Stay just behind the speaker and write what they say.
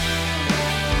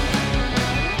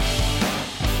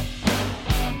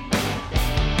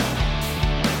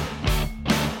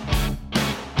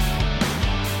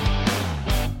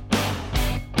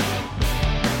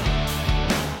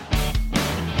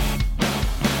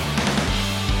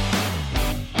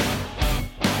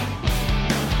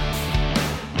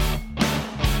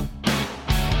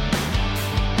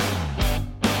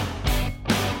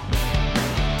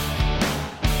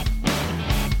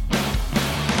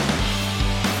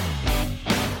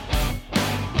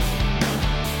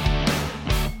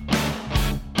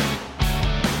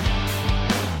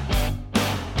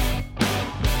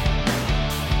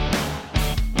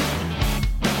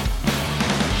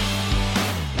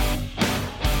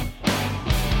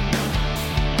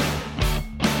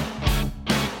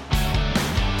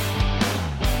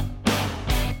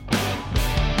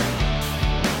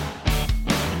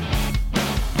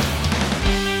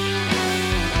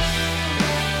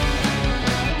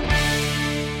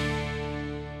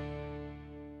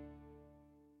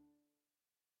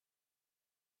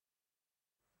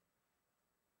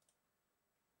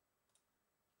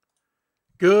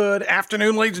Good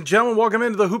afternoon, ladies and gentlemen. Welcome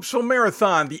into the Hoopsville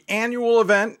Marathon, the annual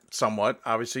event. Somewhat,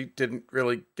 obviously, didn't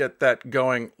really get that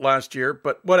going last year,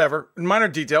 but whatever, minor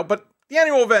detail. But the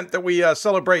annual event that we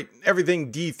celebrate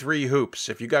everything D3 Hoops.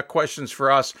 If you got questions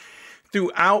for us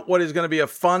throughout what is going to be a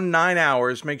fun 9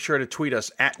 hours, make sure to tweet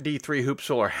us at D3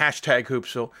 Hoopsville or hashtag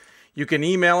Hoopsville. You can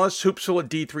email us,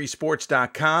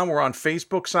 hoopsville@d3sports.com. We're on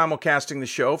Facebook simulcasting the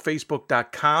show,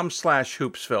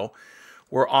 facebook.com/Hoopsville.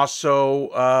 We're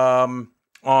also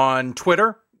on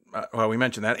Twitter, we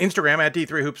mentioned that. Instagram at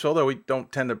D3Hoopsville, though we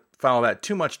don't tend to follow that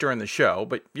too much during the show,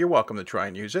 but you're welcome to try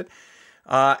and use it.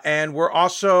 And we're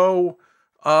also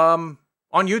on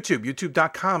YouTube,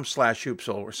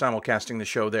 youtube.com/Hoopsville. We're simulcasting the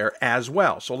show there as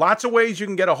well. So lots of ways you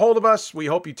can get a hold of us. We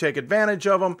hope you take advantage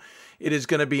of them. It is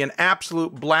going to be an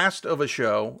absolute blast of a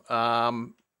show.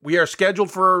 We are scheduled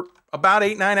for about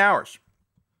 8-9 hours.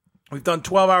 We've done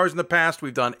 12 hours in the past.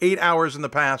 We've done 8 hours in the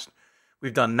past.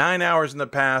 We've done 9 hours in the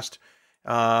past.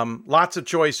 Lots of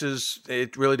choices.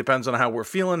 It really depends on how we're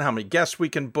feeling, how many guests we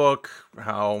can book,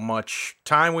 how much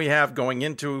time we have going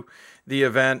into the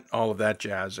event, all of that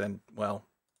jazz. And, well,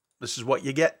 this is what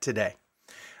you get today.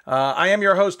 I am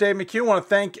your host, Dave McHugh. I want to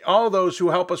thank all those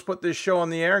who help us put this show on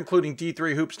the air, including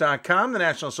D3Hoops.com, the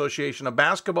National Association of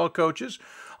Basketball Coaches,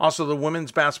 also the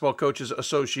Women's Basketball Coaches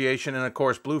Association, and, of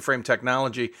course, Blue Frame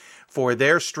Technology for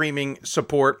their streaming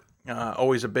support.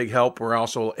 Always a big help. We're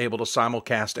also able to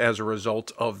simulcast as a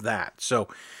result of that. So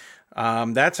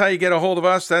that's how you get a hold of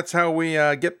us. That's how we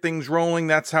get things rolling.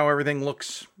 That's how everything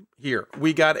looks here.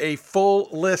 We got a full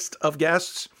list of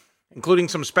guests, including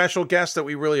some special guests that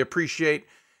we really appreciate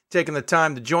taking the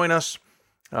time to join us.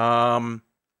 Well,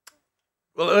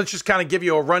 let's just kind of give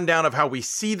you a rundown of how we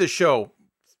see the show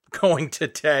going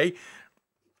today.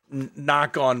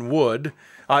 Knock on wood.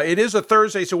 It is a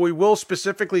Thursday, so we will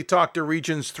specifically talk to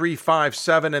regions 3, 5,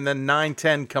 7, and then 9,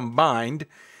 10 combined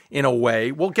in a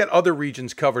way. We'll get other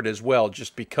regions covered as well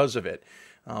just because of it.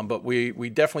 But we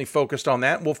definitely focused on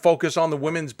that. We'll focus on the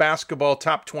women's basketball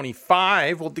top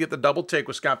 25. We'll get the double take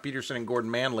with Scott Peterson and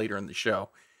Gordon Mann later in the show.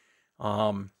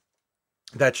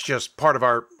 That's just part of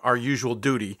our usual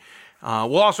duty.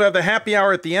 We'll also have the happy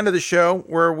hour at the end of the show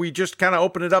where we just kind of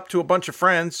open it up to a bunch of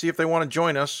friends, see if they want to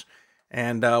join us.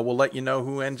 And we'll let you know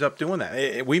who ends up doing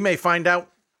that. We may find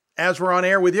out as we're on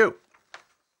air with you.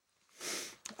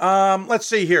 Let's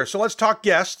see here. So let's talk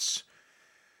guests.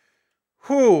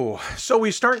 So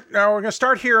we're going to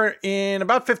start here in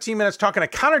about 15 minutes talking to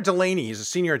Connor Delaney. He's a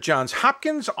senior at Johns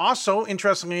Hopkins. Also,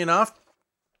 interestingly enough,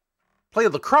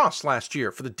 played lacrosse last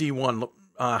year for the D1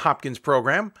 Hopkins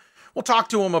program. We'll talk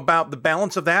to him about the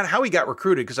balance of that, how he got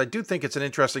recruited, because I do think it's an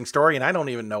interesting story, and I don't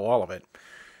even know all of it.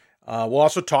 We'll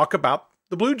also talk about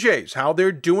the Blue Jays, how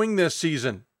they're doing this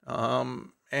season,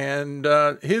 and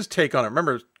his take on it.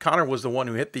 Remember, Connor was the one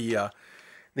who hit the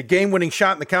game-winning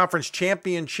shot in the conference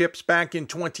championships back in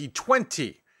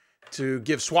 2020 to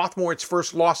give Swarthmore its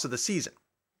first loss of the season.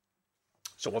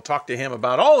 So we'll talk to him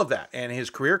about all of that and his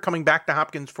career coming back to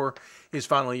Hopkins for his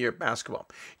final year of basketball.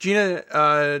 Gina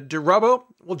DeRubbo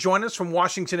will join us from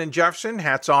Washington and Jefferson.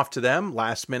 Hats off to them.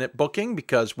 Last-minute booking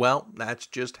because, well, that's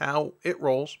just how it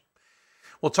rolls.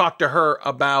 We'll talk to her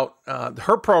about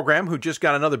her program, who just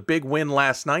got another big win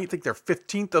last night. I think they're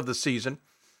 15th of the season,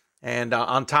 and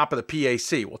on top of the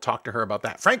PAC. We'll talk to her about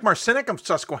that. Frank Marcinick of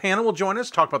Susquehanna will join us,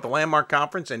 talk about the Landmark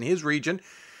Conference and his region.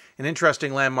 An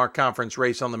interesting Landmark Conference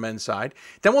race on the men's side.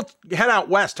 Then we'll head out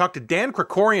west, talk to Dan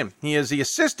Krikorian. He is the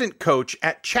assistant coach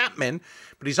at Chapman,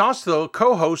 but he's also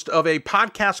co-host of a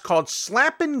podcast called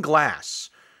Slappin' Glass.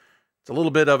 It's a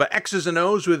little bit of X's and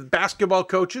O's with basketball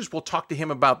coaches. We'll talk to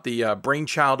him about the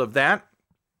brainchild of that,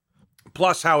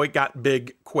 plus how it got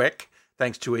big quick,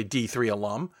 thanks to a D3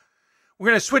 alum. We're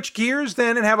going to switch gears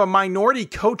then and have a minority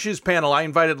coaches panel. I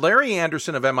invited Larry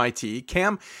Anderson of MIT,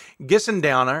 Cam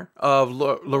Gisendowner of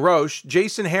La Roche,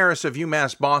 Jason Harris of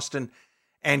UMass Boston,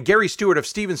 and Gary Stewart of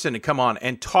Stevenson to come on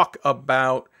and talk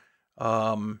about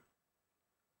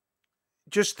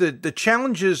just the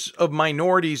challenges of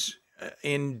minorities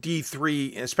in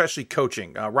D3, especially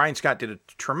coaching. Ryan Scott did a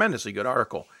tremendously good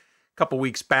article a couple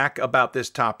weeks back about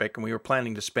this topic, and we were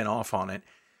planning to spin off on it.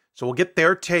 So we'll get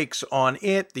their takes on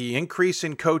it, the increase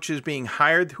in coaches being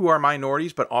hired who are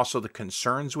minorities, but also the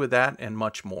concerns with that and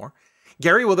much more.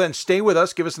 Gary will then stay with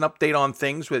us, give us an update on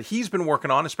things that he's been working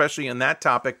on, especially in that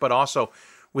topic, but also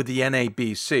with the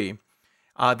NABC.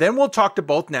 Then we'll talk to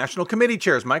both national committee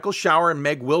chairs. Michael Schauer and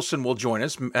Meg Wilson will join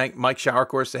us. Mike Schauer, of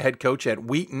course, the head coach at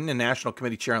Wheaton and national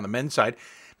committee chair on the men's side.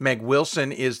 Meg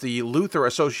Wilson is the Luther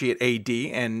Associate AD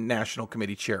and national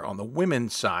committee chair on the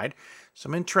women's side.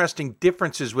 Some interesting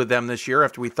differences with them this year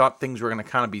after we thought things were going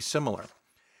to kind of be similar.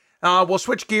 We'll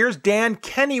switch gears. Dan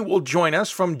Kenny will join us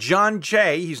from John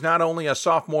Jay. He's not only a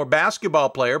sophomore basketball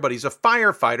player, but he's a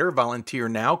firefighter, volunteer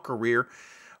now, career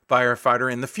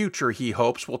firefighter in the future, he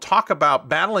hopes. We'll talk about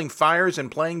battling fires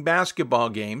and playing basketball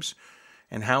games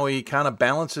and how he kind of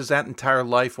balances that entire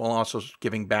life while also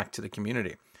giving back to the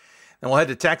community. Then we'll head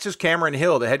to Texas. Cameron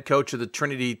Hill, the head coach of the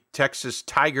Trinity, Texas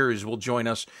Tigers, will join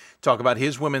us, talk about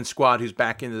his women's squad who's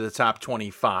back into the top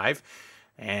 25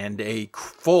 and a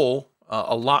full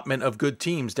allotment of good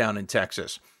teams down in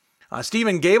Texas.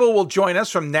 Stephen Gable will join us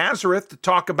from Nazareth to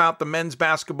talk about the men's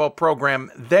basketball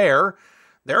program there.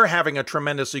 They're having a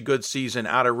tremendously good season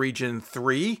out of Region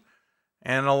 3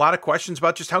 and a lot of questions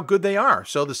about just how good they are.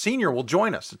 So the senior will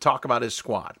join us to talk about his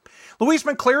squad. Luis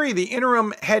McCleary, the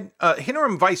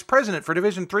interim vice president for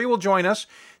Division 3, will join us,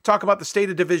 talk about the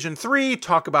state of Division 3,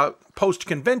 talk about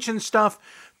post-convention stuff,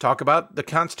 talk about the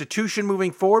Constitution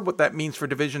moving forward, what that means for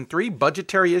Division 3,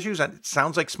 budgetary issues. It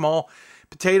sounds like small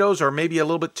potatoes or maybe a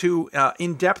little bit too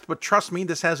in-depth, but trust me,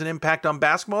 this has an impact on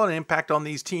basketball, an impact on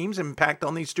these teams, an impact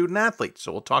on these student athletes.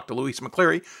 So we'll talk to Luis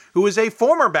McCleary, who is a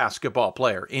former basketball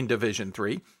player in Division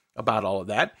 3, about all of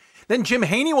that. Then Jim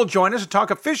Haney will join us to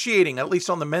talk officiating, at least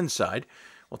on the men's side.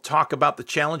 We'll talk about the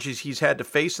challenges he's had to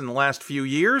face in the last few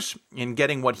years in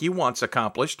getting what he wants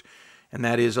accomplished, and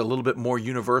that is a little bit more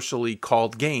universally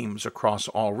called games across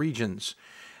all regions.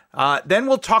 Then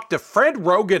we'll talk to Fred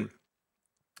Rogan.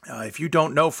 If you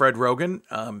don't know Fred Rogan,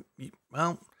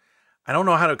 well, I don't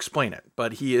know how to explain it,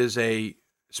 but he is a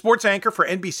sports anchor for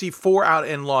NBC4 out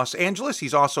in Los Angeles.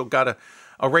 He's also got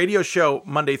a radio show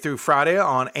Monday through Friday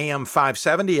on AM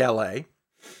 570 LA.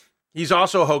 He's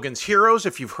also Hogan's Heroes,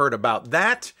 if you've heard about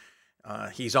that.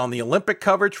 He's on the Olympic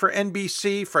coverage for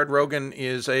NBC. Fred Rogan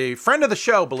is a friend of the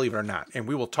show, believe it or not, and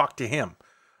we will talk to him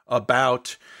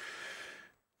about,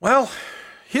 well,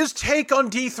 his take on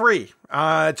D3.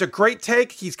 It's a great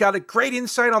take. He's got a great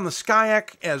insight on the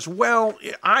SCIAC as well.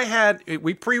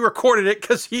 We pre-recorded it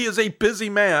because he is a busy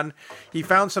man. He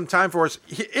found some time for us.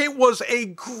 It was a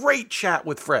great chat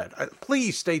with Fred.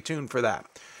 Please stay tuned for that.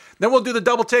 Then we'll do the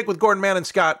double take with Gordon Mann and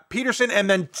Scott Peterson. And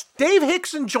then Dave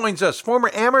Hickson joins us, former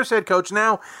Amherst head coach,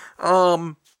 now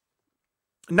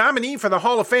nominee for the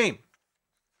Hall of Fame.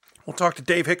 We'll talk to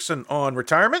Dave Hickson on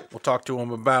retirement. We'll talk to him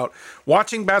about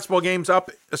watching basketball games up,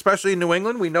 especially in New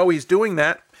England. We know he's doing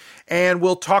that. And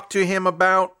we'll talk to him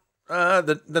about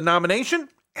the nomination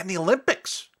and the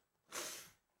Olympics.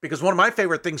 Because one of my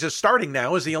favorite things is starting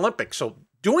now is the Olympics. So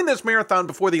doing this marathon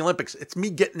before the Olympics, it's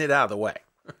me getting it out of the way.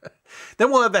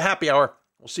 Then we'll have the happy hour.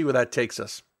 We'll see where that takes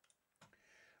us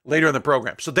later in the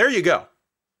program. So there you go.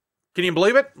 Can you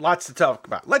believe it? Lots to talk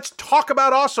about. Let's talk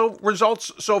about also results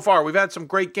so far. We've had some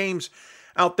great games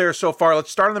out there so far.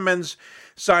 Let's start on the men's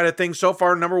side of things. So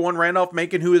far, number one,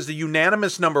 Randolph-Macon, who is the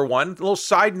unanimous number one. A little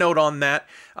side note on that.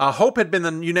 Hope had been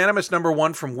the unanimous number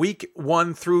one from week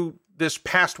 1 through this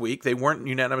past week. They weren't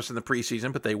unanimous in the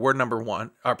preseason, but they were number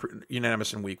one,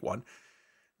 unanimous in week 1.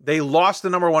 They lost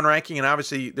the number one ranking, and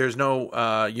obviously there's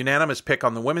no unanimous pick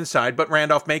on the women's side, but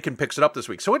Randolph-Macon picks it up this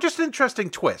week. So it's just an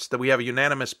interesting twist that we have a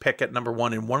unanimous pick at number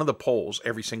one in one of the polls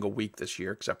every single week this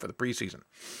year, except for the preseason.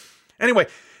 Anyway,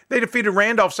 they defeated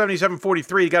Randolph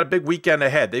 77-43. They got a big weekend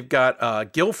ahead. They've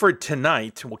got Guilford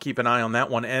tonight. We'll keep an eye on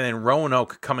that one. And then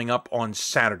Roanoke coming up on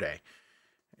Saturday.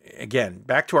 Again,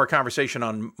 back to our conversation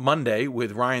on Monday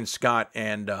with Ryan Scott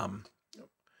and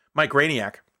Mike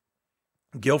Rainiak.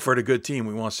 Guilford, a good team.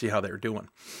 We want to see how they're doing.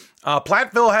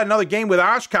 Platteville had another game with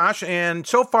Oshkosh, and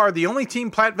so far the only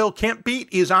team Platteville can't beat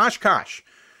is Oshkosh.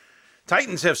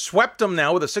 Titans have swept them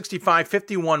now with a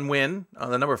 65-51 win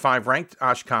on the number 5 ranked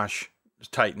Oshkosh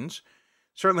Titans.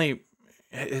 Certainly,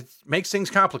 it makes things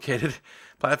complicated.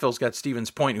 Platteville's got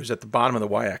Stevens Point, who's at the bottom of the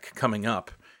WIAC, coming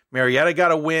up. Marietta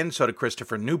got a win, so did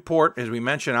Christopher Newport. As we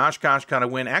mentioned, Oshkosh got a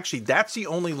win. Actually, that's the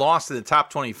only loss in the top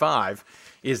 25,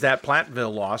 is that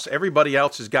Platteville loss. Everybody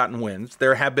else has gotten wins.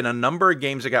 There have been a number of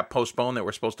games that got postponed that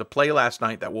were supposed to play last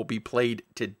night that will be played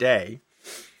today.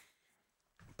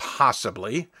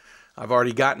 Possibly. I've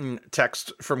already gotten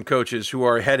texts from coaches who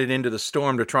are headed into the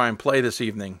storm to try and play this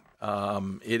evening.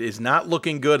 It is not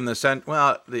looking good in the sense,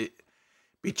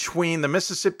 between the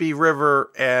Mississippi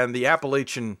River and the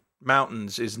Appalachian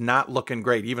Mountains is not looking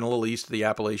great, even a little east of the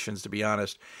Appalachians, to be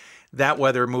honest. That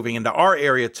weather moving into our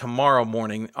area tomorrow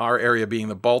morning, our area being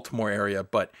the Baltimore area,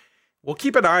 but we'll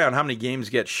keep an eye on how many games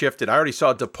get shifted. I already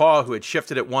saw DePaul, who had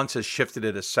shifted it once, has shifted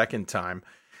it a second time.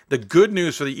 The good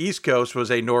news for the East Coast was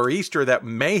a nor'easter that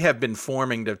may have been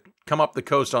forming to come up the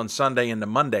coast on Sunday into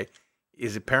Monday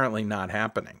is apparently not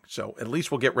happening. So at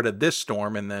least we'll get rid of this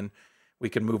storm and then we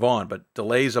can move on, but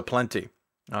delays aplenty.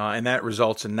 And that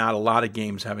results in not a lot of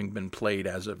games having been played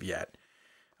as of yet.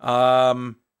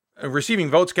 Receiving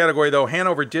votes category, though,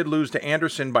 Hanover did lose to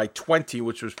Anderson by 20,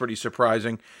 which was pretty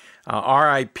surprising.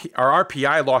 Our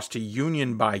RPI lost to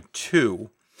Union by 2.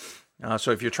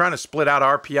 So if you're trying to split out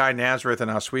RPI, Nazareth,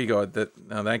 and Oswego,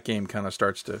 that game kind of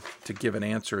starts to give an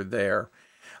answer there.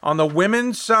 On the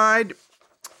women's side,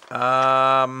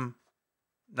 not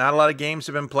a lot of games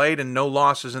have been played and no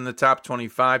losses in the top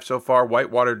 25 so far.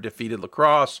 Whitewater defeated La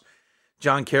Crosse.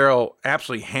 John Carroll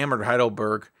absolutely hammered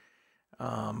Heidelberg.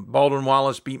 Baldwin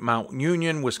Wallace beat Mount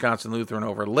Union. Wisconsin Lutheran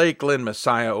over Lakeland.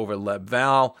 Messiah over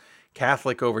Leadville.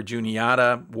 Catholic over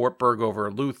Juniata. Wartburg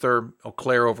over Luther. Eau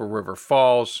Claire over River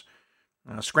Falls.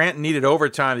 Scranton needed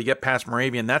overtime to get past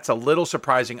Moravian. That's a little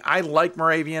surprising. I like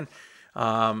Moravian.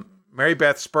 Mary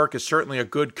Beth Spurk is certainly a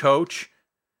good coach,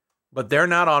 but they're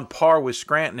not on par with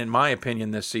Scranton, in my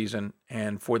opinion, this season.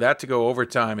 And for that to go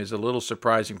overtime is a little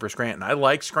surprising for Scranton. I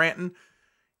like Scranton.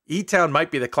 E-Town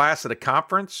might be the class of the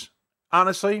conference,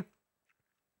 honestly.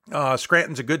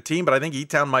 Scranton's a good team, but I think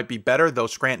E-Town might be better, though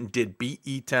Scranton did beat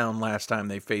E-Town last time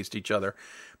they faced each other.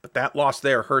 But that loss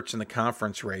there hurts in the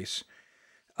conference race.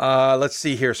 Let's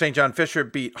see here. St. John Fisher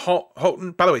beat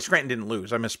Houghton. By the way, Scranton didn't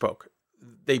lose. I misspoke.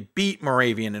 They beat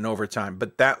Moravian in overtime,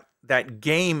 but that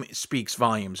game speaks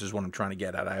volumes is what I'm trying to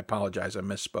get at. I apologize. I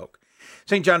misspoke.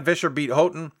 St. John Fisher beat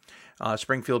Houghton.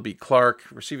 Springfield beat Clark.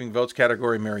 Receiving votes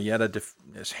category, Marietta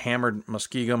has hammered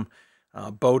Muskegum.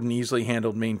 Bowdoin easily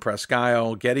handled Maine Presque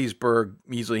Isle. Gettysburg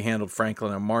easily handled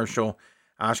Franklin and Marshall.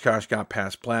 Oshkosh got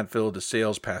past Platteville.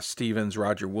 DeSales past Stevens.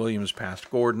 Roger Williams past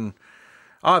Gordon.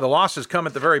 The losses come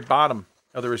at the very bottom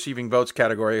of the receiving votes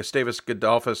category. Gustavus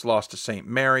Godolphus lost to St.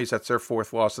 Mary's. That's their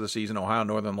 4th loss of the season. Ohio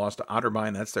Northern lost to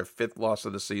Otterbein. That's their 5th loss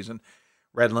of the season.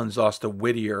 Redlands lost to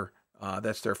Whittier.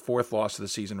 That's their 4th loss of the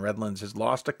season. Redlands has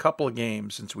lost a couple of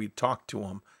games since we talked to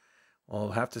them.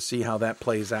 We'll have to see how that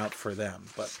plays out for them.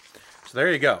 But so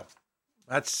there you go.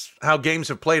 That's how games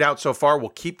have played out so far. We'll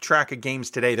keep track of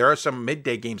games today. There are some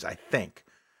midday games, I think.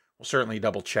 We'll certainly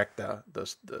double check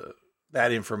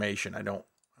that information.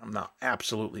 I'm not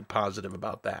absolutely positive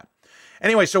about that.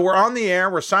 Anyway, so we're on the air.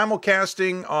 We're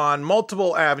simulcasting on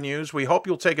multiple avenues. We hope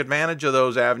you'll take advantage of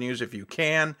those avenues if you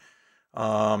can.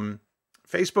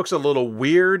 Facebook's a little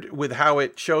weird with how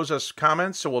it shows us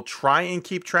comments, so we'll try and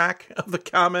keep track of the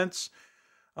comments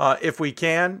if we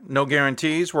can. No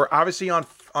guarantees. We're obviously on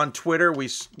Twitter. We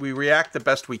react the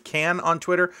best we can on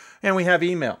Twitter, and we have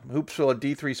email,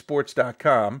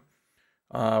 hoopsville@d3sports.com,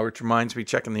 which reminds me,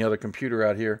 checking the other computer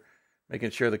out here,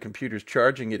 making sure the computer's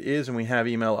charging. It is, and we have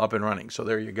email up and running. So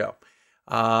there you go.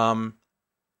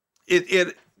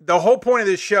 The whole point of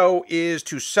this show is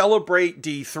to celebrate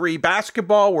D3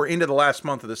 basketball. We're into the last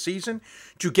month of the season,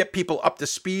 to get people up to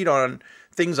speed on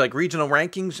things like regional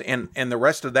rankings and the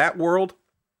rest of that world,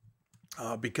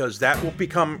 because that will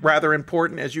become rather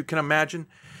important, as you can imagine.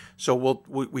 So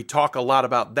we talk a lot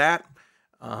about that.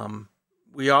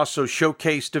 We also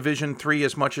showcase Division III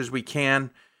as much as we can.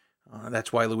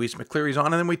 That's why Luis McCleary's on.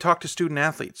 And then we talk to student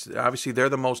athletes. Obviously, they're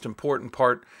the most important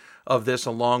part of this,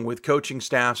 along with coaching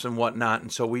staffs and whatnot.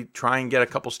 And so we try and get a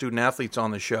couple student athletes on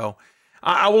the show.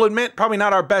 I will admit, probably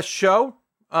not our best show.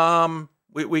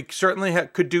 We certainly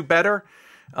could do better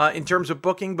in terms of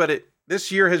booking, but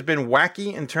this year has been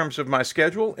wacky in terms of my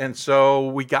schedule. And so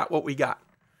we got what we got.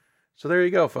 So there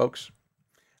you go, folks.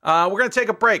 We're going to take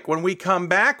a break. When we come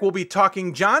back, we'll be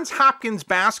talking Johns Hopkins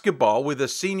basketball with a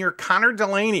senior, Connor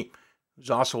Delaney,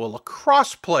 who's also a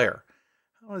lacrosse player.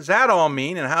 What does that all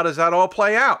mean, and how does that all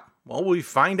play out? Well, we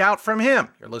find out from him.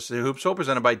 You're listening to Hoopsville,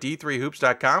 presented by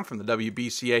D3Hoops.com from the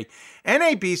WBCA and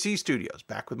ABC studios.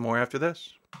 Back with more after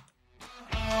this.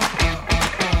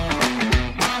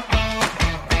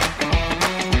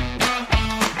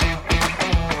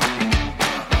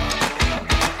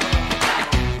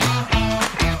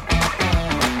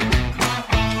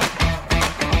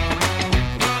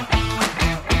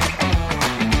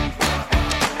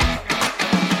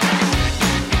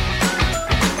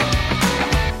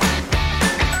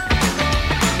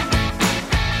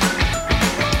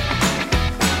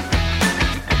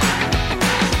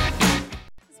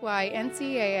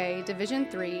 NCAA Division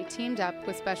III teamed up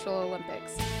with Special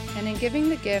Olympics, and in giving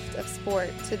the gift of sport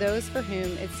to those for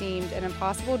whom it seemed an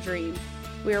impossible dream,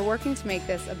 we are working to make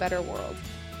this a better world.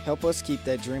 Help us keep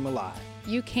that dream alive.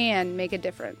 You can make a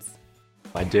difference.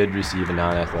 I did receive a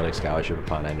non-athletic scholarship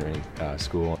upon entering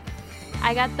school.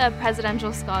 I got the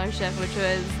presidential scholarship, which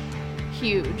was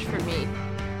huge for me.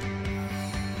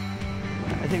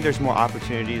 I think there's more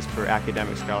opportunities for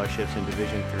academic scholarships in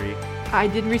Division III. I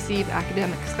did receive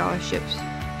academic scholarships.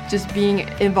 Just being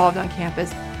involved on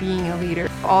campus, being a leader,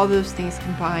 all those things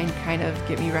combined kind of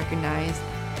get me recognized.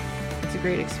 It's a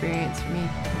great experience for me.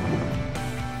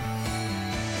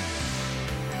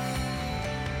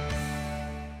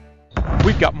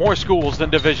 got more schools than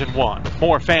Division I,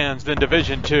 more fans than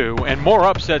Division II, and more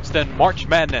upsets than March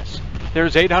Madness.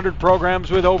 There's 800 programs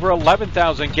with over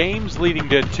 11,000 games leading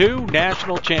to 2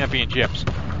 national championships.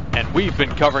 And we've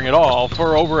been covering it all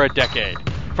for over a decade.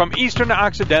 From Eastern to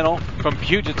Occidental, from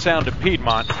Puget Sound to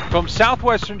Piedmont, from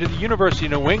Southwestern to the University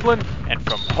of New England, and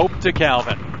from Hope to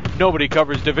Calvin. Nobody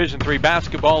covers Division III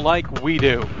basketball like we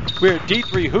do. We're at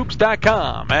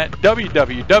d3hoops.com at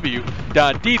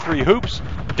www.d3hoops.com.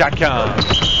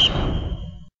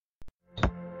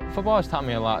 Football has taught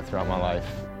me a lot throughout my life.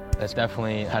 It's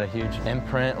definitely had a huge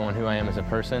imprint on who I am as a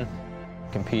person.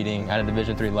 Competing at a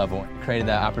Division III level created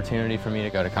that opportunity for me to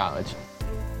go to college.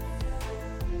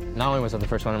 Not only was I the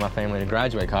first one in my family to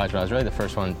graduate college, but I was really the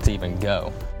first one to even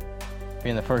go.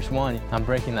 Being the first one, I'm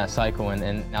breaking that cycle,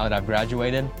 and now that I've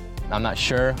graduated, I'm not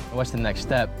sure what's the next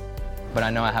step, but I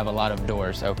know I have a lot of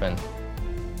doors open.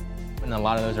 And a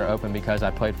lot of those are open because I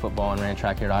played football and ran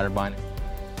track here at Otterbein.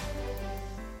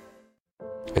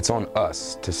 It's on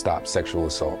us to stop sexual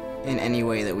assault in any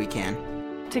way that we can.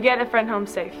 To get a friend home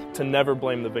safe. To never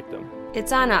blame the victim.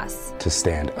 It's on us. To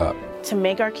stand up. To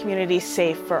make our community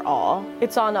safe for all.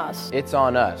 It's on us. It's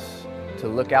on us to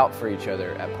look out for each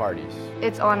other at parties.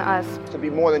 It's on us. To be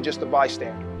more than just a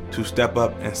bystander. To step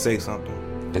up and say something.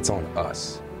 It's on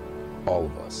us, all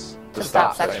of us. To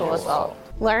stop sexual assault.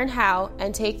 Learn how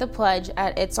and take the pledge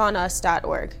at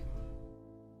itsonus.org.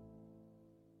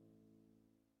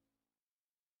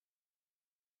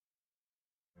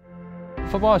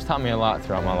 Football has taught me a lot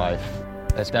throughout my life.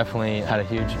 It's definitely had a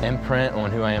huge imprint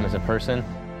on who I am as a person.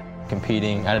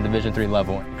 Competing at a Division III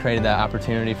level created that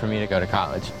opportunity for me to go to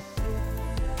college.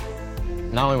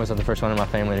 Not only was I the first one in my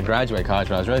family to graduate college,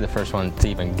 but I was really the first one to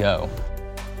even go.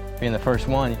 Being the first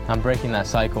one, I'm breaking that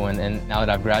cycle, and now that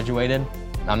I've graduated,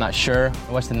 I'm not sure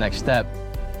what's the next step,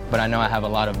 but I know I have a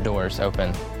lot of doors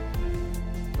open.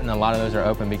 And a lot of those are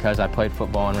open because I played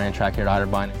football and ran track here at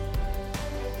Otterbein.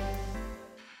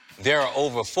 There are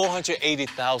over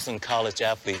 480,000 college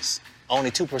athletes.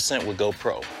 Only 2% will go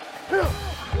pro.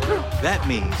 That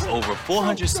means over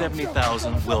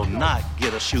 470,000 will not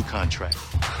get a shoe contract.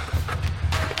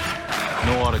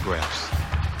 No autographs.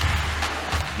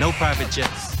 No private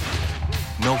jets.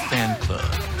 No fan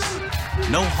clubs.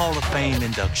 No Hall of Fame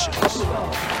inductions.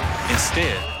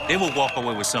 Instead, they will walk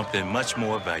away with something much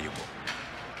more valuable.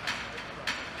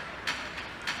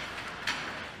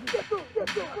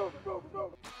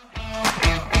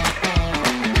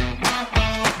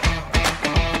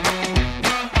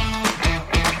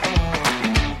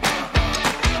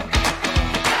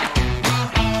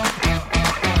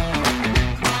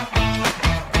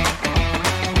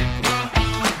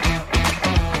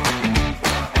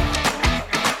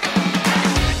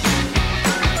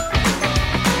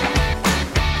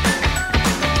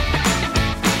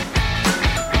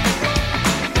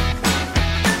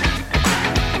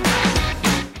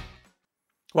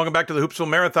 Welcome back to the Hoopsville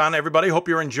Marathon, everybody. Hope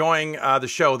you're enjoying the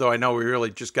show, though I know we really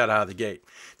just got out of the gate.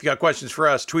 If you got questions for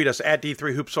us, tweet us at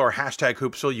D3Hoopsville or hashtag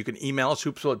Hoopsville. You can email us,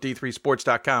 hoopsville at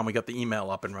D3sports.com. We got the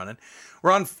email up and running. We're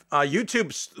on YouTube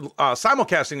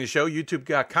simulcasting the show,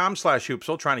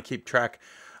 youtube.com/Hoopsville, trying to keep track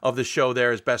of the show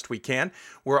there as best we can.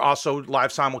 We're also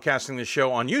live simulcasting the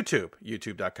show on YouTube,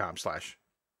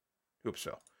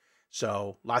 youtube.com/Hoopsville.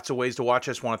 So lots of ways to watch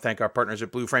us. Want to thank our partners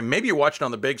at Blue Frame. Maybe you're watching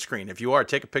on the big screen. If you are,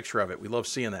 take a picture of it. We love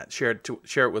seeing that. Share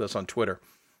it with us on Twitter.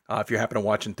 If you're happening to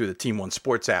watching through the Team One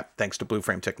Sports app, thanks to Blue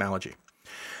Frame Technology.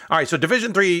 All right, so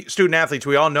Division III student athletes,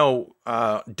 we all know,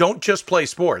 don't just play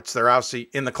sports. They're obviously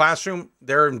in the classroom.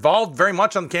 They're involved very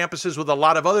much on campuses with a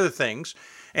lot of other things,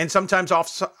 and sometimes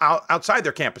outside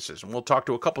their campuses. And we'll talk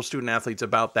to a couple student athletes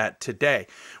about that today.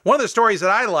 One of the stories that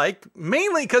I like,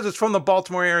 mainly because it's from the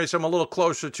Baltimore area, so I'm a little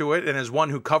closer to it, and as one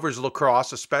who covers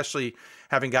lacrosse, especially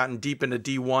having gotten deep into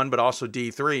D1, but also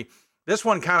D3, this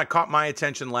one kind of caught my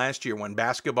attention last year when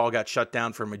basketball got shut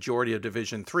down for a majority of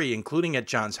Division III, including at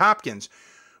Johns Hopkins.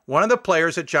 One of the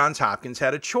players at Johns Hopkins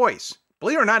had a choice.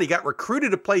 Believe it or not, he got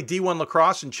recruited to play D1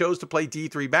 lacrosse and chose to play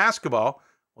D3 basketball.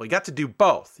 Well, he got to do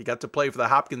both. He got to play for the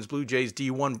Hopkins Blue Jays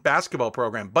D1 basketball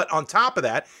program. But on top of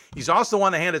that, he's also the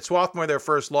one that handed Swarthmore their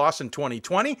first loss in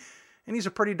 2020, and he's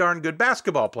a pretty darn good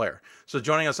basketball player. So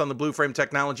joining us on the Blue Frame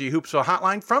Technology Hoopsville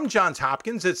hotline from Johns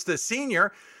Hopkins, it's the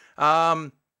senior,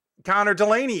 Connor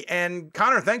Delaney. And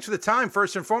Connor, thanks for the time,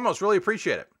 first and foremost. Really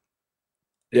appreciate it.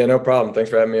 Yeah, no problem. Thanks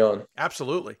for having me on.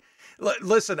 Absolutely.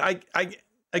 Listen, I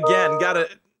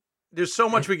there's so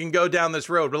much we can go down this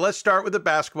road, but let's start with the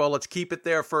basketball. Let's keep it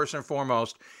there first and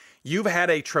foremost. You've had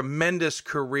a tremendous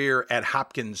career at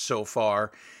Hopkins so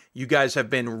far. You guys have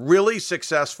been really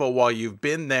successful while you've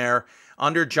been there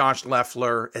under Josh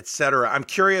Leffler, et cetera. I'm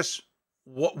curious,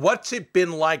 What's it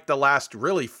been like the last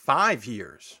really 5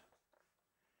 years?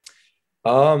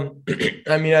 I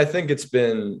mean, I think it's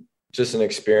been just an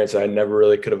experience I never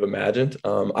really could have imagined.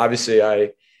 Obviously,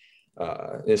 this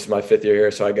is my 5th year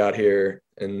here, so I got here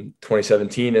in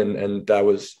 2017, and that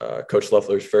was Coach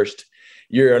Loeffler's first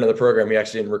year under the program. He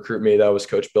actually didn't recruit me. That was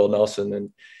Coach Bill Nelson.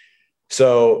 And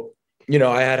so,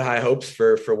 I had high hopes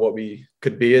for what we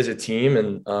could be as a team.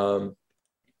 And,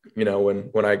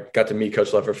 when I got to meet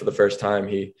Coach Loeffler for the first time,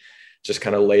 he just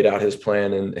kind of laid out his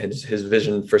plan and his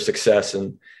vision for success.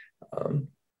 And,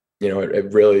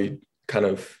 it really kind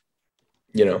of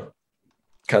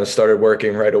started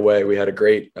working right away. We had a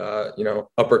great,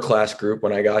 upper class group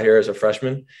when I got here as a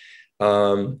freshman.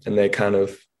 And they kind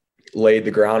of laid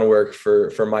the groundwork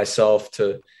for myself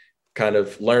to kind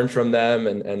of learn from them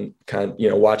and kind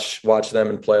of, watch them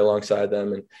and play alongside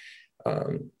them and,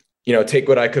 take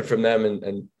what I could from them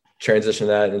and transition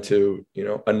that into,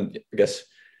 I guess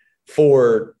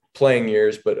 4 playing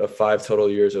years, but 5 total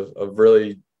years of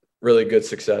really, really good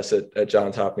success at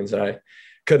Johns Hopkins. And I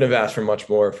couldn't have asked for much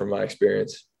more from my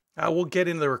experience. We'll get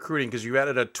into the recruiting because you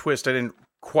added a twist I didn't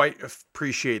quite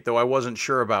appreciate, though I wasn't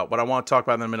sure about, but I want to talk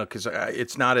about it in a minute because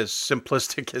it's not as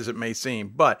simplistic as it may seem.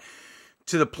 But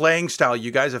to the playing style,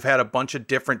 you guys have had a bunch of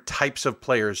different types of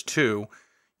players too.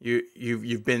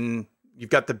 You've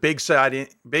got the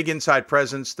big inside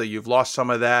presence. That you've lost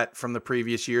some of that from the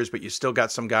previous years, but you still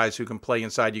got some guys who can play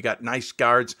inside. You got nice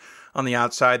guards on the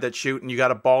outside that shoot, and you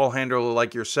got a ball handler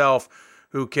like yourself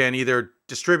who can either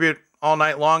distribute all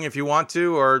night long if you want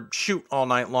to, or shoot all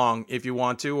night long if you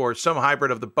want to, or some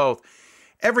hybrid of the both.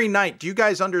 Every night, do you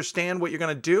guys understand what you're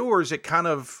going to do, or is it kind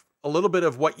of a little bit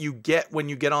of what you get when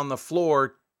you get on the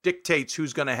floor dictates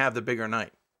who's going to have the bigger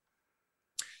night?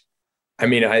 I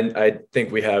mean, I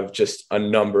think we have just a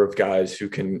number of guys who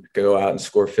can go out and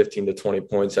score 15 to 20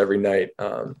 points every night.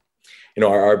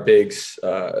 Our bigs,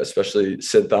 especially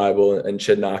Sid Thibault and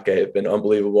Chid Nake, have been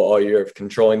unbelievable all year of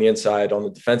controlling the inside on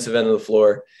the defensive end of the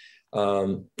floor,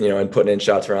 and putting in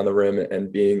shots around the rim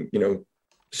and being,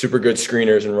 super good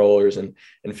screeners and rollers and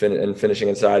finishing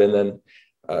inside. And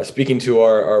then speaking to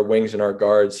our wings and our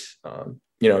guards,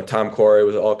 Tom Corey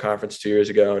was all conference 2 years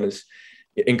ago and has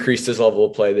increased his level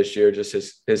of play this year. Just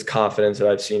his confidence that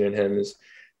I've seen in him is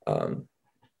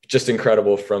just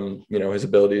incredible, from, his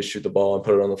ability to shoot the ball and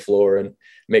put it on the floor and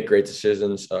make great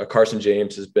decisions. Carson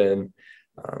James has been,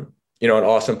 an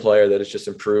awesome player that has just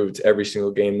improved every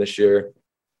single game this year.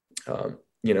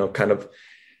 Kind of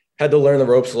had to learn the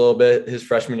ropes a little bit his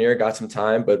freshman year, got some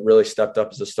time, but really stepped up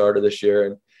as a starter this year.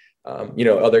 And,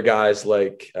 other guys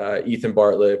like Ethan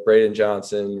Bartlett, Braden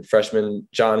Johnson, freshman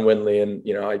John Windley, and,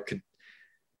 I could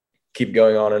keep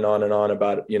going on and on and on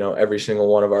about, every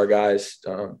single one of our guys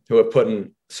who have put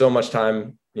in so much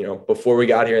time, before we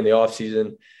got here in the off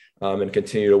season, and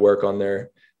continue to work on their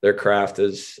craft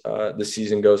as the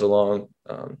season goes along.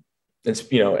 It's,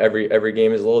 every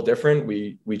game is a little different.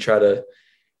 We try to,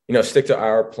 stick to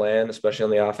our plan, especially on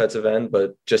the offensive end,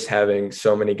 but just having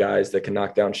so many guys that can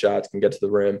knock down shots, can get to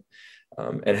the rim,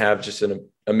 and have just an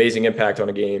amazing impact on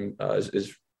a game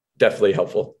is definitely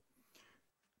helpful.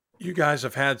 You guys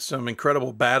have had some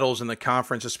incredible battles in the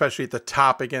conference, especially at the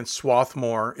top against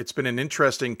Swarthmore. It's been an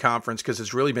interesting conference because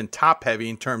it's really been top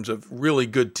heavy in terms of really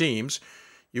good teams.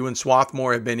 You and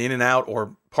Swarthmore have been in and out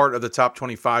or part of the top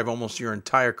 25 almost your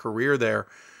entire career there,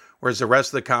 whereas the rest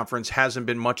of the conference hasn't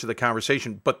been much of the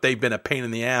conversation, but they've been a pain in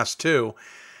the ass too.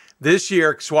 This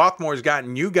year, Swarthmore's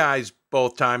gotten you guys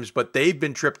both times, but they've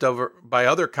been tripped over by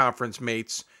other conference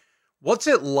mates. What's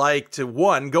it like to,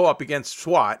 one, go up against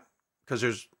SWAT,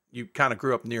 because you kind of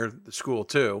grew up near the school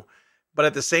too, but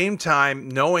at the same time,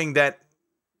 knowing that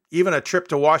even a trip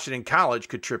to Washington College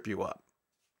could trip you up?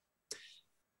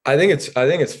 I think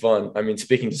it's fun. I mean,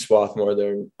 speaking to Swarthmore,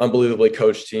 they're an unbelievably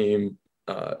coached team,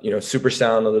 super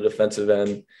sound on the defensive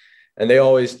end, and they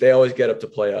always get up to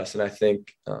play us. And I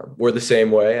think we're the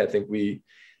same way. I think we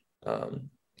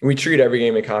treat every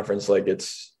game in conference like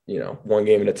it's, one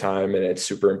game at a time, and it's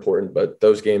super important, but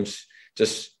those games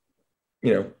just,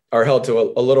 are held to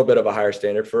a little bit of a higher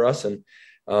standard for us. And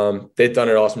they've done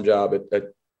an awesome job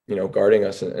at guarding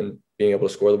us and being able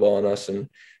to score the ball on us and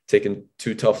taking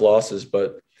 2 tough losses.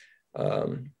 But,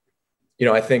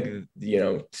 I think,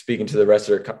 speaking to the rest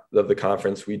of the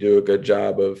conference, we do a good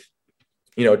job of,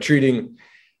 treating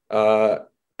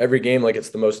every game like it's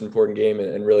the most important game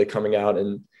and really coming out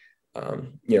and,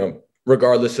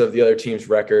 regardless of the other team's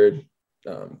record,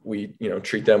 we,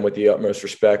 treat them with the utmost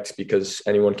respect, because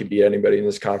anyone can beat anybody in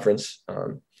this conference.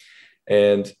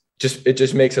 And it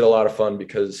just makes it a lot of fun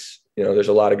because, there's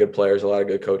a lot of good players, a lot of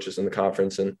good coaches in the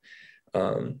conference. And,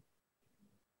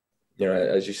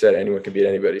 as you said, anyone can beat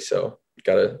anybody. So you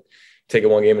got to take it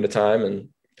one game at a time and,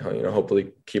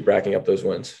 hopefully keep racking up those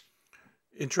wins.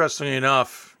 Interestingly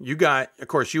enough, you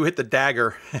hit the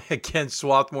dagger against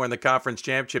Swarthmore in the conference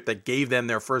championship that gave them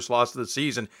their first loss of the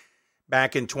season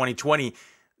back in 2020.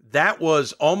 That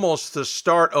was almost the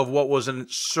start of what was a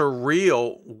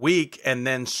surreal week and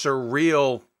then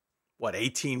surreal,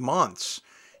 18 months.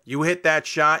 You hit that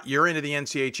shot, you're into the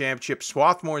NCAA championship.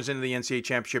 Swarthmore's into the NCAA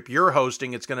championship. You're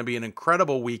hosting. It's going to be an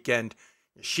incredible weekend.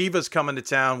 Yeshiva's coming to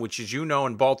town, which, as you know,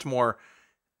 in Baltimore,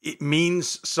 it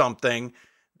means something.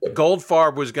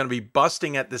 Goldfarb was going to be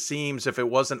busting at the seams if it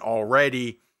wasn't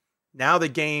already. Now the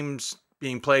game's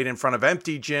being played in front of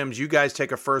empty gyms. You guys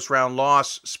take a first-round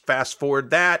loss, fast forward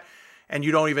that, and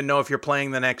you don't even know if you're playing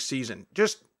the next season.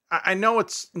 I know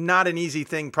it's not an easy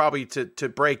thing probably to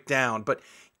break down, but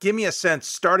give me a sense,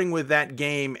 starting with that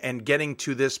game and getting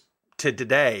to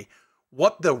today,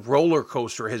 what the roller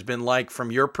coaster has been like from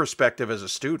your perspective as a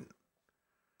student.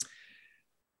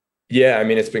 Yeah, I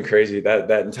mean, it's been crazy. That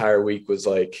entire week was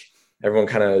like everyone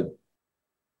kind of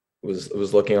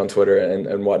was looking on Twitter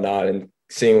and whatnot and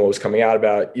seeing what was coming out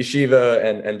about Yeshiva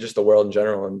and just the world in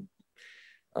general.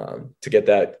 And to get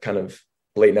that kind of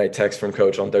late night text from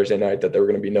coach on Thursday night that there were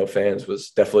going to be no fans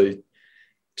was definitely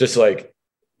just like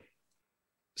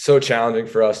so challenging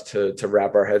for us to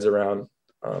wrap our heads around.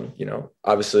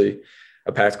 Obviously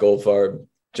a packed Goldfarb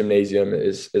gymnasium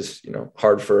is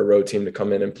hard for a road team to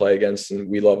come in and play against, and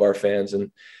we love our fans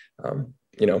and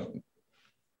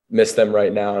miss them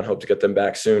right now and hope to get them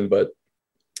back soon. But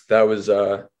that was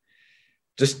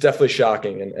just definitely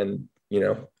shocking and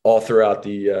all throughout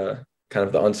the kind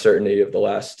of the uncertainty of the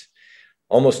last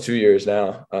almost 2 years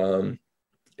now.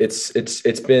 It's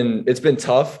been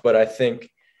tough, but I think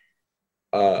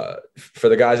for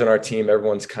the guys on our team,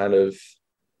 everyone's kind of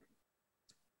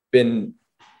been,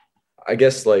 I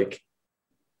guess, like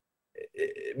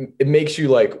it makes you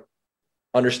like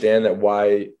understand that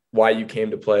why you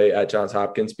came to play at Johns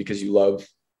Hopkins, because you love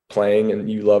playing and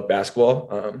you love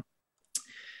basketball.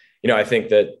 I think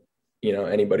that,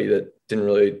 anybody that didn't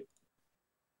really,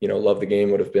 love the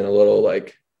game would have been a little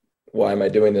like, why am I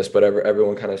doing this? But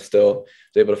everyone kind of still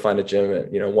was able to find a gym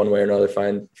and, one way or another,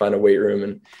 find a weight room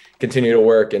and continue to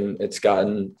work. And it's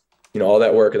gotten, all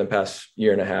that work in the past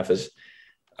year and a half has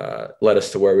led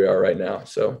us to where we are right now.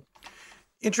 So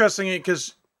interesting,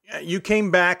 because you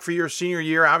came back for your senior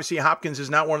year. Obviously, Hopkins is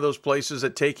not one of those places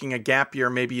that taking a gap year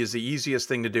maybe is the easiest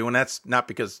thing to do. And that's not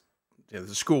because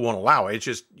the school won't allow it. It's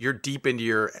just you're deep into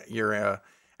your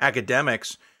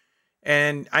academics.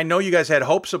 And I know you guys had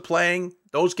hopes of playing.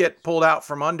 Those get pulled out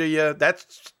from under you. That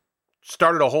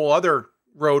started a whole other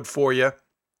road for you.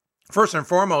 First and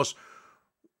foremost,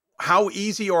 how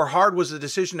easy or hard was the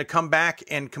decision to come back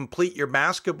and complete your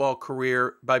basketball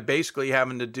career by basically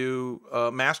having to do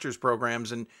master's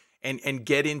programs and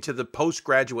get into the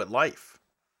postgraduate life?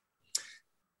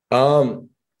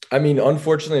 I mean,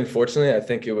 unfortunately and fortunately, I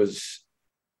think it was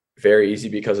very easy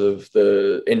because of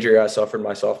the injury I suffered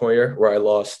my sophomore year, where I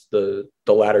lost the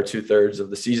latter 2/3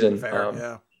 of the season. Fair,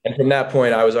 yeah. And from that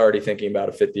point, I was already thinking about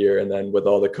a fifth year. And then with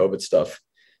all the COVID stuff,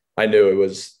 I knew it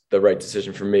was the right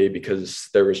decision for me, because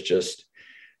there was just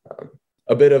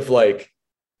a bit of like,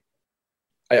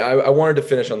 I wanted to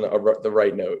finish on the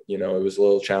right note. It was a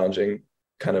little challenging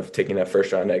kind of taking that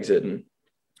first round exit and,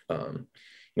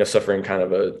 suffering kind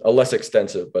of a less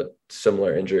extensive but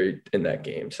similar injury in that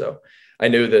game. So I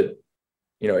knew that,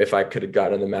 if I could have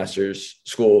gotten in the master's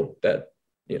school, that,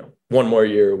 one more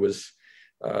year was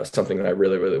something that I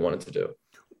really, really wanted to do.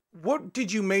 What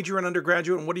did you major in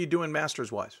undergraduate, and what are you doing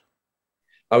master's wise?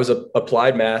 I was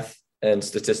applied math and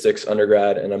statistics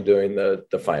undergrad, and I'm doing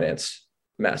the finance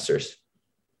master's.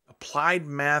 Applied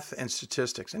math and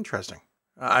statistics. Interesting.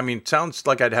 I mean, sounds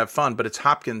like I'd have fun, but it's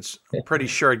Hopkins. I'm pretty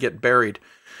sure I'd get buried.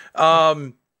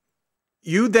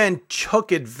 You then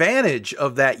took advantage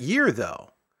of that year,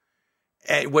 though.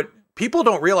 And what people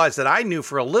don't realize that I knew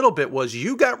for a little bit was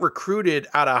you got recruited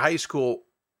out of high school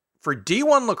for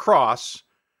D1 lacrosse,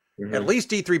 at least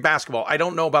D3 basketball. I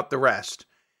don't know about the rest.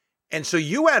 And so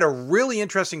you had a really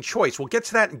interesting choice. We'll get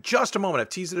to that in just a moment. I've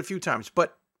teased it a few times,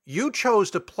 but you chose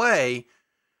to play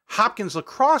Hopkins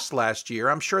lacrosse last year.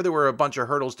 I'm sure there were a bunch of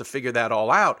hurdles to figure that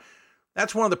all out.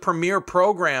 That's one of the premier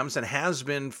programs and has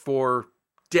been for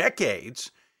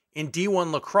decades in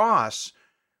D1 lacrosse.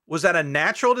 Was that a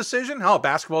natural decision? Oh,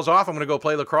 basketball's off, I'm going to go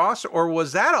play lacrosse? Or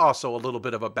was that also a little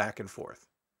bit of a back and forth?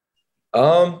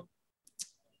 I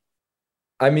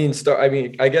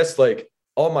guess like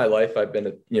all my life I've been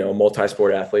a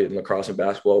multi-sport athlete in lacrosse and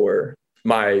basketball were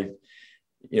my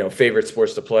favorite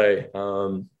sports to play.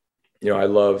 I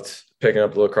loved picking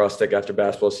up the lacrosse stick after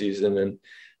basketball season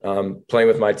and playing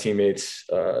with my teammates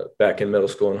back in middle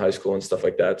school and high school and stuff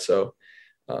like that. So,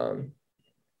 I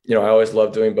always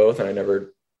loved doing both, and I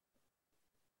never,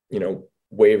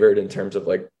 wavered in terms of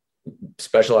like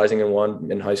specializing in one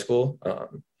in high school.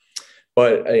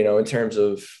 But, in terms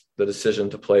of the decision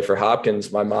to play for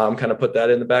Hopkins, my mom kind of put that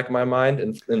in the back of my mind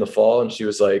in the fall. And she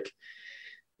was like,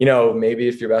 maybe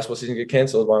if your basketball season get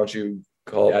canceled, why don't you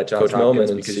call Coach Millman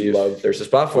and because you love, there's a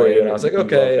spot for you. And I was like,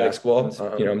 okay, basketball,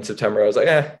 in September, I was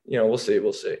like, we'll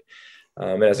see.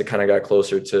 And as it kind of got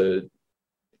closer to,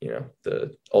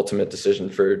 the ultimate decision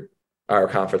for our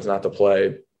conference not to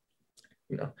play,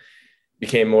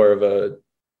 became more of a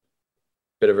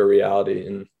bit of a reality.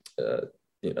 And,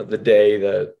 the day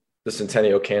that the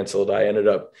Centennial canceled, I ended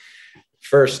up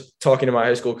first talking to my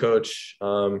high school coach,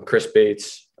 Chris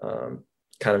Bates,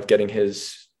 kind of getting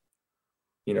his,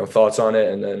 thoughts on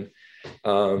it. And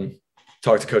then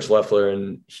talked to Coach Leffler,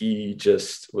 and he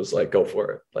just was like, go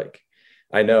for it. Like,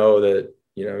 I know that,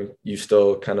 you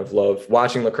still kind of love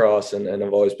watching lacrosse and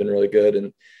have always been really good.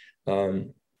 And,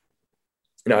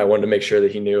 I wanted to make sure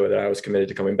that he knew that I was committed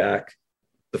to coming back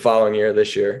the following year,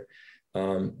 this year.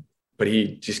 But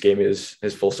he just gave me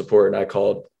his full support. And I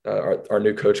called our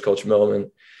new coach, Coach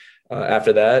Millman,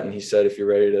 after that. And he said, if you're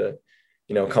ready to,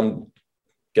 come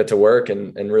get to work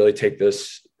and really take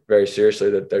this very seriously,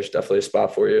 that there's definitely a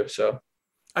spot for you. So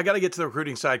I got to get to the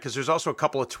recruiting side, because there's also a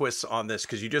couple of twists on this,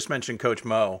 because you just mentioned Coach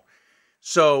Mo.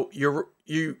 So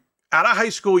you out of high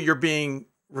school, you're being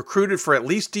recruited for at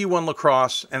least D1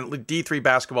 lacrosse and D3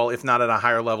 basketball, if not at a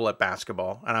higher level at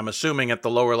basketball. And I'm assuming at the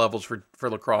lower levels for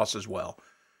lacrosse as well.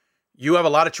 You have a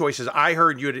lot of choices. I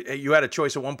heard you had a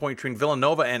choice at one point between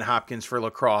Villanova and Hopkins for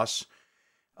lacrosse.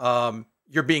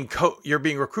 You're being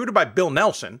recruited by Bill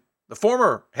Nelson, the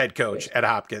former head coach at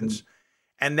Hopkins.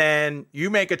 And then you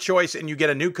make a choice and you get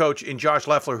a new coach in Josh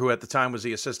Leffler, who at the time was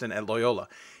the assistant at Loyola.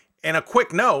 And a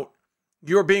quick note,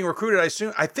 you were being recruited,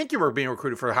 I think you were being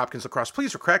recruited for Hopkins lacrosse.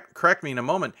 Please correct me in a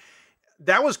moment.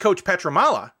 That was Coach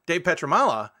Petramala, Dave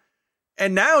Petramala.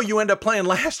 And now you end up playing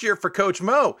last year for Coach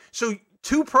Mo. So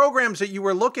two programs that you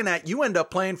were looking at, you end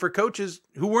up playing for coaches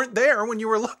who weren't there when you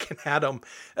were looking at them.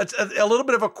 That's a little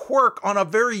bit of a quirk on a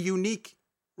very unique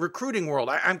recruiting world.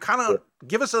 I'm kind of,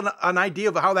 give us an idea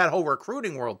of how that whole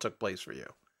recruiting world took place for you.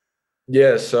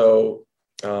 Yeah. So,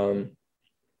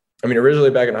 originally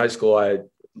back in high school, I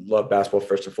loved basketball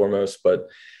first and foremost, but,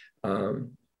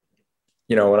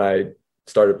 when I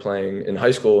started playing in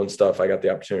high school and stuff, I got the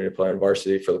opportunity to play on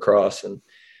varsity for lacrosse and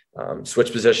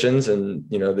switch positions, and,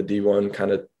 the D1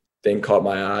 kind of thing caught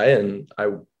my eye, and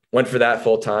I went for that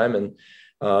full time, and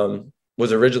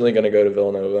was originally going to go to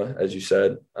Villanova, as you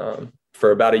said,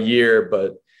 for about a year,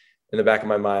 but in the back of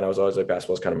my mind, I was always like,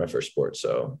 basketball is kind of my first sport.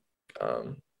 So,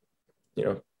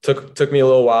 took me a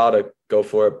little while to go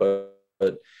for it,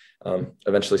 but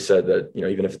eventually said that,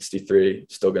 even if it's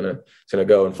D3, still gonna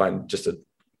go and find just a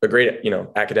great,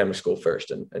 academic school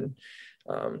first. And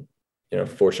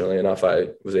fortunately enough, I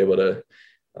was able to,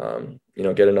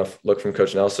 get enough look from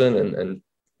Coach Nelson and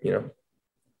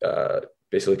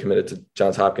basically committed to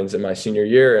Johns Hopkins in my senior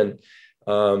year. And,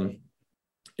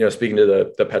 speaking to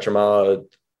the Petramala,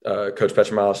 Coach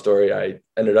Petramala story, I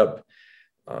ended up,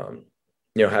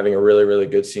 having a really, really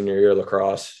good senior year of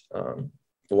lacrosse,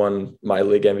 won my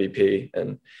league MVP.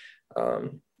 And,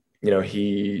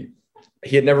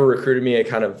 he had never recruited me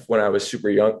kind of when I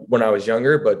was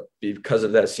younger, but because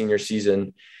of that senior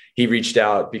season, he reached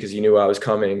out because he knew I was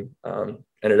coming,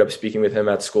 ended up speaking with him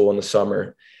at school in the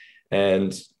summer,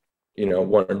 and,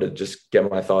 wanted to just get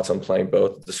my thoughts on playing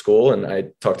both at the school. And I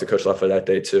talked to Coach Leffler that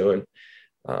day too.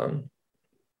 And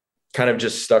kind of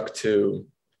just stuck to,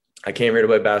 I came here to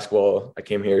play basketball. I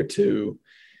came here to,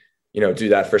 do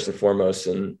that first and foremost.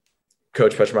 And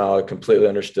Coach Petramala completely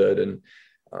understood. And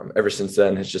ever since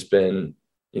then has just been,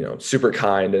 super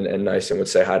kind and nice, and would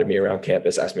say hi to me around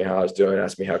campus, ask me how I was doing,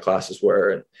 ask me how classes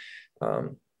were.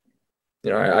 And,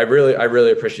 I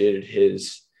really appreciated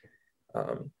his,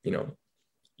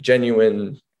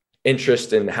 genuine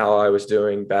interest in how I was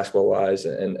doing basketball wise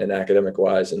and academic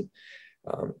wise. And,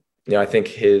 I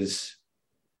think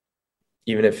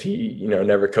even if he,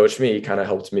 never coached me, he kind of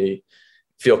helped me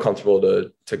feel comfortable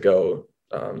to go,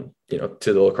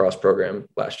 to the lacrosse program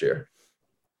last year.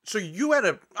 So you had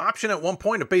an option at one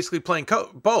point of basically playing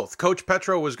both. Coach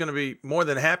Petro was going to be more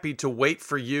than happy to wait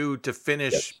for you to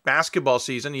finish basketball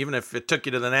season, even if it took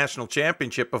you to the national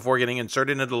championship before getting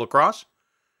inserted into lacrosse.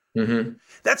 Mm-hmm.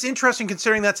 That's interesting,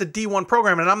 considering that's a D1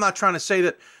 program. And I'm not trying to say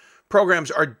that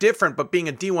programs are different, but being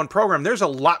a D1 program, there's a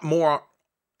lot more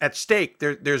at stake.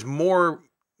 There's more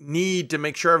need to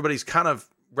make sure everybody's kind of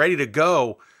ready to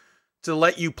go to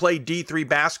let you play D3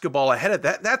 basketball ahead of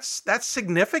that. That's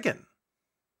significant.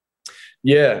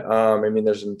 Yeah. I mean,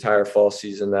 there's an entire fall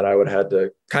season that I would have had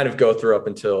to kind of go through up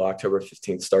until October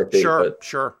 15th start date.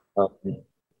 Sure.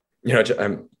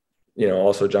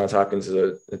 Also Johns Hopkins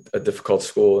is a difficult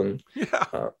school. And,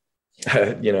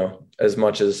 as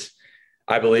much as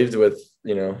I believed with,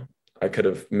 I could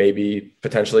have maybe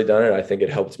potentially done it, I think it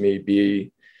helped me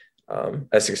be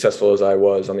as successful as I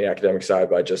was on the academic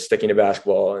side by just sticking to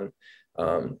basketball and,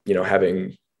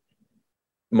 having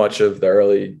much of the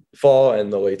early fall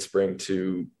and the late spring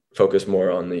to focus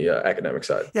more on the academic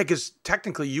side. Yeah, because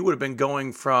technically you would have been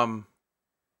going from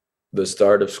the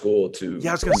start of school to.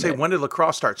 Yeah, I was going to say, when did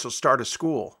lacrosse start? So start of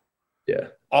school. Yeah.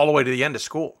 All the way to the end of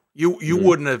school. You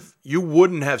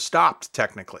wouldn't have stopped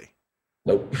technically.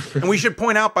 Nope. And we should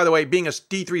point out, by the way, being a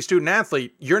D3 student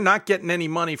athlete, you're not getting any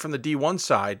money from the D1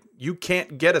 side. You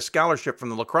can't get a scholarship from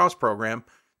the lacrosse program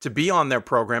to be on their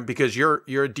program because you're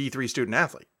a D3 student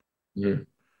athlete. Mm-hmm.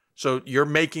 So you're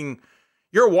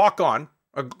a walk-on.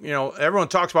 Everyone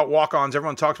talks about walk-ons.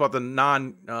 Everyone talks about the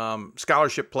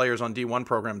non-scholarship players on D1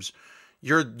 programs.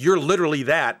 You're literally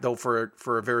that, though, for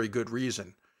a very good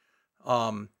reason.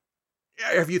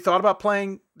 Have you thought about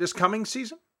playing this coming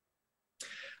season?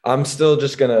 I'm still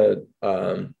just gonna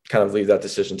kind of leave that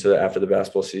decision to after the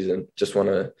basketball season. Just want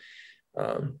to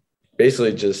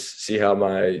basically just see how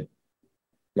my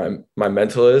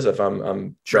mental is. If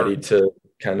I'm ready to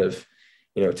kind of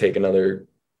take another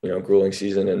grueling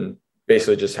season, and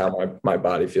basically just how my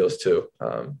body feels too.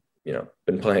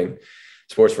 Been playing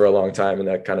sports for a long time, and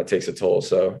that kind of takes a toll.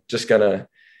 So just gonna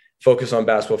focus on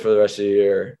basketball for the rest of the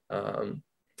year, and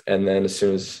then as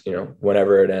soon as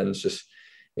whenever it ends, just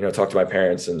talk to my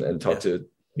parents and talk to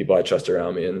people I trust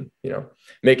around me, and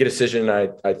make a decision.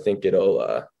 I think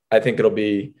it'll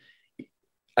be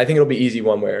easy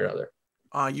one way or another.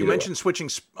 You mentioned switching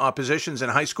positions in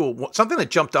high school. Something that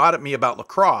jumped out at me about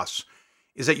lacrosse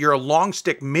is that you're a long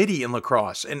stick midi in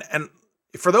lacrosse, and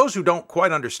for those who don't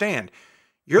quite understand,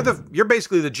 you're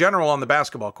basically the general on the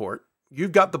basketball court.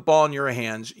 You've got the ball in your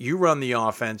hands. You run the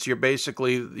offense. You're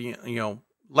basically the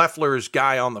Leffler's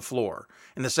guy on the floor,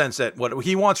 in the sense that what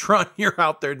he wants run, you're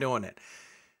out there doing it.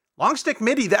 Long stick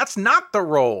midi, that's not the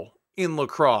role in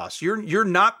lacrosse. You're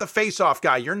not the face-off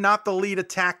guy. You're not the lead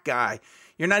attack guy.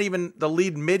 You're not even the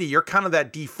lead midi. You're kind of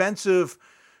that defensive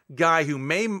guy who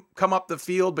may come up the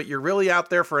field, but you're really out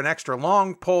there for an extra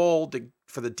long pole.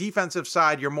 For the defensive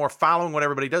side, you're more following what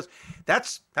everybody does.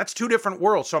 That's two different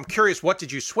worlds. So I'm curious, what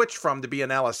did you switch from to be an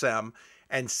LSM?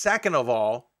 And second of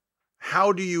all,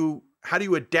 how do you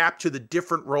adapt to the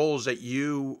different roles that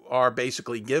you are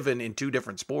basically given in two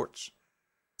different sports?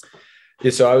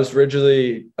 Yeah, so I was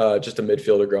originally just a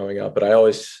midfielder growing up, but I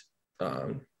always,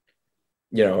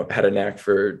 had a knack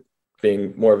for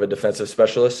being more of a defensive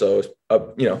specialist. So it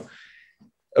was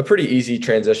a pretty easy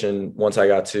transition once I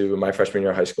got to my freshman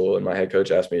year of high school, and my head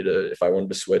coach asked me if I wanted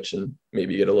to switch and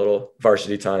maybe get a little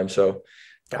varsity time. So,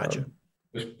 gotcha.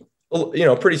 It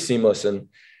was, pretty seamless. And,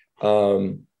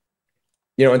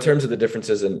 in terms of the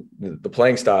differences in the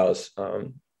playing styles,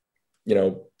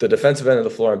 the defensive end of the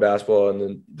floor in basketball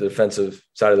and the defensive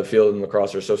side of the field in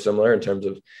lacrosse are so similar in terms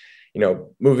of,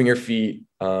 moving your feet,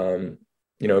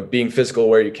 being physical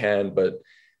where you can, but,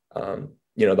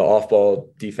 the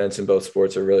off-ball defense in both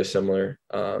sports are really similar.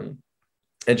 And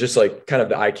just like kind of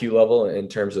the IQ level in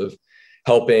terms of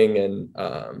helping and,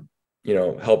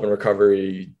 help and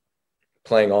recovery,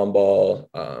 playing on ball.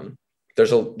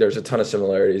 There's a ton of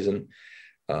similarities. And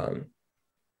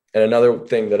another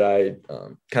thing that I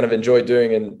kind of enjoyed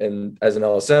doing and as an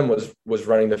LSM was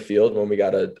running the field when we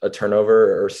got a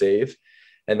turnover or save.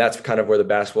 And that's kind of where the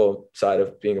basketball side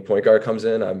of being a point guard comes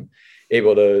in. I'm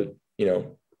able to,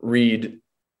 read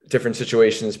different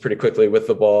situations pretty quickly with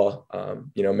the ball,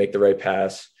 make the right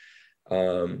pass,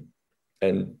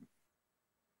 and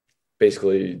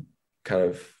basically kind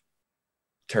of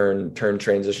turn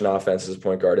transition offense as a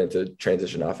point guard into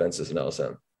transition offense as an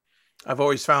LSM. I've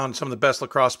always found some of the best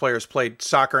lacrosse players played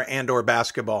soccer and or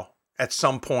basketball at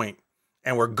some point,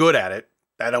 and we're good at it.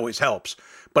 That always helps,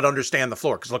 but understand the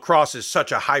floor, because lacrosse is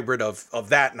such a hybrid of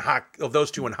that and of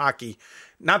those two in hockey.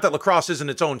 Not that lacrosse isn't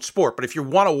its own sport, but if you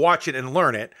want to watch it and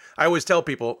learn it, I always tell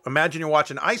people, imagine you're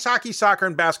watching ice hockey, soccer,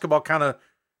 and basketball kind of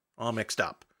all mixed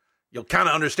up. You'll kind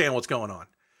of understand what's going on.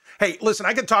 Hey, listen,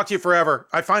 I could talk to you forever.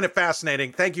 I find it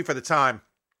fascinating. Thank you for the time.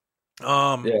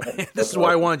 This is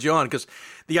why I wanted you on, because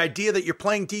the idea that you're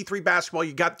playing D3 basketball,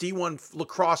 you got D1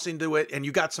 lacrosse into it, and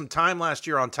you got some time last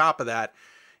year on top of that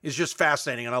is just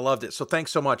fascinating, and I loved it. So thanks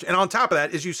so much. And on top of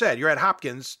that, as you said, you're at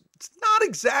Hopkins. It's not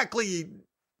exactly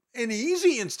an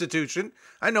easy institution.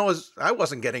 I know I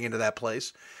wasn't getting into that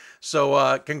place.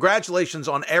 So congratulations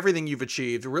on everything you've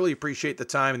achieved. Really appreciate the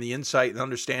time and the insight and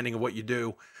understanding of what you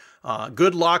do.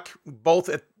 Good luck both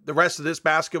at the rest of this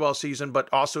basketball season, but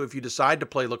also if you decide to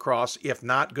play lacrosse. If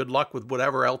not, good luck with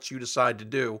whatever else you decide to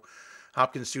do.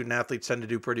 Hopkins student athletes tend to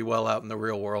do pretty well out in the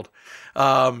real world.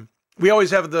 We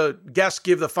always have the guests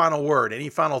give the final word. Any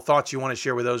final thoughts you want to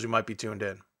share with those who might be tuned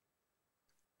in?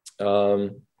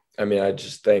 I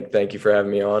just thank you for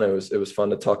having me on. It was fun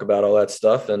to talk about all that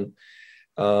stuff. And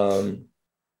I'm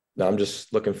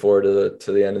just looking forward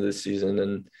to the end of this season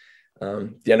and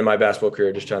the end of my basketball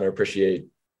career, just trying to appreciate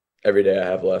every day I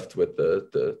have left with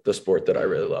the sport that I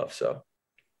really love. So.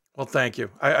 Well, thank you.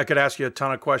 I could ask you a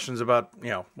ton of questions about,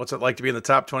 what's it like to be in the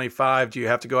top 25? Do you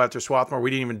have to go after Swarthmore?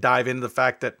 We didn't even dive into the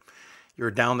fact that you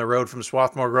were down the road from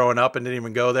Swarthmore growing up and didn't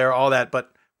even go there, all that.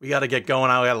 But we got to get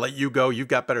going. I got to let you go. You've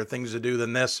got better things to do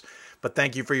than this. But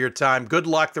thank you for your time. Good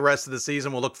luck the rest of the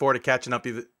season. We'll look forward to catching up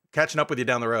with you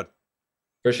down the road.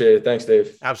 Appreciate it. Thanks,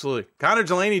 Dave. Absolutely. Connor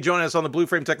Delaney joining us on the Blue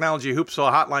Frame Technology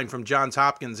Hoopsville hotline from Johns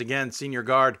Hopkins. Again, senior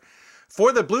guard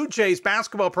for the Blue Jays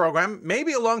basketball program.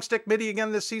 Maybe a long stick midi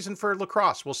again this season for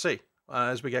lacrosse. We'll see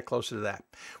as we get closer to that.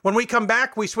 When we come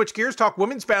back, we switch gears, talk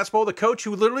women's basketball. The coach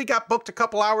who literally got booked a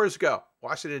couple hours ago,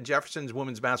 Washington Jefferson's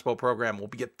women's basketball program, will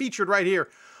get featured right here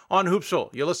on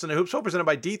Hoopsville. You're listening to Hoopsville, presented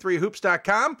by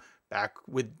D3Hoops.com. Back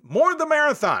with more of the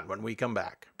marathon when we come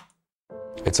back.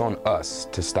 It's on us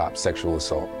to stop sexual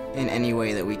assault in any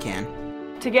way that we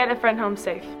can. To get a friend home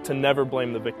safe. To never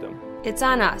blame the victim. It's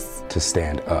on us. to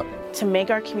stand up. To make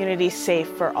our community safe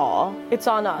for all. It's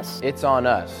on us. It's on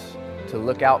us to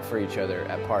look out for each other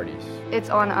at parties. It's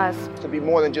on us. To be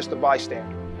more than just a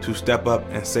bystander. To step up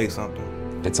and say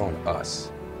something. It's on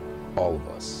us, all of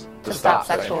us. To stop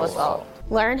sexual assault.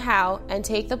 Learn how and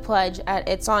take the pledge at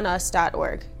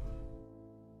itsonus.org.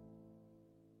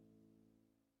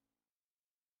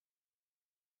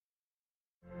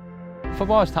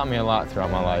 Football has taught me a lot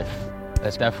throughout my life.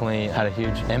 It's definitely had a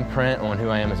huge imprint on who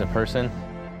I am as a person.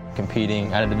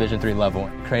 Competing at a Division III level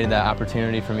created that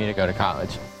opportunity for me to go to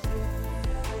college.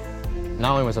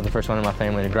 Not only was I the first one in my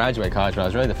family to graduate college, but I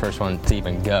was really the first one to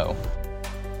even go.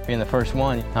 Being the first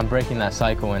one, I'm breaking that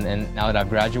cycle, and now that I've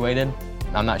graduated,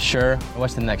 I'm not sure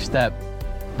what's the next step,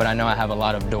 but I know I have a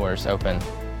lot of doors open.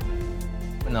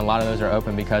 And a lot of those are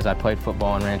open because I played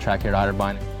football and ran track here at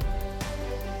Otterbein.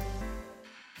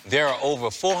 There are over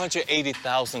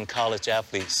 480,000 college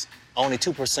athletes. Only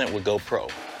 2% would go pro.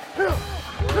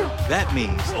 That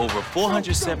means over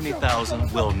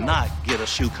 470,000 will not get a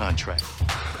shoe contract.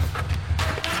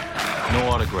 No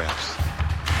autographs.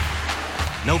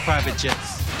 No private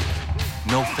jets.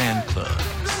 No fan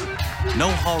clubs. No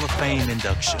Hall of Fame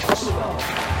inductions.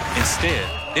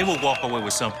 Instead, they will walk away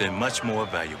with something much more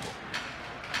valuable.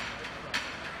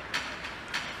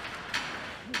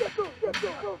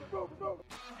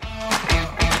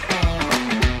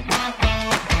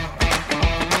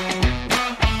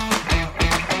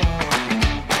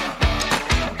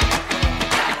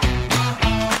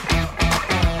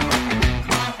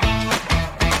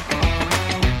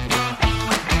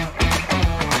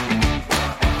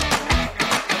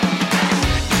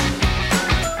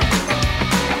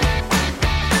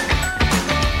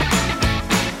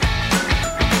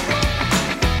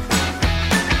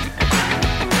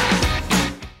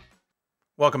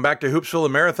 Welcome back to Hoopsville, the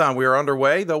Marathon. We are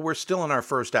underway, though we're still in our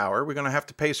first hour. We're going to have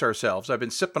to pace ourselves. I've been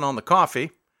sipping on the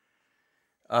coffee.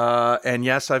 And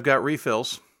yes, I've got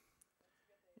refills.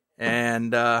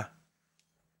 And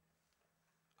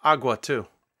agua, too.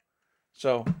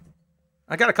 So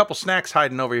I got a couple snacks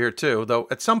hiding over here, too, though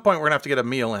at some point we're going to have to get a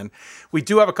meal in. We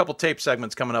do have a couple tape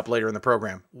segments coming up later in the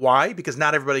program. Why? Because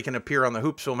not everybody can appear on the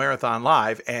Hoopsville Marathon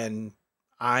live, and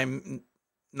I'm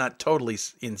not totally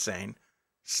insane.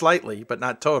 Slightly, but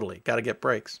not totally. Got to get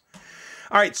breaks.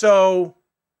 All right, so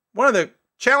one of the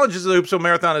challenges of the Hoopsville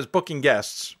Marathon is booking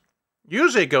guests.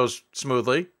 Usually it goes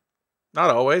smoothly.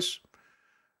 Not always.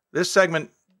 This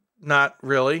segment, not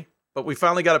really. But we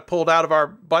finally got it pulled out of our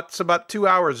butts about 2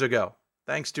 hours ago,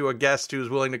 thanks to a guest who was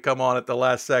willing to come on at the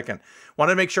last second.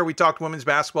 Wanted to make sure we talked women's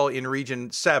basketball in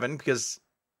Region 7, because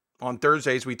on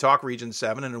Thursdays we talk Region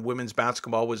 7, and women's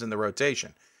basketball was in the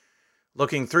rotation.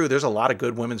 Looking through, there's a lot of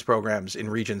good women's programs in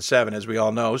Region 7, as we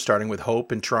all know, starting with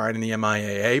Hope and Trine in the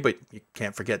MIAA, but you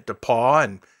can't forget DePaul,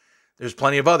 and there's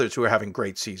plenty of others who are having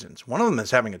great seasons. One of them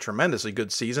that's having a tremendously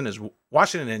good season is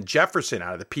Washington and Jefferson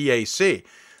out of the PAC.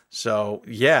 So,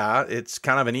 yeah, it's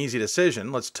kind of an easy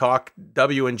decision. Let's talk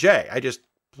W&J. I just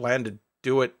plan to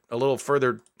do it a little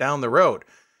further down the road.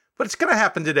 But it's going to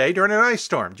happen today during an ice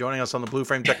storm. Joining us on the Blue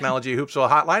Frame Technology Hoopsville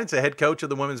Hotline, it's the head coach of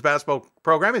the women's basketball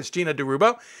program. It's Gina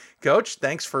DeRubo. Coach,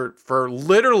 thanks for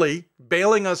literally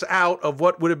bailing us out of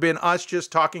what would have been us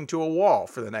just talking to a wall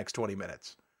for the next 20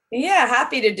 minutes. Yeah,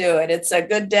 happy to do it. It's a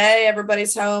good day.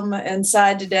 Everybody's home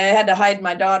inside today. I had to hide in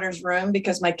my daughter's room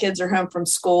because my kids are home from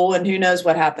school and who knows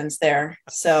what happens there.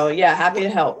 So yeah, happy to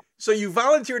help. So you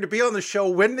volunteered to be on the show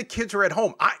when the kids are at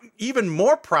home. Even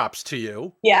more props to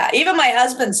you. Yeah, even my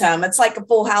husband's home. It's like a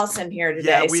full house in here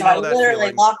today. So I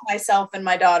literally locked myself in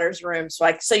my daughter's room.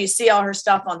 So you see all her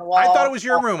stuff on the wall. I thought it was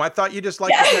your room. I thought you just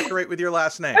like to decorate with your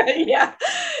last name.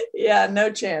 Yeah, no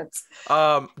chance.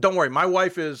 Don't worry. My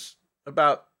wife is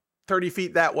about 30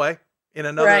 feet that way in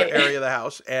another area of the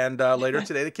house. And later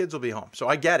today, the kids will be home. So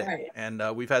I get it. Right.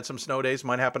 And we've had some snow days.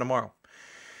 Might happen tomorrow.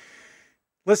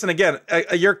 Listen, again,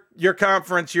 your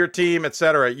conference, your team, et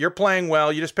cetera, you're playing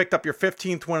well. You just picked up your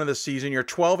 15th win of the season. You're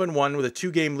 12-1 with a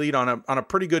 2-game lead on a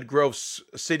pretty good Grove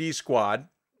City squad.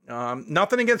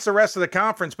 Nothing against the rest of the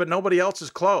conference, but nobody else is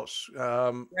close.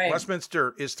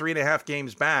 Westminster is 3.5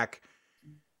 games back.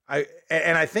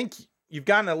 I think you've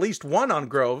gotten at least one on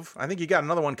Grove. I think you got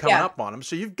another one coming up on them.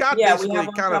 So you've got basically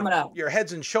kind of your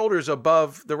heads and shoulders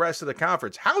above the rest of the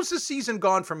conference. How's the season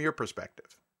gone from your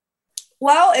perspective?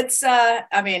 Well, it's, I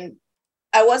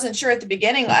wasn't sure at the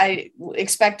beginning. I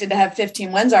expected to have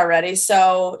 15 wins already.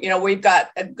 So, we've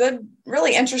got a good,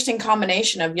 really interesting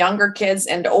combination of younger kids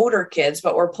and older kids,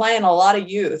 but we're playing a lot of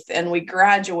youth, and we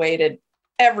graduated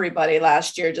everybody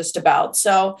last year just about.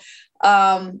 So,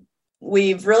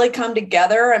 we've really come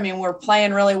together. We're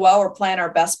playing really well. We're playing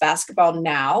our best basketball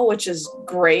now, which is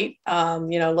great,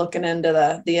 looking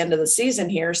into the end of the season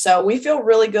here. So we feel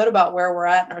really good about where we're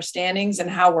at in our standings and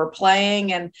how we're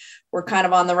playing. And we're kind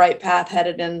of on the right path,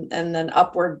 headed in an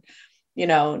upward,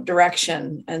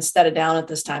 direction instead of down at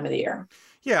this time of the year.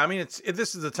 Yeah.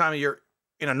 This is the time of year,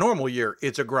 in a normal year,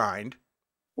 it's a grind.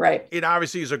 Right. It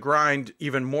obviously is a grind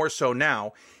even more so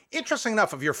now. Interesting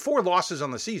enough, of your 4 losses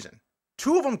on the season,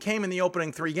 2 of them came in the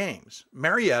opening 3 games.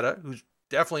 Marietta, who's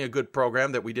definitely a good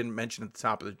program that we didn't mention at the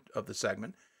top of the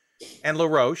segment, and La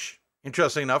Roche.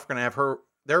 Interesting enough, we're going to have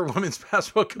their women's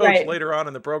basketball coach later on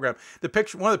in the program.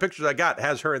 One of the pictures I got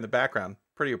has her in the background.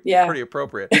 Pretty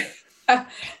appropriate.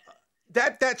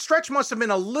 That stretch must have been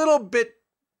a little bit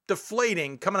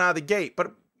deflating coming out of the gate,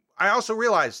 but I also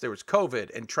realized there was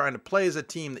COVID and trying to play as a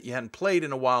team that you hadn't played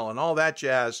in a while and all that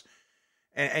jazz.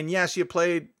 And yes, you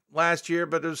played last year,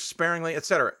 but it was sparingly, et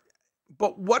cetera.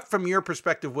 But what, from your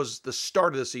perspective, was the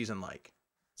start of the season like?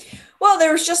 Well,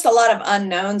 there was just a lot of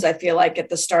unknowns, I feel like, at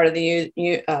the start of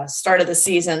the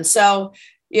season. So,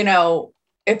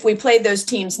 if we played those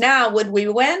teams now, would we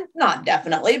win? Not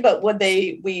definitely, but would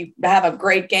we have a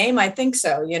great game? I think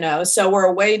so, So we're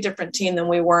a way different team than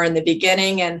we were in the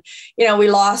beginning. And,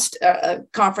 we lost a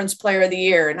conference player of the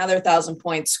year, another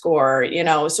 1,000-point score,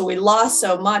 so we lost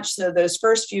so much. So those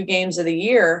first few games of the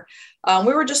year,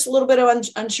 we were just a little bit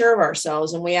unsure of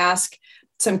ourselves. And we asked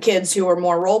some kids who were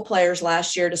more role players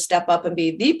last year to step up and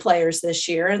be the players this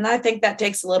year. And I think that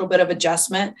takes a little bit of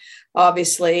adjustment,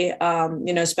 obviously,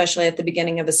 especially at the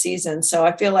beginning of a season. So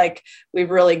I feel like we've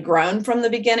really grown from the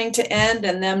beginning to end,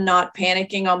 and them not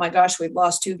panicking. Oh my gosh, we've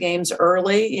lost 2 games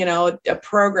early, a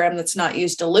program that's not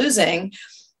used to losing,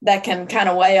 that can kind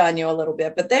of weigh on you a little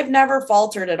bit, but they've never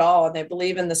faltered at all. And they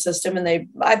believe in the system, and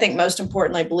I think most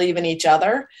importantly, believe in each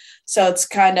other. So it's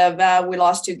kind of, we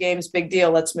lost 2 games, big deal.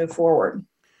 Let's move forward.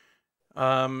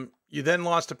 You then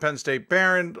lost to Penn State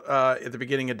Barron at the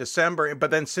beginning of December, but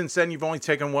then since then you've only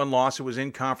taken 1 loss. It was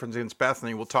in conference against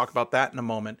Bethany. We'll talk about that in a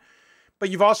moment. But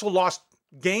you've also lost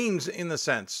games in the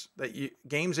sense that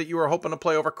games that you were hoping to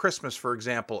play over Christmas, for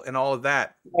example, and all of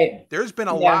that. Right. There's been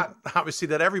a lot, obviously,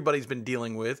 that everybody's been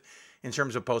dealing with in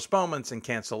terms of postponements and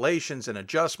cancellations and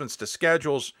adjustments to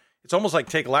schedules. It's almost like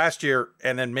take last year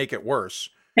and then make it worse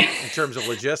in terms of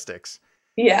logistics.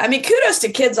 Yeah, kudos to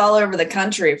kids all over the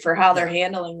country for how they're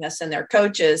handling this, and their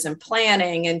coaches and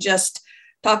planning, and just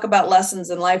talk about lessons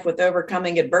in life with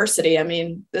overcoming adversity.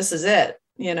 This is it,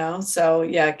 So,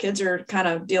 yeah, kids are kind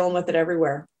of dealing with it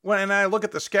everywhere. Well, and I look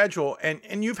at the schedule,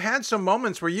 and you've had some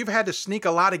moments where you've had to sneak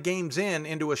a lot of games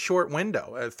into a short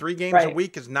window. 3 games a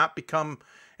week has not become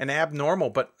an abnormal,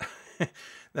 but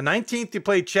the 19th you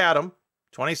played Chatham,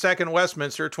 22nd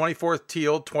Westminster, 24th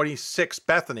Teal, 26th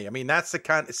Bethany. That's the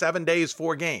kind of 7 days,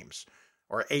 4 games,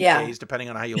 or 8 days, depending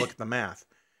on how you look at the math.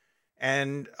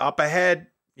 And up ahead,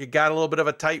 you got a little bit of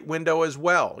a tight window as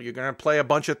well. You're going to play a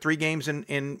bunch of 3 games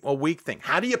in a week thing.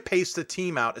 How do you pace the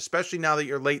team out, especially now that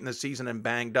you're late in the season and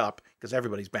banged up, because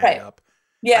everybody's banged up?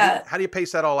 Yeah. How do you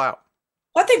pace that all out?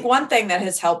 Well, I think one thing that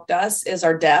has helped us is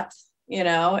our depth.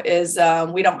 is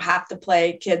we don't have to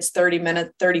play kids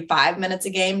 35 minutes a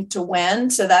game to win.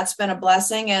 So that's been a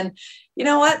blessing. And you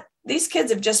know what? These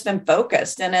kids have just been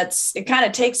focused, and it kind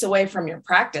of takes away from your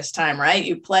practice time, right?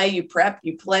 You play, you prep,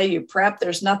 you play, you prep.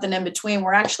 There's nothing in between.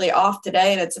 We're actually off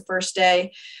today, and it's the first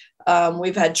day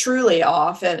we've had truly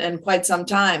off in quite some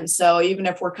time. So even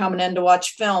if we're coming in to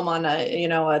watch film on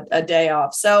a day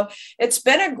off. So it's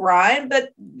been a grind,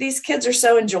 but these kids are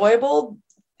so enjoyable.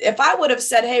 If I would have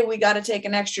said, hey, we got to take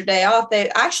an extra day off,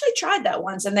 they actually tried that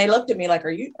once, and they looked at me like,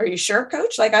 are you sure,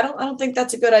 coach? Like, I don't think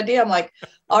that's a good idea. I'm like,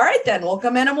 all right, then we'll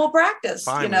come in and we'll practice,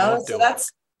 Fine, So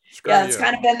that's, it's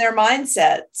kind of been their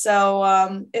mindset.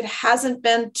 So it hasn't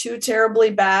been too terribly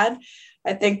bad.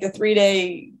 I think the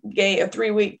 3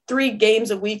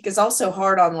 games a week is also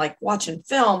hard on like watching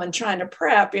film and trying to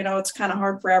prep, it's kind of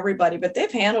hard for everybody, but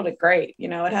they've handled it great.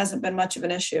 It hasn't been much of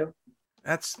an issue.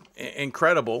 That's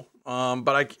incredible.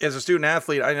 But as a student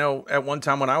athlete, I know at one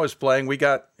time when I was playing, we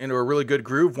got into a really good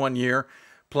groove one year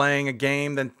playing a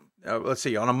game. Then let's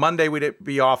see, on a Monday we'd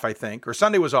be off, I think, or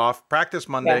Sunday was off, practice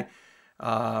Monday.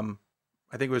 Yeah.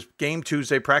 I think it was game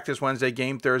Tuesday, practice Wednesday,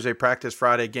 game Thursday, practice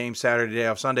Friday, game Saturday, day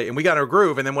off Sunday. And we got in a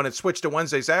groove. And then when it switched to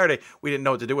Wednesday, Saturday, we didn't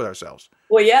know what to do with ourselves.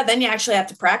 Well, yeah, then you actually have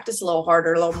to practice a little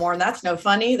harder, a little more. And that's no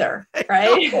fun either,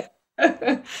 right?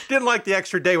 Didn't like the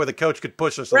extra day where the coach could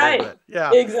push us a little bit.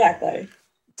 Yeah, exactly.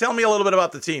 Tell me a little bit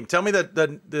about the team. Tell me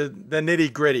the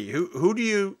nitty gritty. Who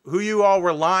you all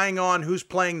relying on? Who's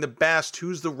playing the best?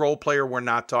 Who's the role player we're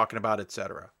not talking about, et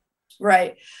cetera?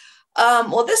 Right.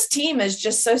 Well, this team is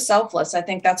just so selfless. I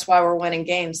think that's why we're winning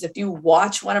games. If you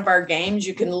watch one of our games,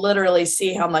 you can literally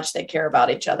see how much they care about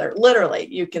each other.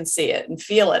 Literally, you can see it and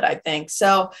feel it, I think.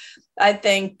 So I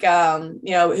think,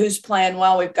 who's playing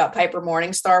well? We've got Piper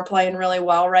Morningstar playing really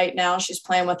well right now. She's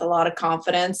playing with a lot of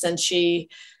confidence, and she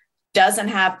doesn't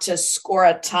have to score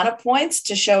a ton of points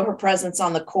to show her presence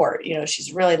on the court.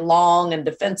 She's really long, and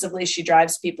defensively, she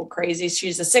drives people crazy.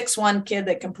 She's a 6'1" kid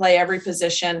that can play every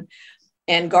position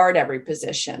and guard every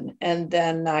position. And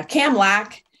then Cam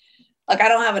Lack, I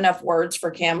don't have enough words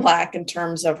for Cam Lack in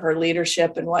terms of her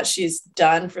leadership and what she's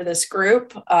done for this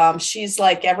group. She's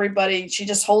like everybody. She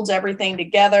just holds everything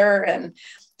together, and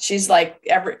she's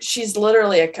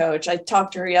literally a coach. I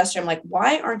talked to her yesterday. I'm like,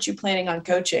 why aren't you planning on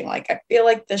coaching? I feel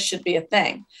like this should be a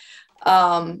thing.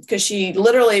 Because she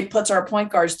literally puts our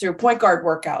point guards through point guard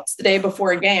workouts the day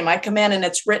before a game. I come in and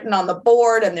it's written on the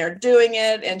board and they're doing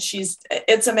it, and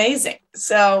it's amazing.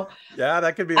 So yeah,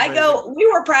 that could be amazing.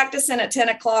 We were practicing at 10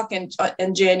 o'clock in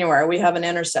January. We have an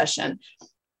intersession.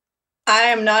 I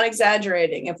am not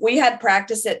exaggerating. If we had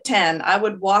practice at 10, I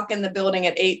would walk in the building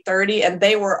at 8:30 and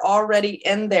they were already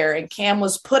in there, and Cam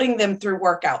was putting them through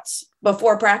workouts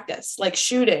before practice, like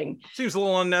shooting. Seems a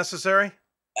little unnecessary.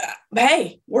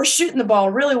 Hey, we're shooting the ball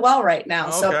really well right now.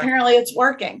 Okay. So apparently it's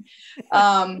working.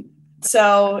 Cam's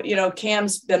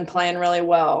been playing really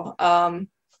well.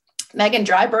 Megan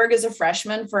Dryberg is a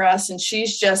freshman for us, and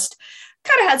she's just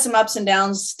kind of had some ups and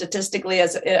downs statistically,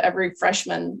 as every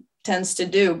freshman tends to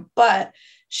do, but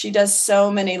she does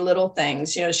so many little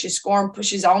things.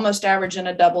 She's almost averaging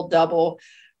a double-double.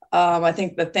 I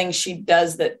think the thing she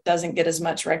does that doesn't get as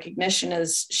much recognition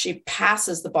is she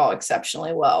passes the ball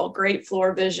exceptionally well. Great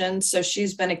floor vision. So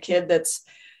she's been a kid that's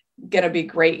going to be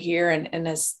great here and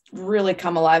has really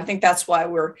come alive. I think that's why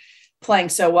we're playing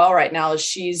so well right now, is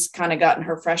she's kind of gotten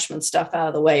her freshman stuff out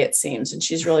of the way, it seems. And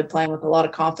she's really playing with a lot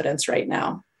of confidence right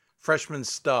now. Freshman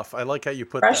stuff. I like how you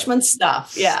put freshman that.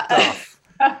 Stuff. Yeah. Stuff.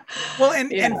 Well,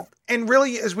 and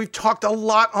really, as we've talked a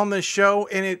lot on this show,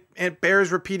 and it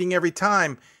bears repeating every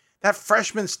time, that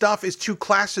freshman stuff is 2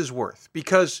 classes worth,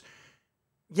 because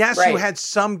yes, right. You had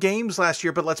some games last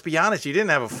year, but let's be honest, you didn't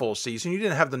have a full season. You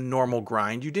didn't have the normal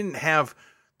grind. You didn't have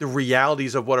the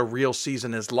realities of what a real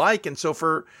season is like. And so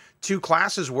for 2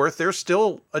 classes worth, they're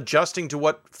still adjusting to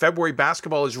what February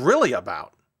basketball is really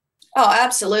about. Oh,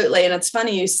 absolutely. And it's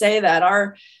funny you say that.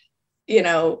 Our,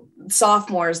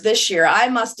 sophomores this year, I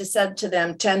must have said to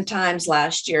them 10 times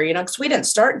last year, because we didn't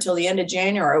start until the end of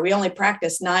January. We only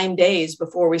practiced 9 days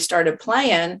before we started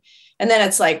playing. And then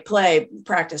it's like play,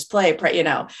 practice, play,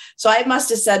 So I must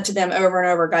have said to them over and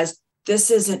over, guys,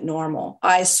 this isn't normal.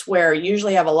 I swear,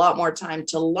 usually have a lot more time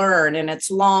to learn, and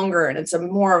it's longer and it's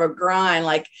more of a grind.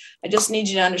 I just need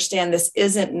you to understand this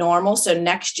isn't normal. So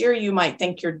next year you might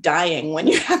think you're dying when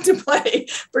you have to play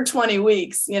for 20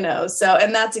 weeks, so,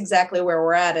 and that's exactly where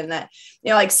we're at. And that,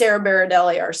 like Sarah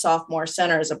Baradelli, our sophomore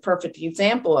center, is a perfect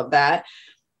example of that.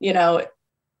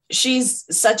 She's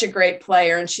such a great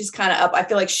player, and she's kind of up. I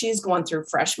feel like she's going through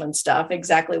freshman stuff,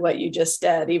 exactly what you just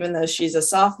said, even though she's a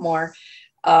sophomore.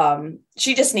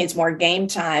 She just needs more game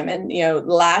time. And,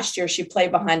 last year she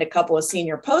played behind a couple of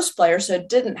senior post players, so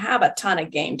didn't have a ton of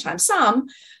game time,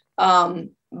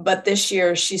 but this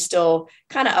year she's still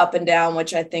kind of up and down,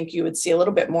 which I think you would see a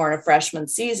little bit more in a freshman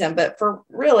season. But for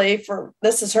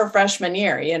this is her freshman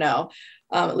year,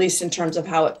 at least in terms of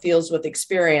how it feels with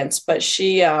experience. But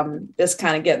she is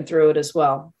kind of getting through it as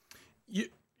well.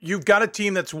 You've got a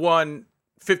team that's won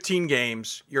 15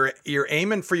 games. You're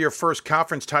aiming for your first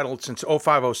conference title since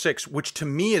 05-06, which to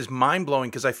me is mind-blowing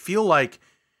because I feel like,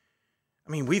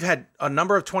 we've had a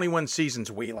number of 21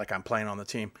 seasons. I'm playing on the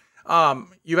team.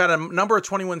 You've had a number of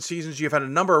 21 seasons. You've had a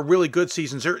number of really good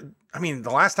seasons. The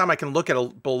last time I can look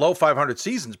at below 500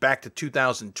 seasons back to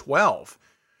 2012.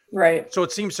 Right. So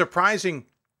it seems surprising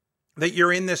that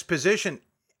you're in this position.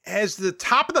 Has the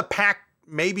top of the pack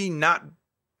maybe not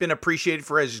been appreciated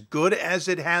for as good as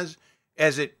it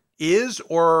is,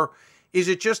 or is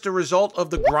it just a result of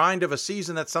the grind of a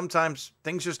season that sometimes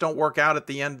things just don't work out at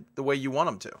the end the way you want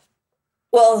them to?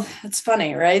 Well, it's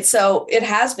funny, right? So it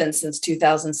has been since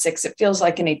 2006. It feels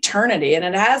like an eternity, and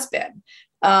it has been.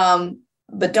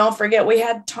 But don't forget, we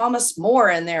had Thomas More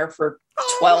in there for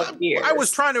 12 years. I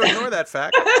was trying to ignore that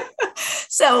fact.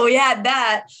 So we had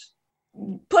that.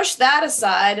 Push that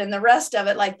aside, and the rest of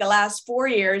it, like the last 4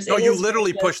 years. No, you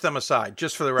literally pushed them aside,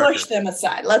 just for the record. Push them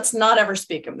aside. Let's not ever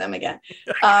speak of them again.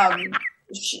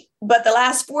 But the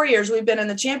last 4 years, we've been in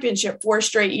the championship 4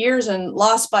 straight years and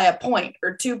lost by a point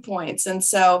or 2 points. And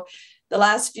so the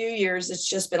last few years, it's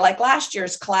just been like last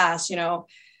year's class,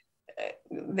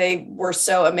 they were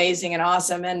so amazing and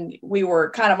awesome. And we were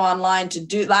kind of online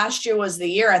last year was the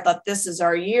year I thought this is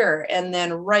our year. And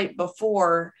then right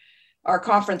before our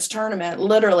conference tournament,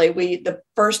 literally the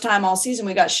first time all season,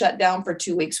 we got shut down for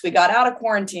 2 weeks. We got out of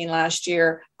quarantine last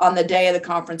year on the day of the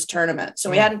conference tournament.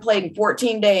 So we hadn't played in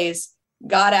 14 days,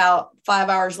 got out 5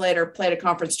 hours later, played a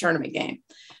conference tournament game,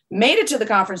 made it to the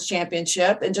conference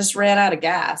championship and just ran out of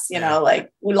gas.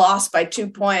 We lost by 2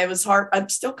 points. It was hard. I'm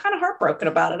still kind of heartbroken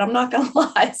about it. I'm not going to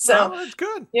lie. So that's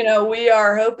good. We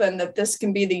are hoping that this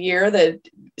can be the year that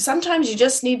sometimes you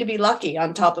just need to be lucky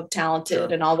on top of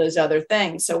talented and all those other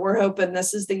things. So we're hoping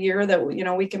this is the year that,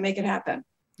 we can make it happen.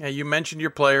 Yeah, you mentioned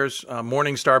your players.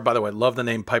 Morningstar, by the way, love the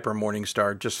name Piper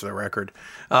Morningstar, just for the record.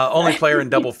 Only player in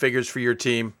double figures for your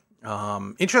team.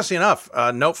 Interesting enough,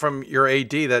 note from your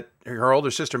AD that her older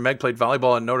sister Meg played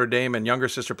volleyball at Notre Dame and younger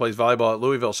sister plays volleyball at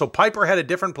Louisville. So Piper had a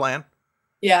different plan.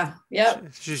 Yeah.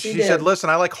 Yep. She said, listen,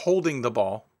 I like holding the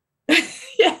ball.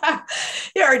 Yeah.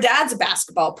 Her dad's a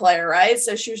basketball player, right?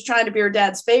 So she was trying to be her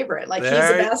dad's favorite. He's a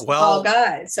basketball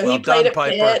guy. So he played at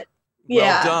Pitt.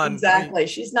 Well done. Exactly.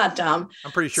 She's not dumb.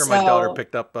 I'm pretty sure my daughter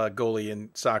picked up goalie in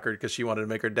soccer because she wanted to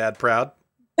make her dad proud.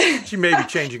 She may be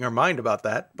changing her mind about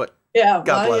that, but God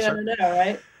bless her. You never know,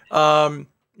 right?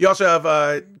 You also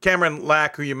have Cameron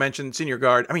Lack, who you mentioned, senior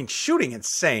guard. Shooting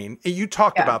insane. You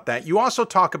talked about that. You also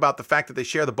talk about the fact that they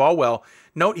share the ball well.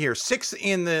 Note here, 6th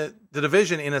in the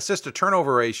division in assist to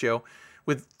turnover ratio,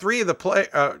 with 3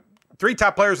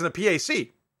 top players in the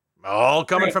PAC, all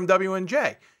coming from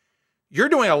WNJ. You're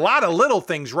doing a lot of little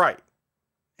things right.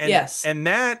 And, yes. And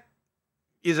that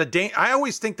is I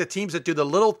always think the teams that do the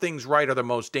little things right are the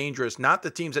most dangerous, not the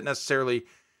teams that necessarily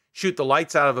shoot the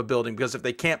lights out of a building, because if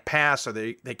they can't pass or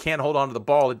they can't hold on to the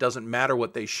ball, it doesn't matter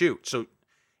what they shoot. So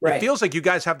it feels like you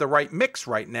guys have the right mix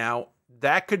right now.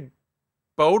 That could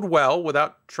bode well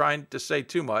without trying to say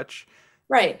too much.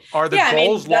 Right. Are the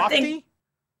goals lofty?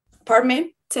 Pardon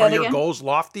me? Are your goals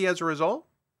lofty as a result?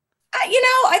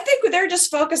 I think they're just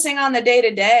focusing on the day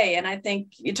to day. And I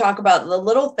think you talk about the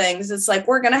little things. It's like,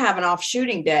 we're going to have an off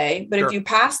shooting day, but if you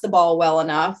pass the ball well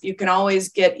enough, you can always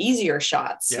get easier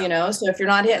shots, So if you're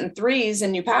not hitting threes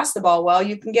and you pass the ball well,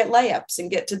 you can get layups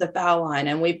and get to the foul line.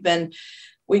 And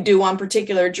we do one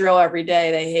particular drill every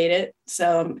day. They hate it.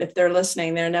 So if they're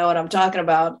listening, they know what I'm talking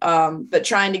about. But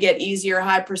trying to get easier,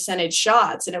 high percentage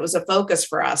shots. And it was a focus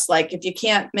for us. Like, if you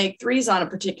can't make threes on a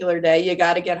particular day, you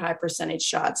got to get high percentage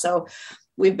shots. So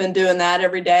we've been doing that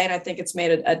every day. And I think it's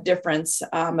made a difference.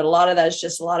 But a lot of that is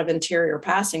just a lot of interior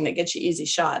passing that gets you easy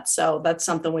shots. So that's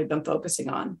something we've been focusing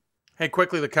on. Hey,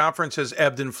 quickly, the conference has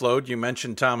ebbed and flowed. You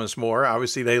mentioned Thomas More.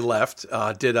 Obviously, they left,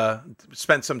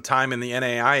 spent some time in the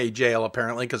NAIA jail,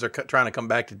 apparently, because they're trying to come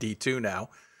back to D2 now.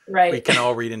 Right. We can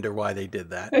all read into why they did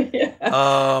that.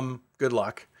 Good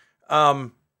luck.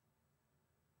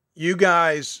 You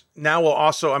guys now will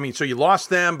also, so you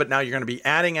lost them, but now you're going to be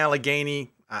adding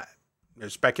Allegheny.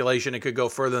 There's speculation it could go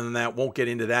further than that. Won't get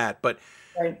into that. But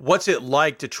what's it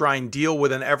like to try and deal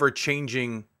with an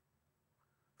ever-changing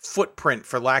footprint,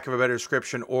 for lack of a better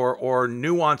description, or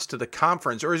nuance to the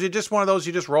conference? Or is it just one of those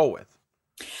you just roll with?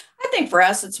 I think for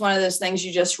us, it's one of those things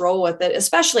you just roll with it,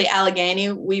 especially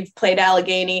Allegheny. We've played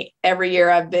Allegheny every year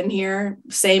I've been here,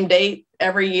 same date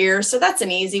every year. So that's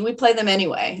an easy, we play them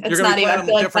anyway. It's You're not even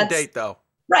a different date though.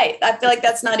 Right. I feel like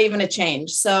that's not even a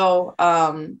change. So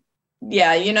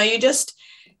yeah,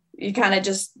 you kind of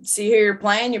just see who you're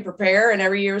playing, you prepare, and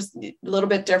every year is a little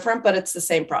bit different, but it's the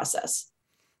same process.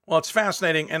 Well, it's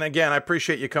fascinating. And again, I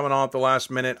appreciate you coming on at the last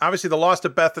minute. Obviously, the loss to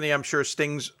Bethany, I'm sure,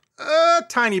 stings a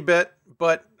tiny bit,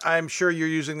 but I'm sure you're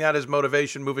using that as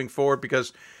motivation moving forward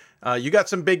because you got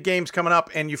some big games coming up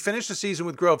and you finished the season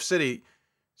with Grove City.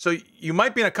 So you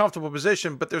might be in a comfortable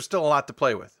position, but there's still a lot to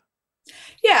play with.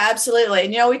 Yeah,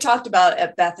 absolutely. And, we talked about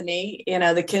at Bethany,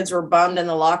 the kids were bummed in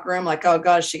the locker room, like, oh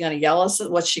God, is she going to yell us?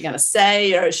 What's she going to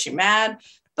say? Is she mad?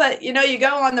 But, you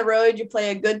go on the road, you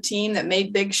play a good team that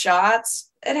made big shots.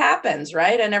 It happens,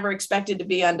 right? I never expected to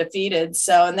be undefeated.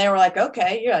 So, and they were like,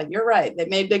 okay, yeah, you're right. They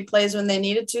made big plays when they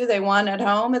needed to. They won at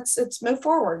home. It's move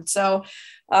forward. So,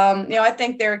 I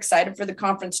think they're excited for the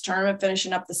conference tournament,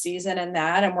 finishing up the season and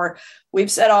that. And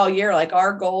we've said all year, like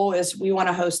our goal is we want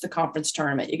to host the conference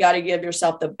tournament. You got to give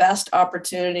yourself the best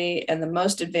opportunity and the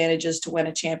most advantages to win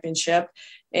a championship.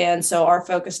 And so our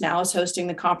focus now is hosting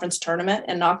the conference tournament,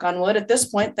 and knock on wood, at this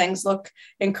point, things look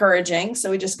encouraging.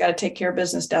 So we just got to take care of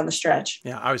business down the stretch.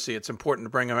 Yeah. Obviously it's important to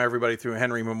bring everybody through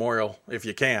Henry Memorial if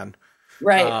you can.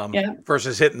 Right. Yeah.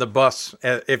 Versus hitting the bus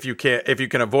if you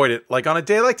can avoid it, like on a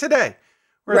day like today.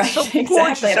 Right, so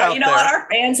exactly. And what? Our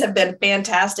fans have been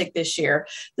fantastic this year.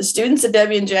 The students at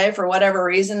W&J, for whatever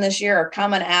reason this year, are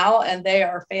coming out and they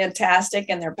are fantastic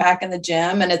and they're back in the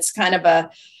gym, and it's kind of a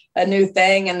new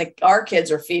thing. And our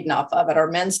kids are feeding off of it.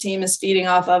 Our men's team is feeding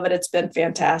off of it. It's been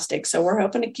fantastic. So we're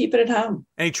hoping to keep it at home.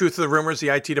 Any truth to the rumors the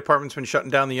IT department's been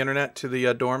shutting down the internet to the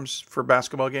dorms for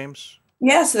basketball games?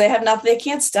 Yeah, so they have nothing. They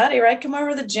can't study, right? Come over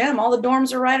to the gym. All the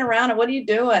dorms are right around it. What are you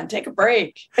doing? Take a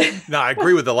break. No, I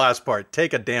agree with the last part.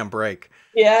 Take a damn break.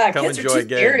 Yeah, come kids enjoy are too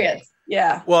serious.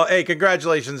 Yeah. Well, hey,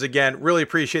 congratulations again. Really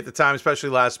appreciate the time,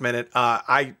 especially last minute.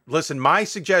 My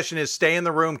suggestion is stay in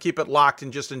the room, keep it locked,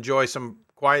 and just enjoy some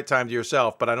quiet time to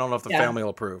yourself. But I don't know if the family will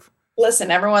approve.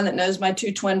 Listen, everyone that knows my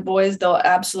two twin boys, they'll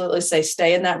absolutely say,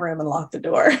 stay in that room and lock the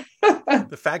door.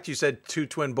 The fact you said two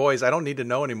twin boys, I don't need to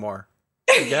know anymore.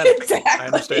 I get it. Exactly. I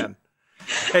understand.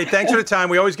 Hey, thanks for the time.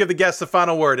 We always give the guests the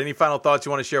final word. Any final thoughts you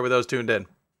want to share with those tuned in?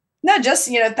 No, just,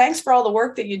 thanks for all the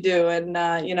work that you do and,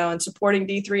 and supporting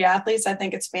D3 athletes. I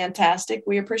think it's fantastic.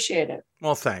 We appreciate it.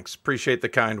 Well, thanks. Appreciate the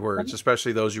kind words,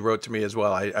 especially those you wrote to me as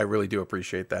well. I really do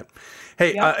appreciate that.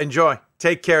 Hey, enjoy.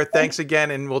 Take care. Thanks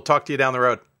again. And we'll talk to you down the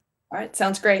road. All right.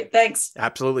 Sounds great. Thanks.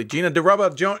 Absolutely. Gina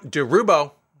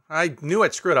DeRubo. I knew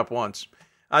I'd screw it up once.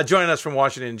 Joining us from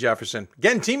Washington and Jefferson.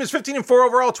 Again, team is 15-4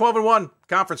 overall, 12-1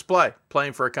 conference play.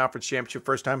 Playing for a conference championship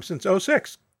first time since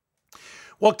 2006.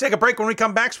 We'll take a break. When we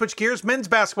come back, switch gears. Men's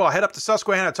basketball. Head up to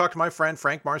Susquehanna. Talk to my friend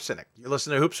Frank Marcinick. You're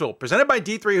listening to Hoopsville, presented by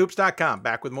D3Hoops.com.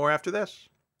 Back with more after this.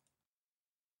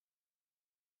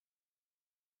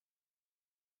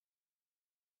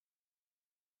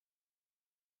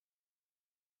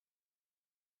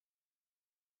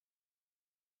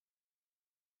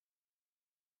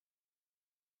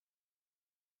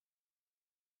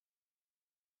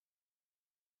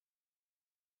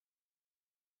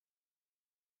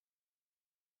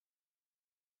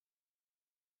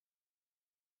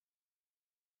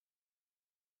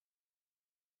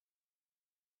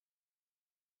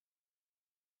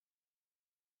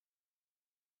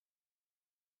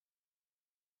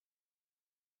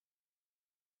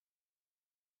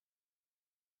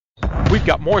 We've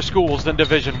got more schools than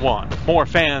Division I, more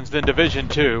fans than Division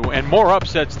II, and more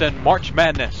upsets than March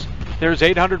Madness. There's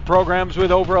 800 programs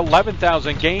with over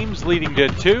 11,000 games leading to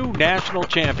 2 national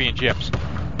championships.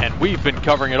 And we've been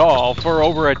covering it all for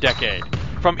over a decade.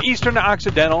 From Eastern to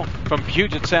Occidental, from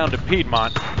Puget Sound to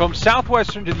Piedmont, from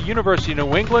Southwestern to the University of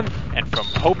New England, and from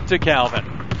Hope to Calvin.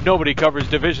 Nobody covers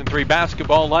Division III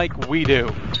basketball like we do.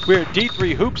 We're at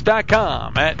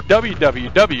D3Hoops.com at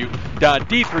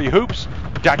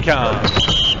www.d3hoops.com.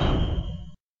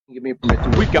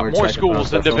 We've got more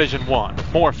schools than Division I,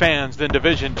 more fans than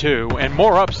Division II, and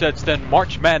more upsets than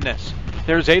March Madness.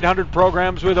 There's 800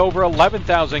 programs with over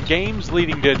 11,000 games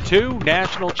leading to 2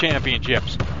 national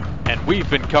championships. And we've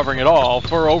been covering it all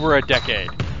for over a decade.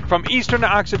 From Eastern to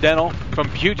Occidental, from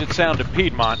Puget Sound to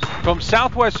Piedmont, from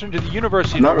Southwestern to the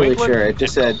University of New England, sure. It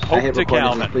just said Hope to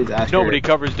Calvin. Nobody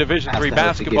covers Division III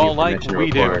basketball like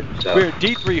we do. We're at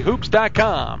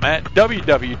D3Hoops.com at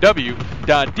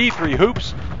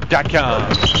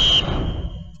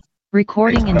www.d3hoops.com.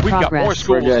 Recording in progress. We've got more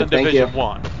schools than Division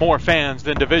I, more fans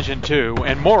than Division II,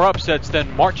 and more upsets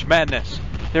than March Madness.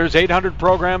 There's 800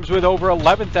 programs with over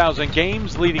 11,000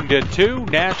 games leading to 2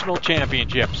 national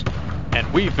championships.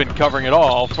 And we've been covering it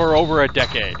all for over a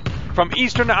decade. From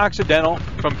Eastern to Occidental,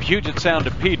 from Puget Sound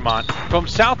to Piedmont, from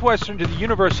Southwestern to the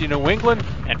University of New England,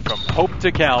 and from Hope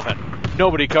to Calvin.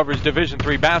 Nobody covers Division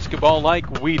III basketball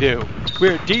like we do.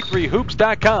 We're at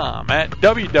d3hoops.com at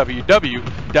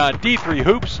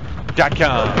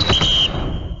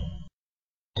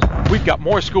www.d3hoops.com. We've got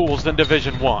more schools than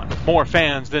Division I, more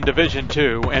fans than Division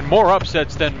II, and more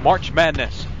upsets than March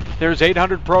Madness. There's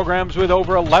 800 programs with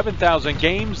over 11,000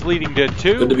 games leading to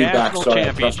 2 national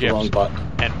championships.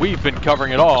 And we've been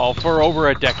covering it all for over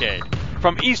a decade.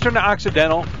 From Eastern to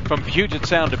Occidental, from Puget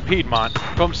Sound to Piedmont,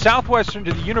 from Southwestern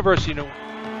to the University of New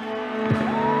England.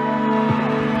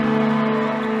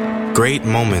 Great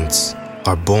moments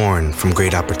are born from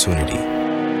great opportunity.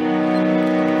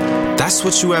 That's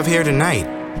what you have here tonight.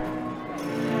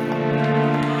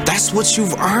 That's what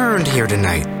you've earned here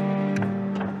tonight.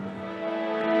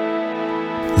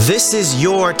 This is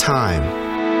your time.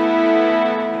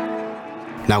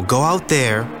 Now go out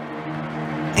there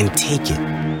and take it.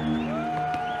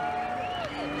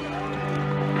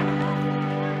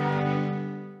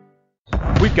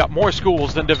 We've got more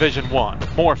schools than Division I,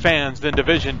 more fans than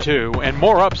Division II, and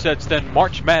more upsets than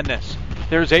March Madness.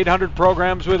 There's 800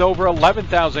 programs with over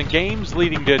 11,000 games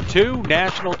leading to 2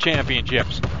 national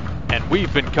championships. And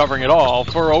we've been covering it all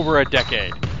for over a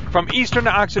decade. From Eastern to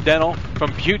Occidental,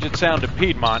 from Puget Sound to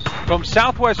Piedmont, from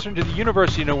Southwestern to the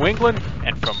University of New England,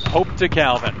 and from Hope to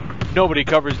Calvin. Nobody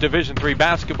covers Division III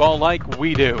basketball like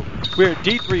we do. We're at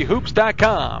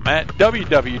d3hoops.com at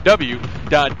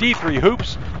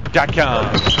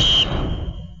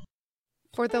www.d3hoops.com.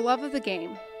 For the love of the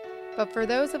game. But for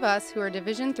those of us who are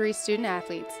Division III student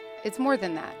athletes, it's more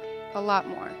than that. A lot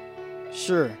more.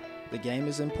 Sure, the game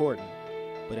is important.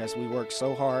 But as we work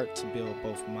so hard to build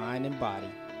both mind and body,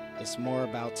 it's more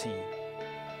about team.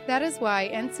 That is why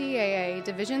NCAA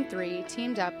Division III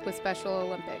teamed up with Special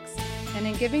Olympics. And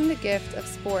in giving the gift of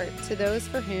sport to those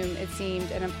for whom it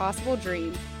seemed an impossible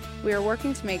dream, we are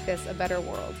working to make this a better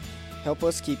world. Help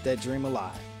us keep that dream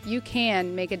alive. You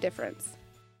can make a difference.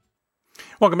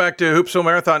 Welcome back to Hoopsville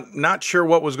Marathon. Not sure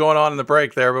what was going on in the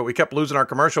break there, but we kept losing our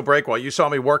commercial break while you saw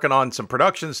me working on some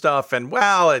production stuff, and,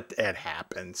 well, it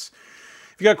happens.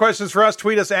 If you got questions for us,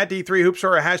 tweet us at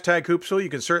D3Hoopsville or hashtag Hoopsville. You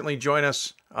can certainly join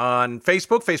us on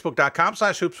Facebook,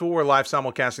 facebook.com/Hoopsville. We're live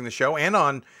simulcasting the show, and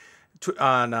on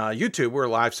YouTube, we're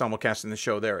live simulcasting the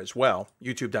show there as well,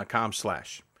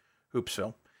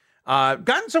 youtube.com/Hoopsville.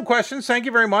 Gotten some questions. Thank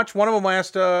you very much. One of them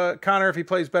asked Connor if he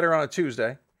plays better on a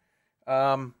Tuesday.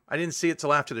 I didn't see it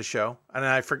till after the show, and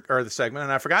the segment,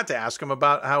 and I forgot to ask him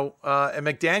about how at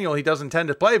McDaniel he doesn't tend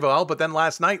to play well, but then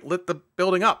last night lit the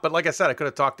building up. But like I said, I could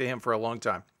have talked to him for a long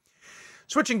time.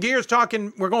 Switching gears,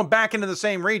 we're going back into the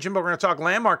same region, but we're going to talk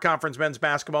Landmark Conference men's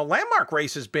basketball. Landmark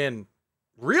race has been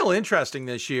real interesting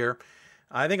this year.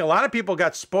 I think a lot of people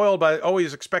got spoiled by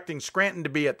always expecting Scranton to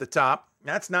be at the top.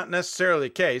 That's not necessarily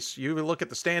the case. You look at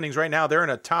the standings right now, they're in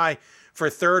a tie for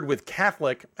third with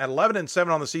Catholic at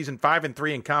 11-7 on the season,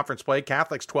 5-3 in conference play.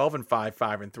 Catholic's 12-5,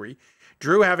 5-3.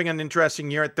 Drew having an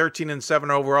interesting year at 13-7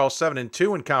 overall,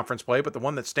 7-2 in conference play. But the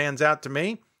one that stands out to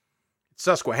me, it's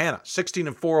Susquehanna,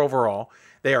 16-4 overall.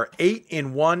 They are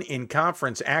 8-1 in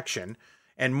conference action,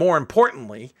 and more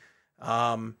importantly,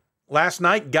 last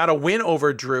night got a win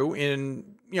over Drew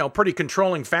in pretty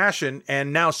controlling fashion,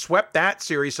 and now swept that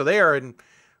series. So they are in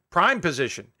prime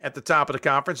position at the top of the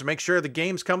conference and make sure the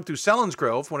games come through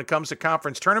Selinsgrove when it comes to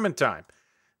conference tournament time.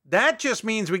 That just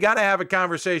means we got to have a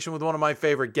conversation with one of my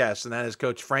favorite guests, and that is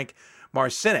Coach Frank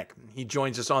Marciniak. He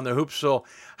joins us on the Hoopsville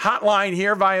hotline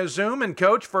here via Zoom. And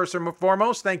Coach, first and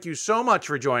foremost, thank you so much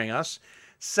for joining us.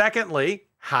 Secondly,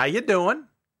 how you doing?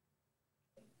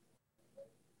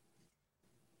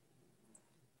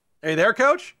 Are you there,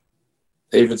 Coach?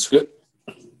 David's good.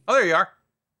 Oh, there you are.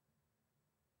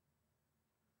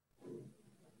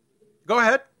 Go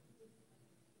ahead.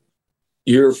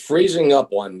 You're freezing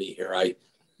up on me here. I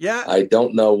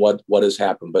don't know what has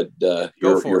happened, but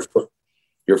you're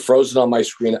frozen on my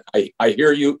screen. I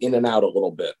hear you in and out a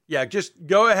little bit. Yeah, just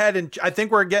go ahead, and I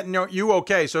think we're getting you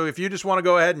okay. So if you just want to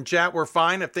go ahead and chat, we're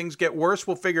fine. If things get worse,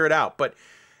 we'll figure it out. But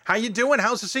how you doing?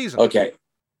 How's the season? Okay.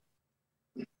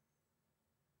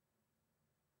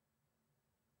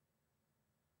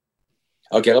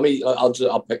 Okay,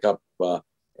 I'll pick up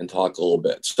and talk a little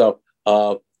bit. So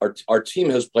our team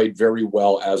has played very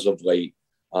well as of late.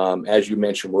 As you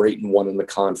mentioned, we're 8-1 in the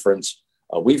conference.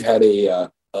 We've had the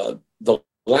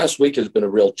last week has been a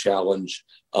real challenge.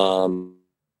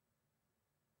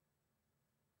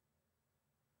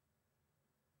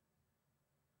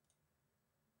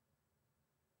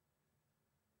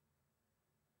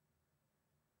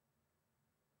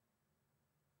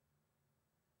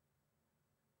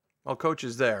 while Coach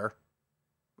is there,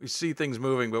 we see things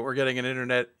moving, but we're getting an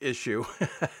internet issue.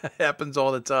 Happens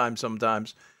all the time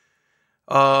sometimes.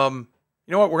 You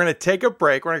know what? We're going to take a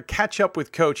break. We're going to catch up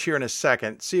with Coach here in a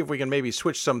second, see if we can maybe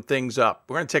switch some things up.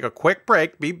 We're going to take a quick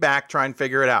break, be back, try and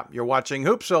figure it out. You're watching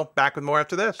Hoopsville. Back with more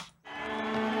after this.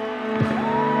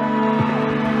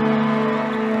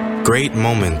 Great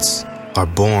moments are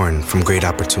born from great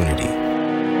opportunity.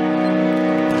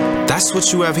 That's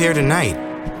what you have here tonight.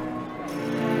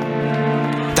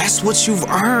 That's what you've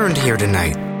earned here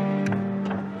tonight.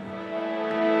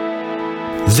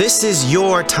 This is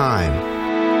your time.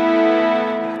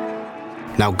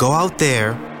 Now go out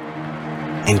there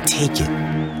and take it.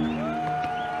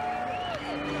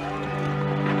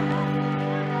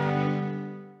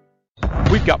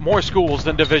 We've got more schools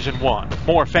than Division I,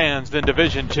 more fans than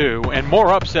Division II, and more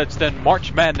upsets than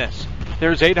March Madness.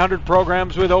 There's 800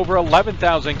 programs with over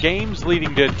 11,000 games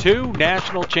leading to 2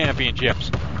 national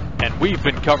championships. And we've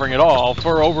been covering it all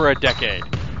for over a decade.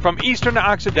 From Eastern to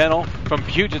Occidental, from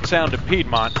Puget Sound to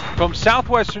Piedmont, from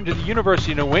Southwestern to the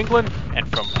University of New England, and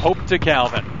from Hope to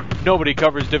Calvin. Nobody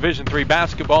covers Division III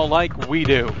basketball like we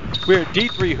do. We're at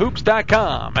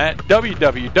D3Hoops.com at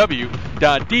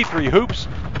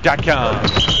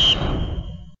www.d3hoops.com.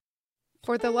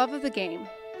 For the love of the game.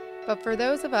 But for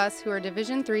those of us who are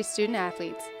Division III student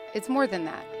athletes, it's more than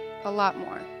that. A lot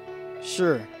more.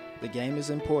 Sure, the game is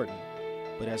important.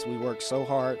 But as we work so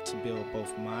hard to build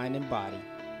both mind and body,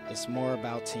 it's more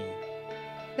about team.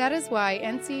 That is why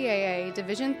NCAA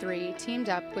Division III teamed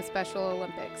up with Special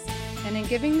Olympics. And in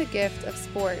giving the gift of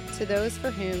sport to those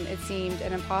for whom it seemed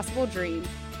an impossible dream,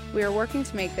 we are working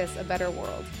to make this a better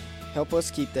world. Help us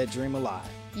keep that dream alive.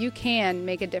 You can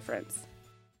make a difference.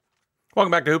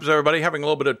 Welcome back to Hoops, everybody. Having a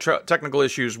little bit of technical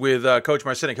issues with Coach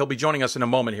Marcinick. He'll be joining us in a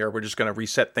moment here. We're just going to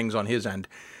reset things on his end.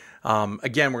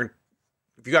 Again,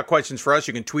 if you got questions for us,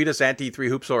 you can tweet us at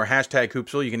D3Hoopsville or hashtag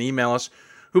Hoopsville. You can email us,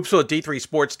 hoopsville at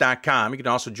D3sports.com. You can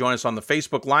also join us on the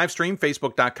Facebook live stream,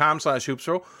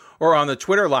 facebook.com/Hoopsville, or on the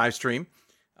Twitter live stream,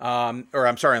 on the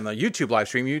YouTube live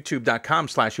stream,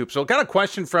 youtube.com/Hoopsville. Got a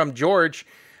question from George.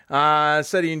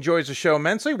 Said he enjoys the show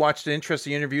immensely. Watched the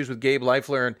interesting interviews with Gabe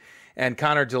Leifler and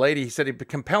Connor Delady. He said it'd be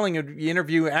compelling to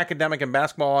interview academic and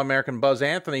basketball All-American Buzz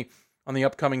Anthony on the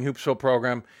upcoming Hoopsville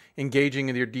program, engaging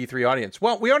in your D3 audience.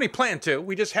 Well, we already planned to.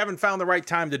 We just haven't found the right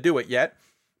time to do it yet.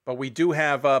 But we do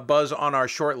have Buzz on our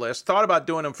short list. Thought about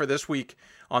doing him for this week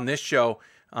on this show,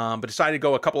 but decided to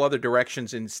go a couple other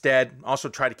directions instead. Also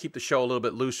try to keep the show a little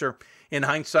bit looser. In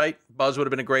hindsight, Buzz would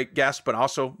have been a great guest, but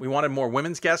also we wanted more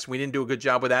women's guests. We didn't do a good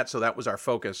job with that, so that was our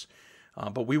focus.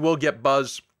 But we will get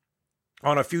Buzz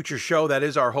on a future show. That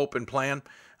is our hope and plan.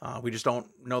 We just don't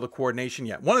know the coordination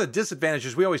yet. One of the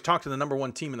disadvantages, we always talk to the number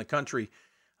one team in the country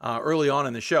early on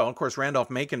in the show. Of course,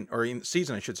 Randolph-Macon, or in the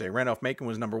season, I should say, Randolph-Macon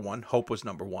was number one. Hope was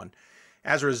number one.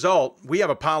 As a result, we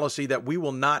have a policy that we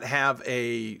will not have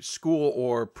a school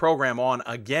or program on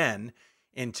again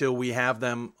until we have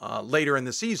them later in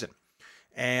the season.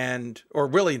 Or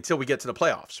really until we get to the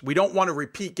playoffs. We don't want to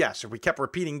repeat guests. If we kept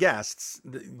repeating guests,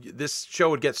 this show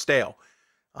would get stale.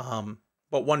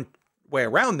 But one way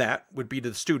around that would be to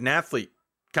the student-athlete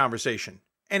conversation.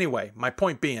 Anyway, my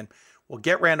point being, we'll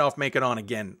get Randolph-Macon on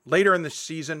again later in the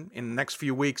season, in the next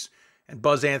few weeks, and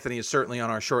Buzz Anthony is certainly on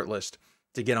our short list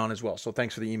to get on as well. So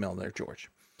thanks for the email there, George.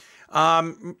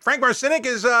 Frank Marcinick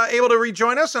is able to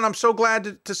rejoin us, and I'm so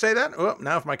glad to say that. Oh,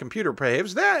 now if my computer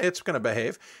behaves, it's going to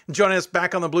behave. Joining us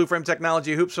back on the Blue Frame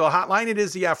Technology Hoopsville hotline, it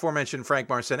is the aforementioned Frank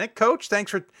Marcinick. Coach,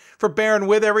 thanks for bearing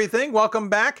with everything. Welcome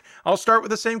back. I'll start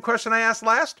with the same question I asked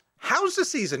last. How's the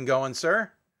season going,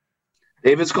 sir?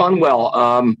 Dave, it's gone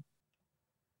well.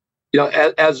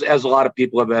 As a lot of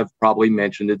people have probably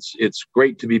mentioned, it's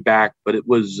great to be back, but it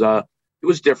was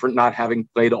different not having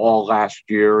played all last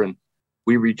year, and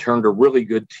we returned a really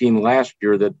good team last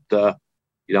year that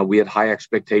we had high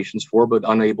expectations for, but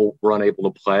were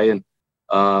unable to play. And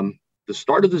the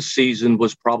start of the season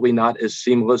was probably not as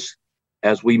seamless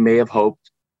as we may have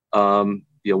hoped.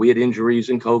 We had injuries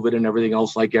and COVID and everything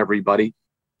else like everybody.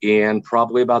 And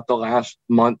probably about the last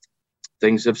month,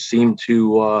 things have seemed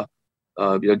to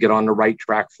get on the right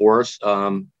track for us.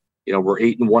 We're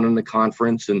 8-1 in the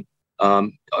conference, and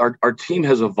our team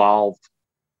has evolved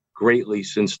greatly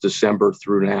since December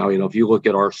through now. If you look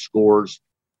at our scores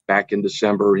back in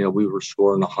December, we were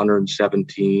scoring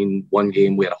 117 one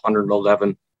game, we had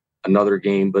 111 another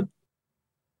game, but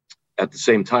at the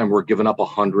same time we're giving up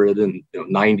 100 and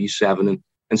 97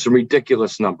 and some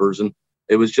ridiculous numbers. And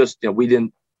it was just we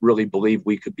didn't really believe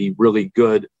we could be really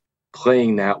good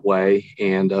playing that way.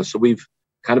 And so we've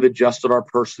kind of adjusted our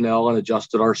personnel and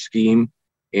adjusted our scheme.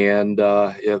 And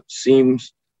it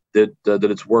seems that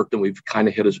it's worked, and we've kind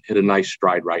of hit a nice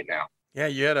stride right now. Yeah,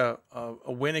 you had a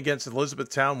win against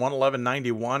Elizabethtown,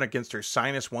 111-91, against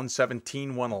Ursinus,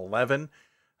 117-111.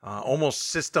 Almost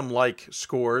system-like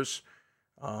scores.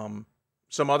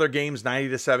 Some other games,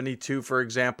 90-72, for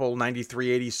example,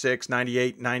 93-86,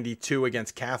 98-92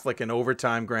 against Catholic in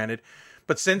overtime, granted.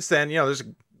 But since then, there's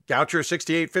Goucher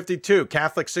 68-52,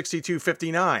 Catholic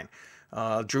 62-59.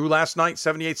 Drew last night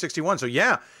 78-61. So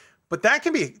yeah, but that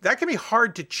can be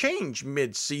hard to change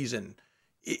mid-season.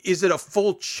 Is it a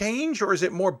full change, or is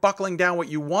it more buckling down what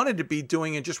you wanted to be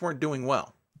doing and just weren't doing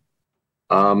well?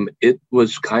 It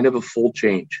was kind of a full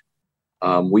change.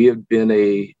 We have been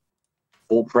a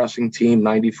full pressing team,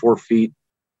 94 feet,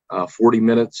 40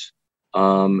 minutes.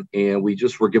 And we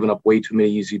just were giving up way too many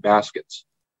easy baskets.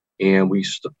 And we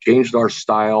changed our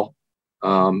style,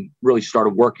 really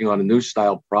started working on a new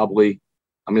style probably,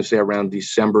 I'm going to say around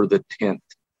December the 10th.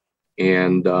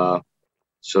 And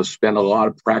so spent a lot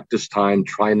of practice time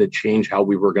trying to change how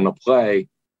we were going to play.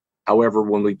 However,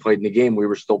 when we played in the game, we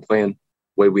were still playing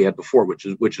the way we had before, which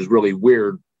is really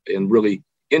weird and really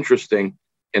interesting,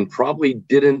 and probably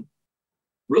didn't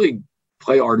really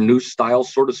play our new style,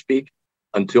 so to speak,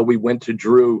 until we went to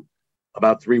Drew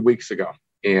about 3 weeks ago.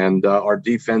 And our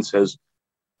defense has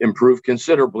improved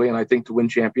considerably. And I think to win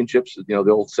championships, the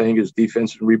old saying is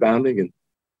defense and rebounding. And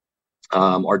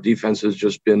our defense has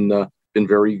just been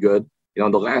very good. In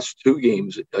the last two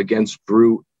games against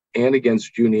Drew and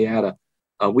against Juniata,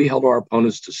 we held our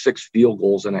opponents to 6 field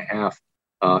goals and a half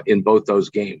in both those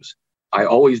games. I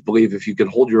always believe if you can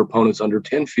hold your opponents under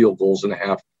 10 field goals and a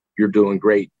half, you're doing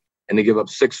great. And to give up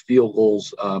 6 field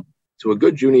goals to a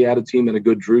good Juniata team and a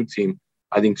good Drew team,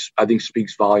 I think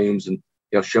speaks volumes and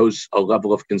shows a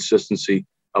level of consistency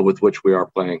with which we are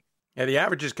playing. Yeah, the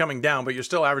average is coming down, but you're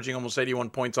still averaging almost 81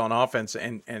 points on offense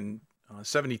and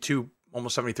 72,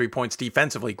 almost 73 points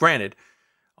defensively. Granted,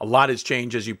 a lot has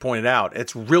changed, as you pointed out.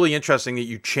 It's really interesting that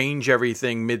you change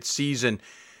everything mid-season.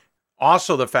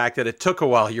 Also, the fact that it took a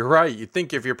while. You're right. You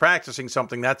think if you're practicing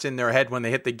something, that's in their head when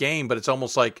they hit the game, but it's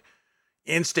almost like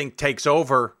instinct takes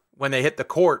over when they hit the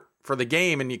court for the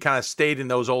game, and you kind of stayed in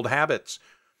those old habits.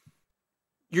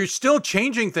 You're still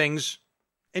changing things,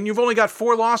 and you've only got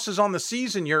 4 losses on the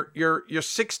season. You're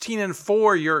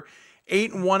 16-4. You're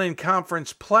 8-1 in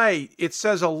conference play. It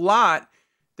says a lot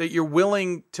that you're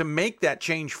willing to make that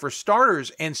change for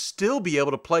starters and still be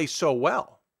able to play so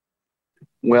well.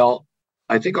 Well,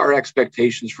 I think our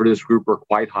expectations for this group are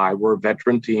quite high. We're a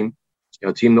veteran team,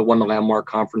 a team that won the Landmark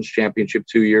Conference Championship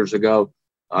 2 years ago,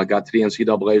 got to the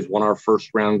NCAAs, won our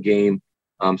first round game.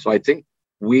 So I think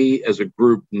we as a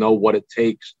group know what it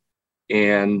takes.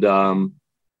 And,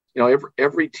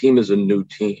 every team is a new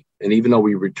team. And even though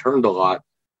we returned a lot,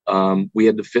 we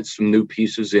had to fit some new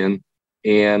pieces in.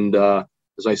 And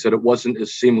as I said, it wasn't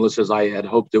as seamless as I had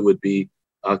hoped it would be,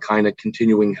 kind of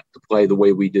continuing to play the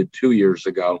way we did 2 years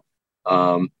ago.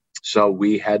 So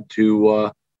we had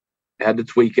to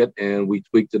tweak it, and we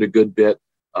tweaked it a good bit.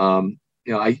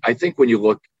 I think when you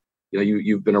look,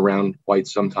 you've been around quite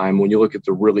some time. When you look at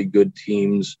the really good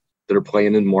teams that are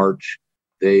playing in March,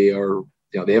 they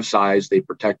have size, they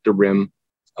protect the rim,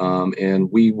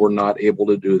 and we were not able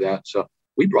to do that. So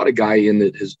we brought a guy in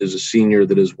that is a senior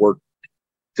that has worked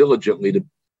diligently to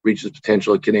reach his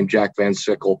potential. A kid named Jack Van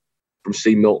Sickle from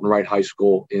C. Milton Wright High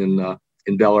School in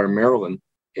Bel Air, Maryland.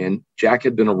 And Jack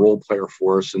had been a role player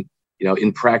for us. And,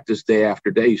 in practice day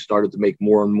after day, he started to make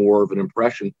more and more of an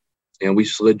impression. And we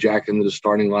slid Jack into the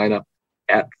starting lineup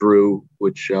at Drew,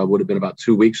 which would have been about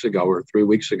 2 weeks ago or 3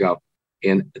 weeks ago.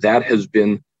 And that has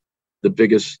been the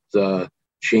biggest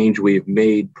change we've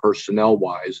made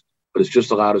personnel-wise, but it's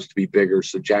just allowed us to be bigger.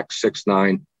 So Jack's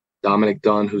 6'9", Dominic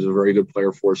Dunn, who's a very good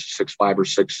player for us, 6'5" or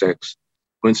 6'6",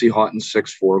 Quincy Houghton,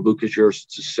 6'4", Lucas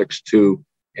Yerst is 6'2",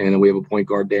 and then we have a point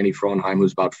guard, Danny Frohnheim,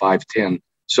 who's about 5'10".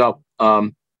 So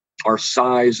our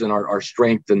size and our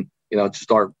strength and,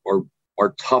 just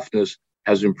our toughness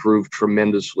has improved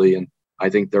tremendously. And I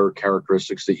think there are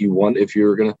characteristics that you want if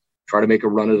you're going to try to make a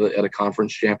run at a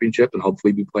conference championship and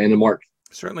hopefully be playing in March.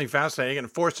 Certainly fascinating,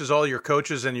 and forces all your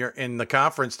coaches in the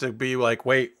conference to be like,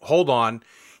 wait, hold on,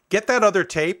 get that other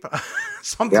tape.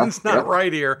 Something's not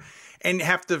right here, and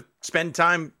have to spend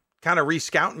time kind of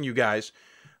re-scouting you guys.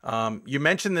 You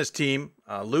mentioned this team,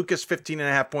 Lucas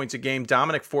 15.5 points a game,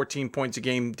 Dominic 14 points a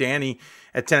game, Danny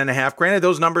at 10.5. Granted,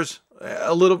 those numbers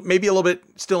maybe a little bit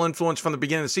still influenced from the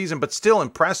beginning of the season, but still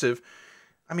impressive.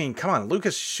 I mean, come on,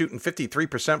 Lucas shooting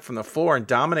 53% from the floor, and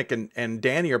Dominic and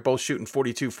Danny are both shooting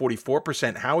 42,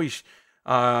 44%. Howie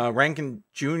Rankin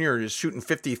Jr. is shooting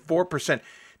 54%.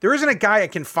 There isn't a guy I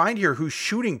can find here who's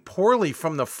shooting poorly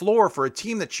from the floor for a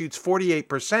team that shoots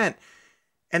 48%.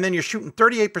 and then you're shooting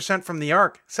 38% from the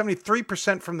arc,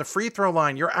 73% from the free throw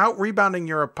line. You're out rebounding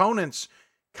your opponents,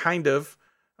 kind of.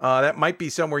 That might be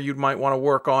somewhere you might want to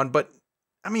work on. But,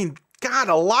 I mean, God,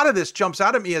 a lot of this jumps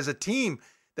out at me as a team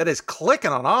that is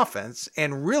clicking on offense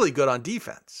and really good on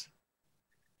defense.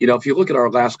 You know, if you look at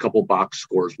our last couple box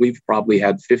scores, we've probably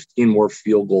had 15 more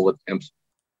field goal attempts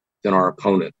than our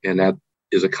opponent. And that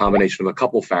is a combination of a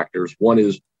couple factors. One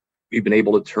is we've been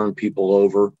able to turn people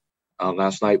over.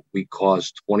 Last night, we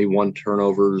caused 21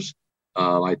 turnovers.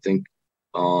 I think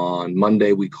on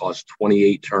Monday, we caused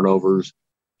 28 turnovers.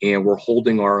 And we're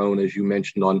holding our own, as you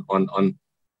mentioned, on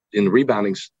in the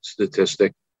rebounding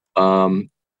statistic.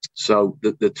 So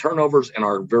the turnovers and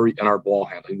our ball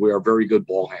handling, we are a very good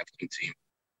ball handling team.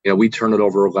 You know, we turn it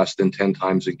over less than 10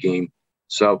 times a game.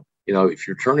 So, you know, if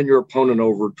you're turning your opponent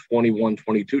over 21,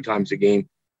 22 times a game,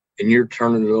 and you're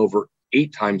turning it over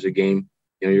 8 times a game,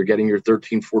 you know, you're getting your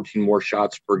 13, 14 more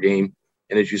shots per game.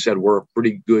 And as you said, we're a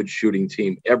pretty good shooting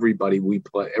team. Everybody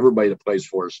that plays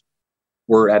for us,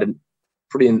 we're at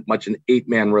pretty much an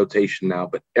 8-man rotation now,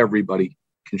 but everybody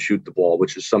can shoot the ball,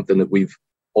 which is something that we've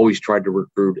always tried to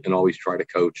recruit and always try to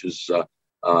coach. It's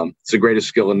the greatest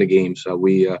skill in the game. So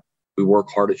we work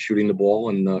hard at shooting the ball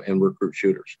and recruit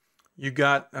shooters. You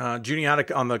got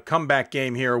Juniata on the comeback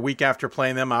game here a week after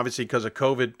playing them, obviously because of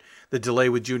COVID, the delay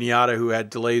with Juniata, who had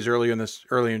delays earlier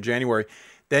in January.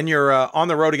 Then you're on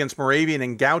the road against Moravian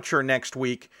and Goucher next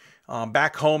week.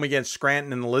 Back home against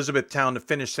Scranton and Elizabethtown to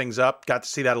finish things up. Got to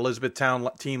see that Elizabethtown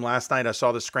team last night. I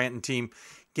saw the Scranton team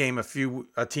game a few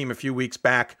weeks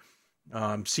back.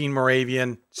 Seen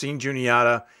Moravian, seen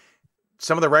Juniata.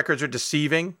 Some of the records are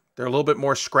deceiving. They're a little bit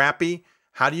more scrappy.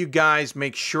 How do you guys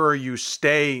make sure you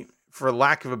stay, for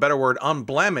lack of a better word,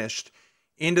 unblemished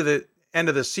into the end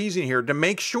of the season here to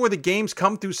make sure the games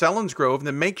come through Selinsgrove and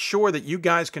to make sure that you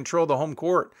guys control the home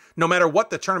court, no matter what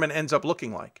the tournament ends up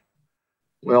looking like?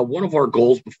 Well, one of our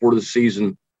goals before the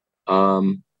season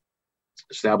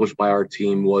established by our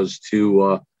team was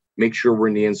to make sure we're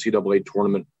in the NCAA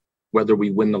tournament, whether we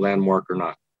win the landmark or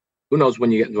not. Who knows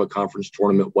when you get into a conference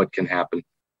tournament, what can happen.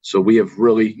 So we have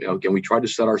really, again, we tried to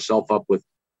set ourselves up with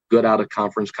good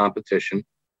out-of-conference competition,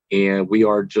 and we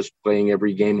are just playing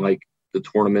every game like the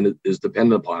tournament is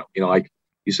dependent upon. Like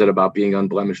you said about being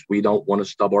unblemished, we don't want to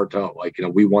stub our toe.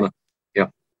 We want to,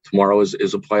 tomorrow is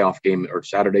a playoff game, or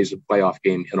Saturday's a playoff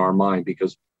game in our mind,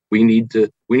 because we need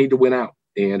to win out.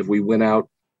 And if we win out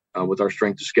with our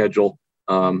strength of schedule,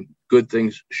 good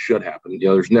things should happen.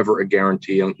 There's never a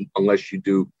guarantee unless you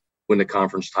do win the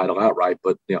conference title outright.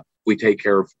 But if we take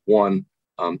care of one,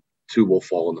 two will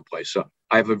fall into place. So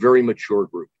I have a very mature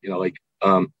group.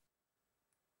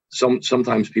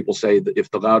 Sometimes people say that if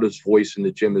the loudest voice in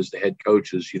the gym is the head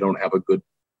coaches, you don't have a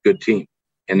good team,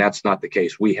 and that's not the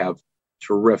case. We have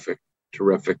terrific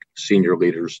senior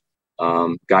leaders,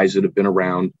 guys that have been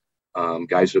around,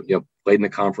 guys that played in the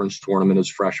conference tournament as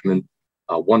freshmen,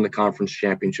 won the conference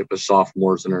championship as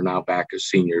sophomores, and are now back as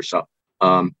seniors. So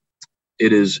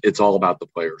it's all about the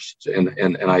players,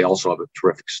 and I also have a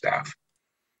terrific staff.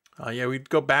 We'd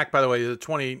go back, by the way, to the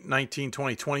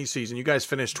 2019-2020 season. You guys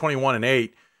finished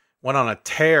 21-8, went on a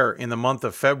tear in the month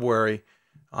of February.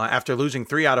 After losing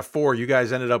 3 out of 4, you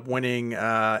guys ended up winning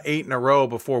 8 in a row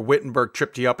before Wittenberg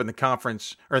tripped you up in the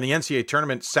conference or in the NCAA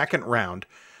tournament second round.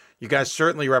 You guys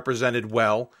certainly represented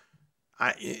well.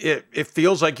 It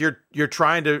feels like you're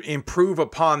trying to improve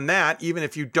upon that, even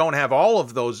if you don't have all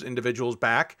of those individuals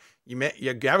back. You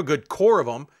have a good core of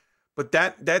them, but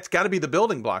that's got to be the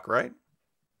building block, right?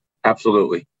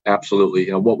 Absolutely.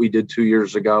 What we did 2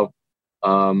 years ago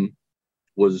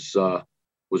was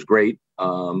great.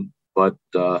 But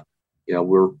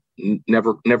we're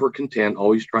never content,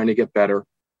 always trying to get better.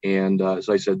 And as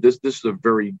I said, this is a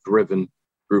very driven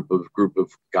group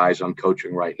of guys I'm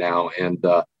coaching right now. And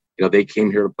they came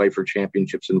here to play for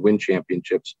championships and win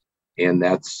championships. And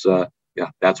that's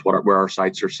where our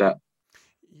sights are set.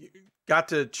 Got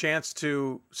the chance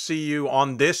to see you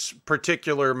on this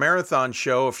particular marathon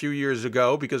show a few years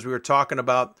ago because we were talking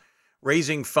about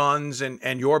raising funds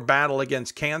and your battle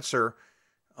against cancer.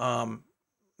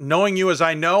 Knowing you as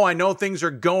I know things are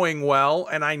going well,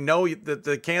 and I know that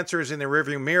the cancer is in the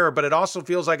rearview mirror, but it also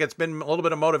feels like it's been a little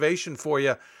bit of motivation for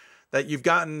you, that you've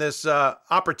gotten this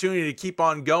opportunity to keep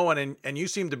on going, and you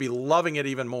seem to be loving it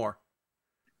even more.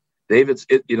 Dave,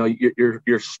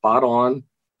 you're spot on.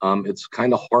 It's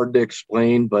kind of hard to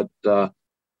explain, but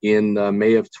in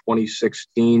May of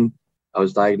 2016, I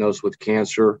was diagnosed with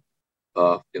cancer,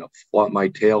 fought my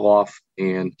tail off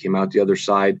and came out the other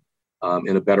side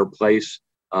in a better place.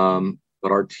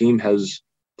 But our team has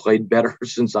played better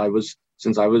since I was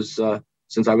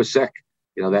sick.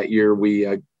 That year we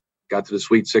got to the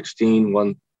Sweet 16,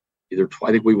 won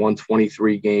I think we won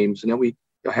 23 games, and then we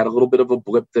had a little bit of a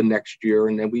blip the next year,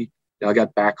 and then we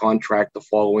got back on track the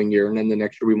following year, and then the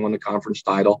next year we won the conference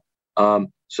title. I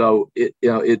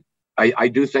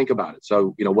do think about it.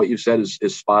 So what you said is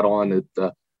spot on.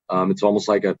 It's almost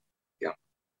like a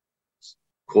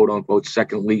quote unquote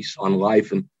second lease on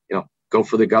life, and go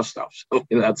for the gusto. So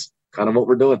that's kind of what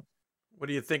we're doing. What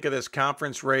do you think of this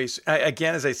conference race?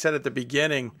 Again, as I said at the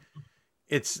beginning,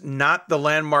 it's not the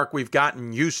Landmark we've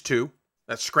gotten used to.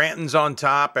 That Scranton's on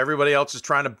top. Everybody else is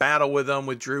trying to battle with them,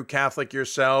 with Drew, Catholic,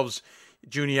 yourselves,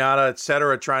 Juniata, et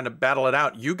cetera, trying to battle it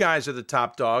out. You guys are the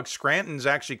top dogs. Scranton's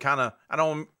actually kind of,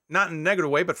 not in a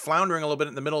negative way, but floundering a little bit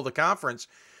in the middle of the conference.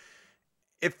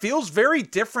 It feels very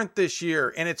different this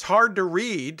year, and it's hard to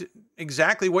read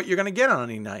exactly what you're going to get on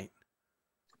any night.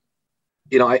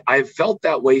 I've felt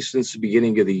that way since the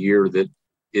beginning of the year, that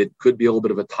it could be a little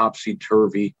bit of a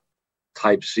topsy-turvy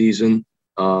type season.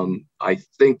 I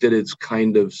think that it's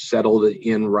kind of settled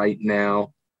in right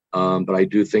now, but I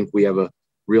do think we have a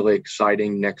really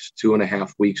exciting next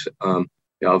 2.5 weeks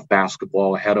of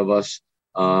basketball ahead of us.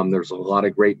 There's a lot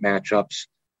of great matchups,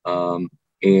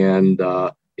 and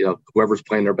whoever's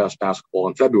playing their best basketball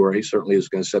in February certainly is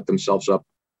going to set themselves up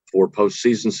for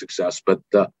postseason success. But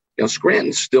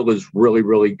Scranton still is really,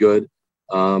 really good,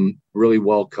 really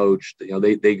well coached.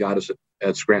 They got us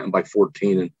at Scranton by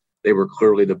 14, and they were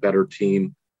clearly the better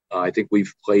team. I think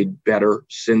we've played better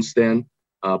since then,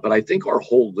 but I think our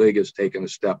whole league has taken a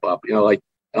step up.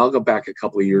 I'll go back a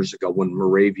couple of years ago when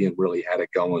Moravian really had it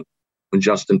going, when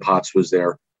Justin Potts was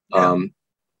there.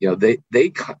 Yeah.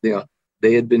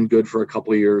 They had been good for a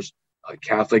couple of years.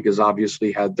 Catholic has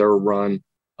obviously had their run.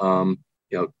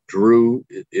 Drew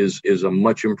is a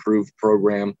much improved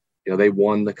program. They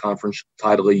won the conference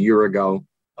title a year ago,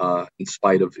 in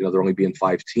spite of there only being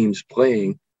 5 teams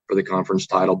playing for the conference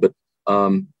title. But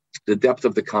the depth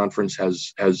of the conference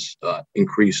has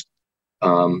increased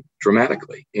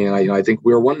dramatically, and I think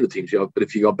we were one of the teams. But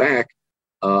if you go back,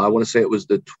 I want to say it was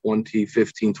the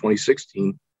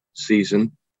 2015-2016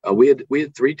 season. We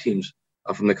had 3 teams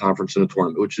from the conference in the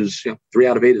tournament, which is 3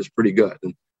 out of 8 is pretty good.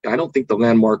 And I don't think the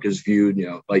Landmark is viewed,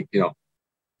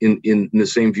 in the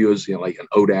same view as like an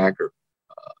ODAC or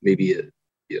maybe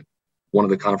one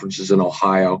of the conferences in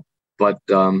Ohio. But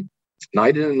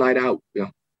night in and night out,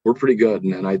 we're pretty good,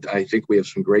 and I think we have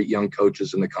some great young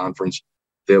coaches in the conference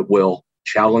that will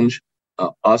challenge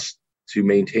us to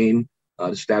maintain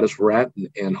the status we're at,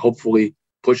 and hopefully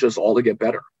push us all to get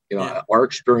better. Our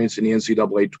experience in the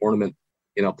NCAA tournament,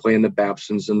 playing the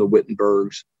Babsons and the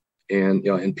Wittenbergs,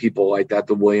 and people like that,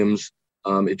 the Williams,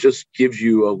 it just gives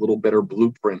you a little better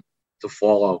blueprint to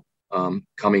follow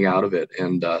coming out of it.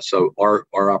 And so our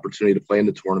opportunity to play in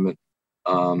the tournament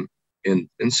and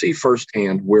see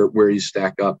firsthand where you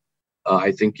stack up,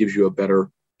 I think gives you a better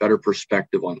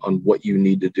perspective on what you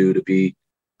need to do to be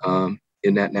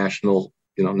in that national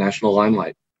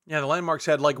limelight. Yeah, the Landmarks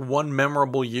had like one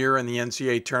memorable year in the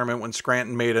NCAA tournament when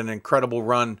Scranton made an incredible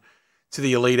run to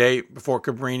the Elite Eight before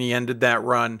Cabrini ended that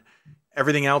run.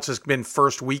 Everything else has been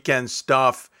first weekend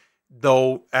stuff,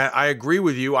 though I agree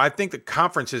with you. I think the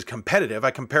conference is competitive.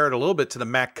 I compare it a little bit to the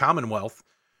MAC Commonwealth,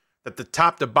 that the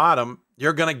top to bottom,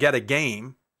 you're going to get a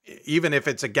game. Even if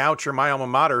it's a Goucher, my alma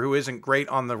mater, who isn't great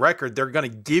on the record, they're going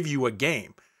to give you a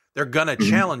game. They're going to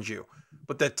challenge you.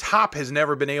 But the top has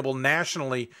never been able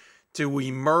nationally to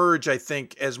emerge, I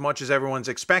think, as much as everyone's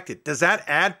expected. Does that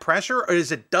add pressure,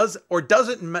 or does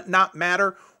it not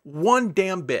matter one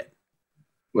damn bit?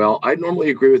 Well, I normally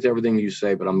agree with everything you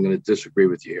say, but I'm going to disagree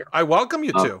with you here. I welcome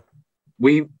you to.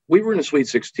 We were in the Sweet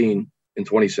 16 in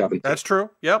 2017. That's true.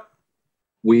 Yep.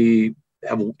 We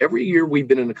have every year we've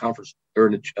been in the conference or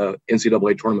in the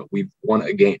NCAA tournament, we've won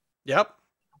a game. Yep.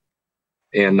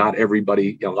 And not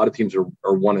everybody, a lot of teams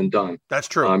are one and done. That's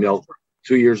true.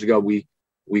 2 years ago, we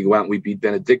go out and we beat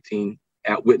Benedictine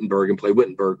at Wittenberg and play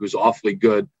Wittenberg, who's awfully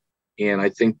good. And I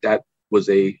think that was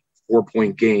a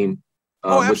 4-point game.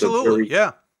 Absolutely.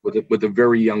 With a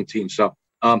very young team. So,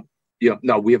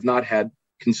 no, we have not had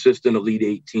consistent Elite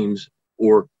Eight teams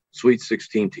or Sweet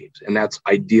 16 teams, and that's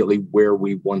ideally where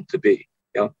we want to be.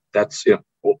 That's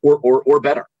or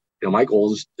better. My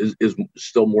goal is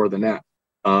still more than that.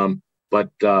 I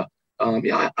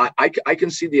can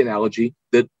see the analogy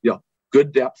that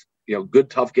good depth, good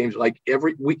tough games. Like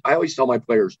every week, I always tell my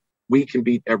players, we can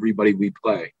beat everybody we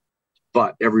play,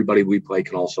 but everybody we play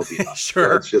can also beat us. Sure.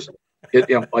 So it's just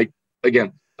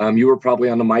again. You were probably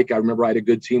on the mic. I remember I had a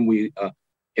good team. We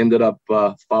ended up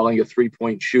following a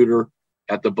 3-point shooter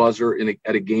at the buzzer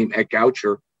at a game at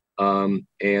Goucher, and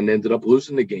ended up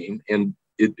losing the game. And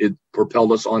it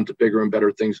propelled us on to bigger and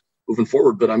better things moving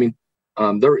forward. But I mean,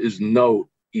 there is no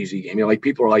easy game. Like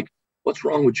people are like, what's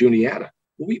wrong with Juniata?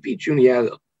 Well, we beat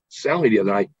Juniata soundly the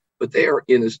other night, but they are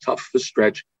in as tough a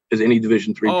stretch as any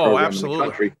Division III program in the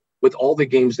country, with all the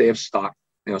games they have stacked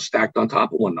on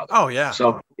top of one another. Oh yeah.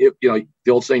 So the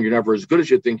old saying, you're never as good as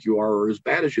you think you are or as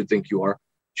bad as you think you are.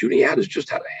 Juniata has just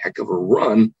had a heck of a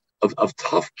run of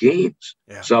tough games.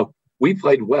 Yeah. So we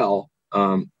played well,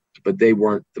 but they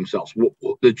weren't themselves.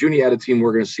 The Juniata team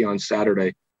we're going to see on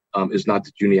Saturday is not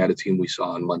the Juniata team we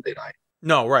saw on Monday night.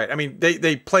 No, right. I mean,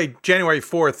 they played January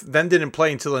 4th, then didn't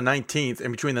play until the 19th.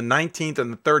 And between the 19th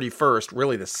and the 31st,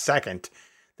 really the 2nd,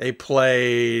 they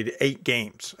played 8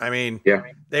 games. I mean,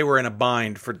 they were in a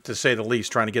bind, to say the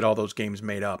least, trying to get all those games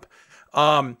made up.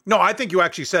 No, I think you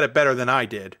actually said it better than I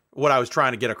did. What I was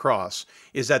trying to get across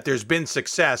is that there's been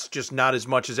success, just not as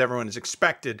much as everyone has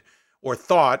expected or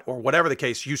thought, or whatever the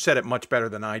case. You said it much better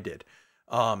than I did.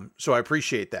 So I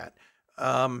appreciate that.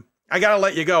 I got to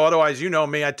let you go. Otherwise, you know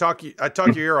me. I talk your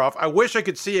ear off. I wish I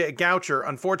could see you at Goucher.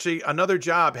 Unfortunately, another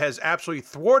job has absolutely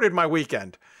thwarted my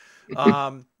weekend.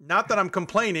 Not that I'm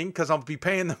complaining, because I'll be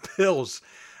paying the bills.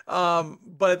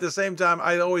 But at the same time,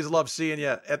 I always love seeing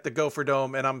you at the Gopher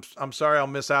Dome, and I'm sorry I'll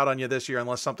miss out on you this year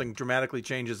unless something dramatically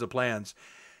changes the plans.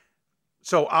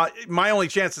 So my only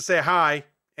chance to say hi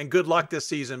and good luck this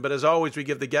season. But as always, we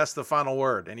give the guests the final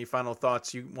word. Any final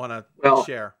thoughts you want to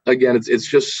share? Again, it's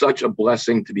just such a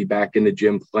blessing to be back in the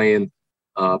gym playing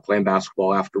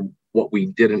basketball after what we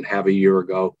didn't have a year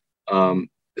ago,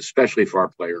 especially for our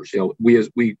players.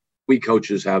 We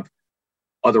coaches have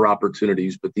other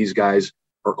opportunities, but these guys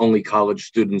are only college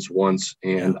students once,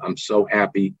 and I'm so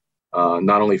happy,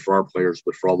 not only for our players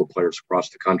but for all the players across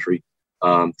the country,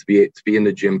 to be in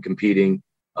the gym competing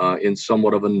in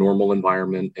somewhat of a normal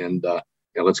environment. And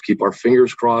let's keep our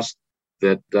fingers crossed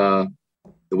that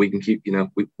we can keep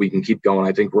we can keep going.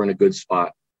 I think we're in a good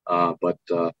spot, but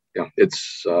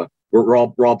it's we're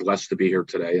all blessed to be here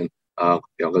today, and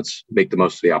let's make the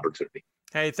most of the opportunity.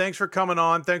 Hey, thanks for coming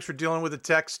on. Thanks for dealing with the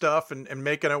tech stuff and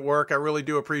making it work. I really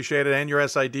do appreciate it. And your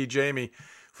SID, Jamie,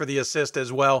 for the assist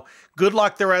as well. Good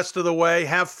luck the rest of the way.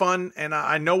 Have fun. And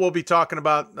I know we'll be talking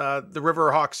about the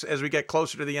Riverhawks as we get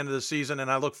closer to the end of the season.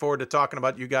 And I look forward to talking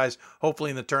about you guys, hopefully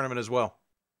in the tournament as well.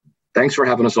 Thanks for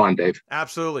having us on, Dave.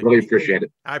 Absolutely. Really appreciate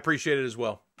it. I appreciate it as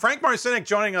well. Frank Marciniak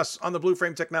joining us on the Blue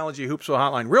Frame Technology Hoopsville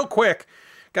Hotline. Real quick.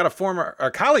 Got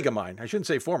a colleague of mine. I shouldn't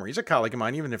say former. He's a colleague of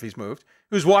mine, even if he's moved,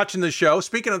 who's watching the show.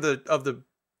 Speaking of the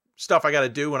stuff I got to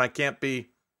do when I can't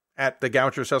be at the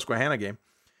Goucher Susquehanna game,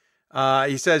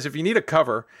 he says, if you need a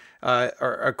cover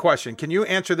or a question, can you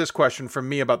answer this question from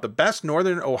me about the best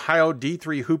Northern Ohio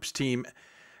D3 hoops team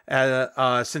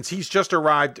since he's just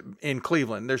arrived in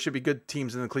Cleveland? There should be good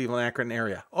teams in the Cleveland-Akron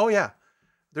area. Oh, yeah.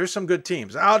 There's some good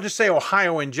teams. I'll just say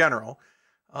Ohio in general.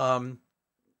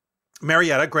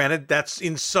 Marietta, granted, that's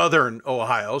in southern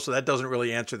Ohio, so that doesn't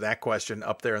really answer that question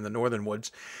up there in the northern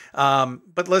woods.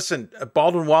 But listen,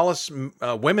 Baldwin Wallace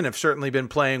women have certainly been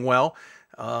playing well.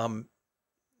 Baldwin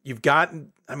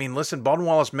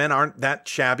Wallace men aren't that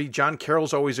shabby. John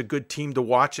Carroll's always a good team to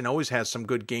watch and always has some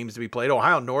good games to be played.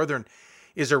 Ohio Northern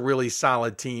is a really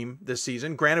solid team this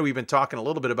season. Granted, we've been talking a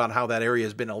little bit about how that area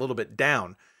has been a little bit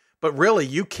down. But really,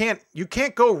 you can't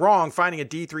go wrong finding a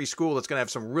D3 school that's going to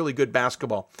have some really good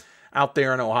basketball out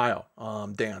there in Ohio,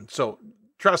 Dan. So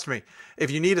trust me, if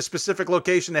you need a specific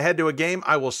location to head to a game,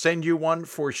 I will send you one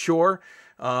for sure.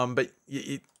 But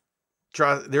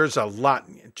there's a lot.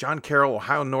 John Carroll,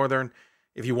 Ohio Northern.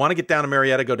 If you want to get down to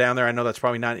Marietta, go down there. I know that's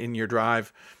probably not in your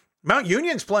drive. Mount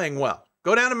Union's playing well.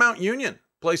 Go down to Mount Union.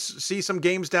 See some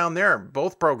games down there.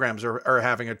 Both programs are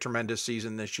having a tremendous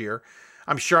season this year.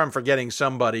 I'm sure I'm forgetting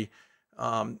somebody.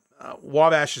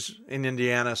 Wabash is in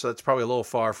Indiana, so that's probably a little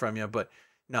far from you, but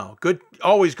no,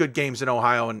 always good games in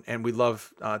Ohio, and we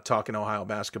love talking Ohio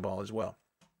basketball as well.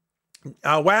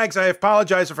 Wags, I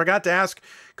apologize. I forgot to ask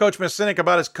Coach Marciniak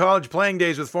about his college playing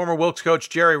days with former Wilkes coach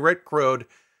Jerry Rickrode.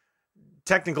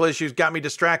 Technical issues got me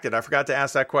distracted. I forgot to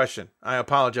ask that question. I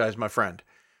apologize, my friend.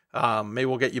 Maybe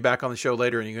we'll get you back on the show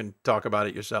later and you can talk about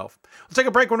it yourself. We'll take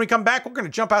a break. When we come back, we're going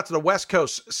to jump out to the West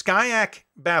Coast. SCIAC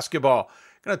basketball.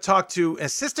 Going to talk to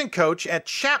assistant coach at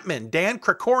Chapman, Dan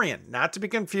Krikorian, not to be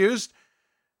confused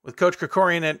with Coach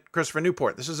Krikorian at Christopher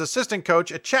Newport. This is assistant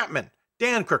coach at Chapman,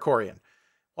 Dan Krikorian.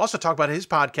 We'll also talk about his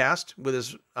podcast with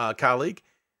his colleague,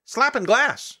 Slapping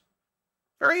Glass.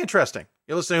 Very interesting.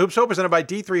 You're listening to Hoops Hope, presented by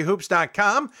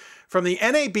D3Hoops.com from the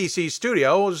NABC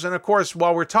studios. And of course,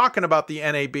 while we're talking about the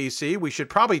NABC, we should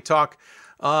probably talk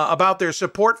about their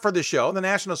support for the show. The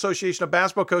National Association of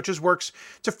Basketball Coaches works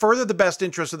to further the best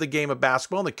interests of the game of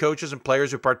basketball and the coaches and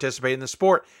players who participate in the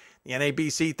sport. The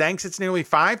NABC thanks its nearly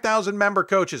 5,000 member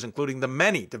coaches, including the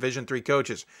many Division III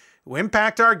coaches who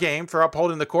impact our game for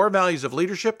upholding the core values of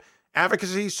leadership,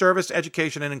 advocacy, service,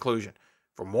 education, and inclusion.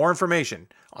 For more information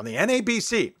on the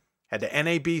NABC, head to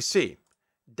nabc.com.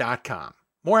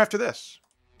 More after this.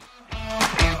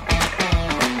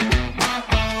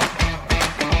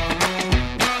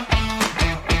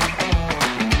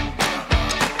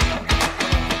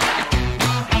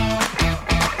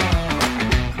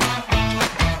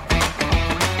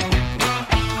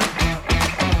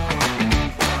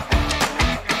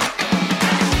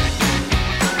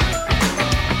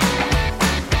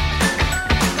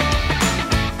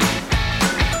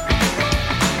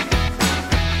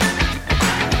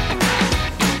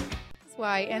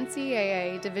 Why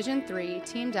NCAA Division III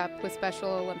teamed up with Special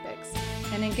Olympics,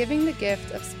 and in giving the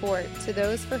gift of sport to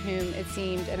those for whom it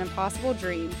seemed an impossible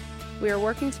dream, we are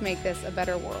working to make this a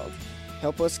better world.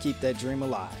 Help us keep that dream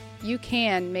alive. You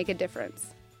can make a difference.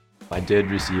 I did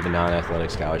receive a non-athletic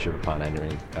scholarship upon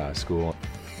entering school.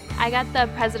 I got the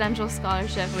presidential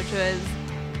scholarship, which was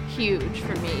huge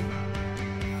for me.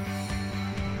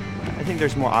 I think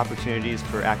there's more opportunities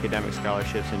for academic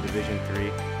scholarships in Division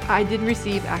III. I did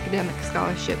receive academic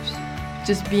scholarships.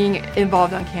 Just being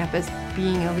involved on campus,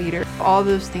 being a leader, all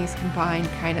those things combined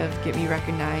kind of get me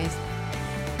recognized.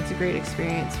 It's a great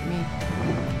experience for me.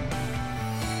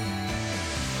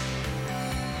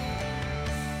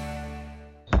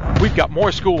 We've got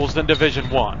more schools than Division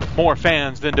I, more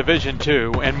fans than Division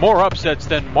II, and more upsets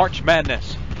than March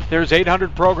Madness. There's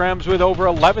 800 programs with over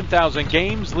 11,000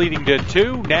 games leading to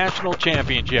 2 national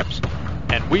championships.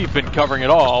 And we've been covering it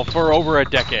all for over a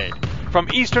decade. From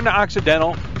Eastern to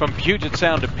Occidental, from Puget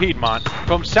Sound to Piedmont,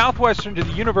 from Southwestern to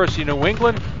the University of New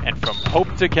England, and from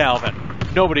Hope to Calvin.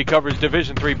 Nobody covers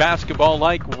Division III basketball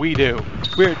like we do.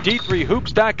 We're at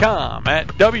D3Hoops.com at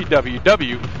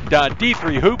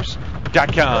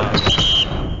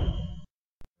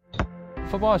www.D3Hoops.com.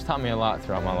 Football has taught me a lot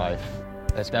throughout my life.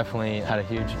 It's definitely had a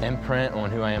huge imprint on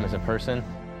who I am as a person.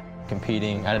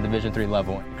 Competing at a Division III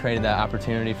level created that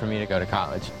opportunity for me to go to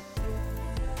college.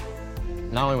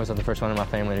 Not only was I the first one in my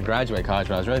family to graduate college,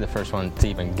 but I was really the first one to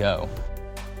even go.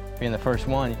 Being the first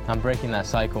one, I'm breaking that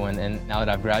cycle, and now that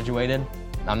I've graduated,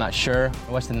 I'm not sure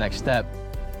what's the next step,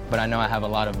 but I know I have a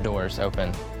lot of doors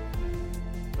open.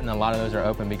 And a lot of those are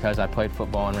open because I played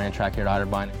football and ran track here at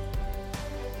Otterbein.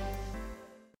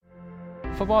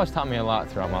 Football has taught me a lot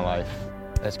throughout my life.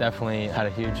 It's definitely had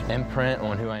a huge imprint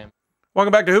on who I am.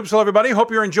 Welcome back to Hoopsville, everybody.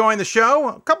 Hope you're enjoying the show.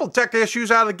 A couple of tech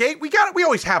issues out of the gate. We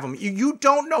always have them. You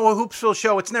don't know a Hoopsville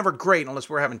show. It's never great unless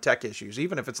we're having tech issues,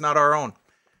 even if it's not our own.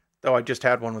 Though I just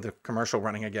had one with a commercial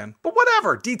running again. But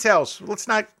whatever. Details. Let's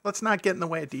not get in the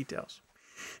way of details.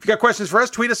 If you got questions for us,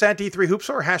 tweet us at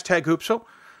D3Hoopsville or hashtag Hoopsville.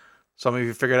 Some of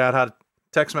you figured out how to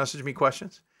text message me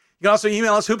questions. You can also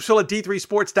email us, hoopsville at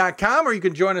D3sports.com, or you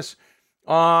can join us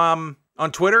on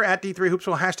Twitter at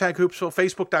D3Hoopsville, hashtag Hoopsville,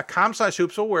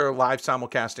 Facebook.com/Hoopsville. We're live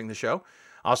simulcasting the show.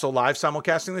 Also live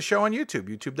simulcasting the show on YouTube,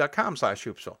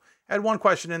 YouTube.com/Hoopsville. I had one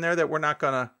question in there that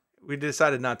we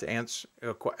decided not to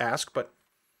ask, but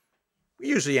we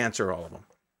usually answer all of them.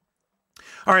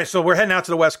 All right, so we're heading out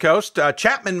to the West Coast.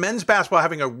 Chapman men's basketball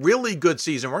having a really good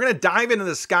season. We're going to dive into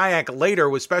the SCIAC later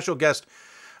with special guest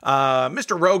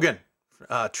Mr. Rogan.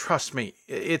 Trust me,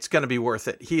 it's going to be worth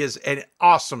it. He is an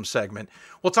awesome segment.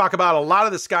 We'll talk about a lot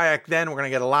of the SCIAC then. We're going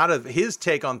to get a lot of his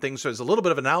take on things. So he's a little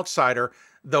bit of an outsider,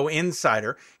 though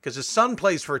insider, because his son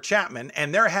plays for Chapman,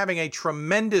 and they're having a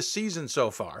tremendous season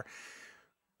so far.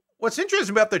 What's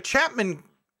interesting about the Chapman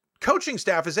coaching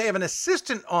staff is they have an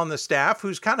assistant on the staff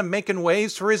who's kind of making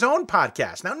waves for his own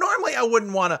podcast. Now, normally I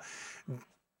wouldn't want to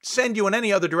send you in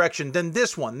any other direction than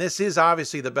this one. This is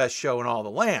obviously the best show in all the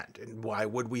land. And why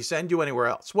would we send you anywhere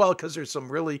else? Well, because there's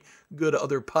some really good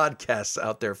other podcasts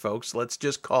out there, folks. Let's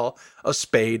just call a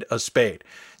spade a spade.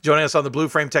 Joining us on the Blue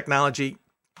Frame Technology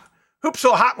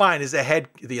Hoopsville Hotline is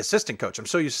the assistant coach. I'm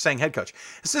so used to saying head coach.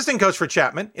 Assistant coach for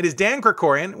Chapman. It is Dan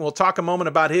Krikorian. We'll talk a moment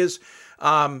about his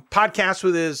podcast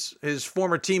with his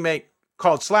former teammate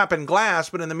called Slapping Glass.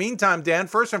 But in the meantime, Dan,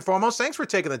 first and foremost, thanks for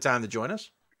taking the time to join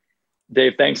us.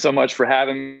 Dave, thanks so much for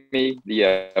having me.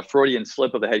 The Freudian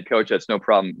slip of the head coach, that's no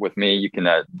problem with me. You can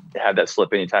have that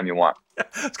slip anytime you want. I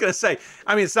was going to say,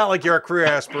 I mean, it's not like your career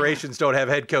aspirations don't have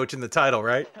head coach in the title,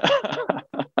 right?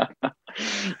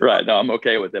 Right. No, I'm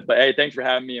okay with it. But, hey, thanks for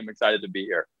having me. I'm excited to be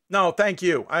here. No, thank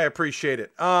you. I appreciate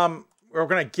it. We're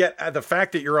going to get at the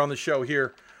fact that you're on the show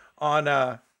here on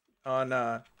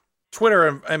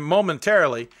Twitter and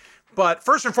momentarily. But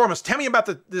first and foremost, tell me about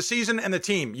the season and the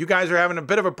team. You guys are having a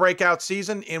bit of a breakout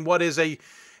season in what is a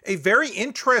very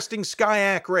interesting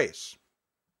SCIAC race.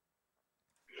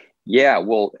 Yeah,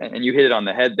 well, and you hit it on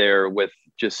the head there with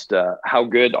just how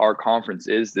good our conference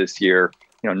is this year.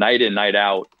 Night in, night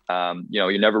out.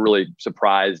 You're never really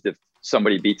surprised if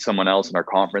somebody beats someone else in our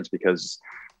conference because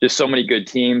just so many good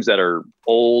teams that are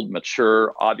old,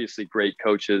 mature, obviously great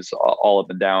coaches all up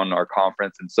and down our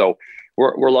conference. And so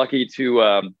we're lucky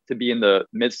to be in the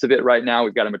midst of it right now.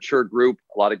 We've got a mature group,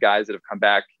 a lot of guys that have come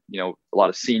back, a lot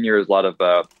of seniors, a lot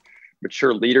of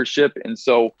mature leadership. And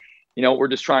so, we're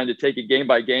just trying to take it game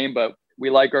by game, but we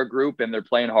like our group and they're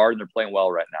playing hard and they're playing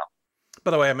well right now.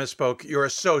 By the way, I misspoke. You're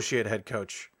associate head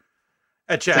coach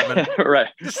at Chapman. Right.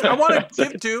 I want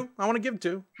to give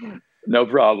two. No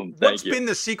problem. What's been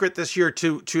the secret this year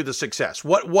to the success?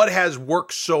 What has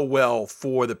worked so well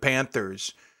for the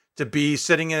Panthers to be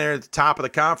sitting in there at the top of the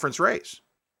conference race?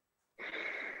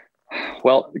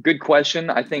 Well, good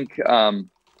question. I think,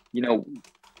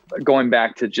 going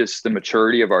back to just the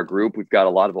maturity of our group, we've got a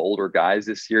lot of older guys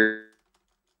this year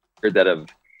that have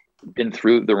been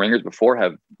through the ringers before,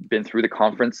 have been through the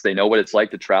conference. They know what it's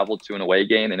like to travel to an away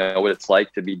game. They know what it's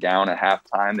like to be down at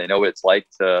halftime. They know what it's like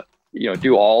to,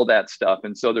 do all that stuff.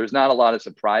 And so there's not a lot of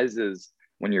surprises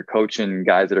when you're coaching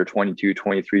guys that are 22,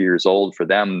 23 years old. For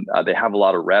them, they have a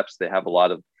lot of reps. They have a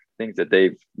lot of things that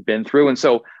they've been through. And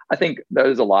so I think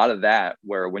there's a lot of that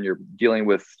where when you're dealing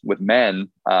with men,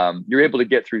 you're able to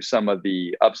get through some of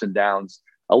the ups and downs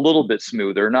a little bit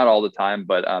smoother, not all the time,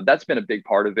 but that's been a big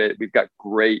part of it. We've got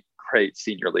great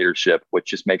senior leadership, which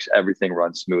just makes everything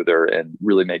run smoother and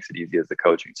really makes it easy as the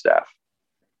coaching staff.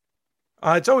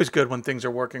 It's always good when things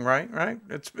are working right?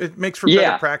 It makes for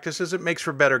better practices. It makes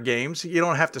for better games. You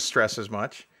don't have to stress as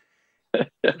much.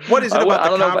 What is it about I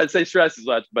don't know if I'd say stress as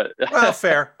much, but well,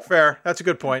 fair. That's a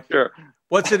good point. Sure.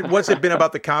 What's it been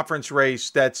about the conference race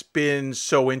that's been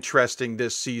so interesting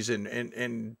this season?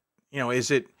 And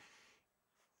is it?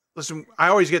 Listen, I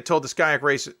always get told the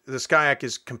SCIAC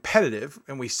is competitive,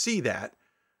 and we see that.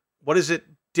 What is it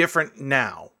different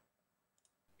now?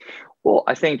 Well,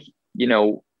 I think,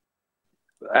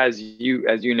 as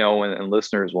you know, and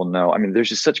listeners will know, I mean, there's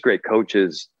just such great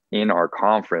coaches in our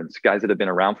conference, guys that have been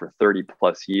around for 30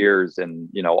 plus years. And,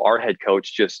 our head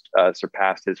coach just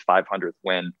surpassed his 500th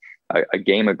win a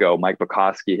game ago. Mike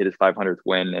Bukowski hit his 500th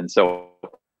win. And so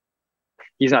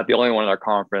he's not the only one in our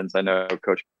conference. I know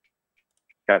Coach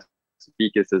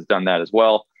Speakus has done that as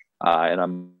well,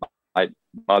 and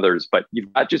others. But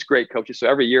you've got just great coaches. So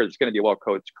every year there's going to be a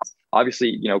well-coached.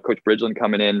 Obviously, Coach Bridgeland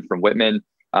coming in from Whitman,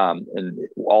 and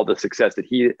all the success that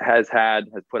he has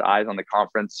put eyes on the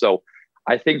conference. So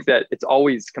I think that it's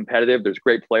always competitive. There's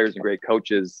great players and great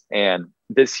coaches, and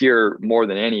this year more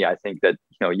than any, I think that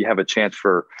you have a chance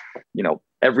for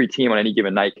every team on any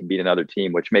given night can beat another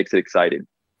team, which makes it exciting.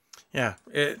 Yeah,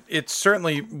 it's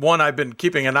certainly one I've been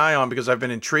keeping an eye on because I've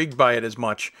been intrigued by it as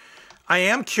much. I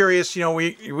am curious,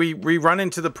 we run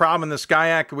into the problem in the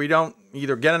SCIAC. We don't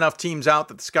either get enough teams out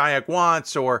that the SCIAC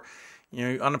wants, or,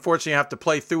 unfortunately have to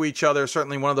play through each other.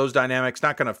 Certainly one of those dynamics,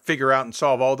 not going to figure out and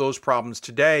solve all those problems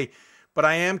today. But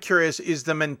I am curious, is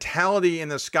the mentality in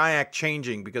the SCIAC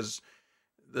changing? Because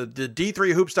the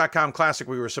D3Hoops.com Classic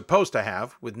we were supposed to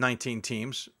have with 19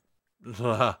 teams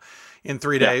in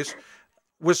 3 days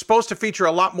was supposed to feature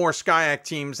a lot more SCIAC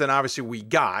teams than obviously we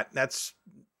got. That's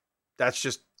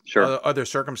just other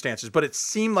circumstances. But it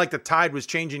seemed like the tide was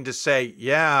changing to say,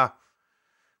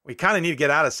 we kind of need to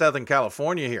get out of Southern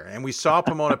California here. And we saw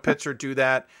Pomona-Pitzer do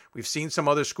that. We've seen some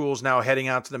other schools now heading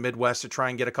out to the Midwest to try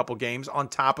and get a couple games on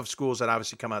top of schools that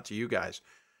obviously come out to you guys.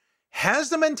 Has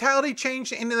the mentality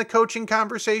changed into the coaching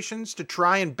conversations to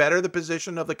try and better the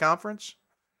position of the conference?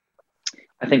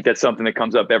 I think that's something that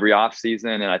comes up every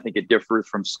offseason, and I think it differs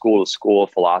from school to school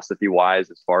philosophy-wise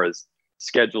as far as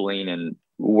scheduling and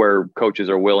where coaches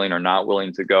are willing or not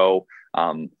willing to go.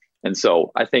 And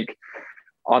so I think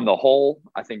on the whole,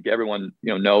 I think everyone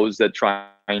knows that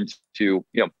trying to,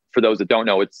 for those that don't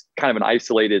know, it's kind of an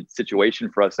isolated situation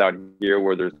for us out here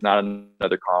where there's not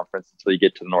another conference until you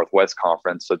get to the Northwest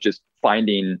Conference. So just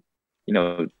finding,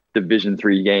 Division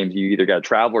III games, you either got to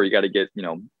travel or you got to get,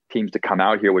 teams to come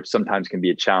out here, which sometimes can be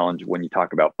a challenge when you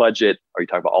talk about budget or you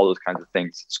talk about all those kinds of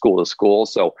things, school to school.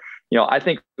 So, I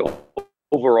think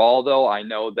overall, though, I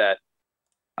know that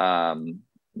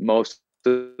most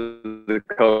of the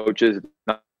coaches,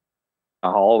 not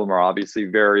all of them, are obviously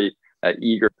very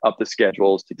eager up the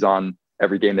schedules to get on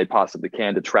every game they possibly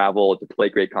can, to travel, to play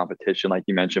great competition. Like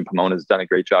you mentioned, Pomona's done a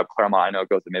great job. Claremont, I know,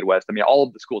 goes to the Midwest. I mean, all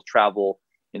of the schools travel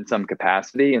in some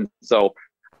capacity. And so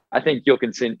I think you'll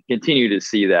continue to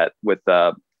see that with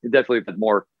definitely had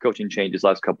more coaching changes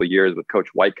last couple of years with Coach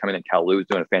White coming in. Cal Lou's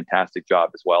doing a fantastic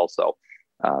job as well. So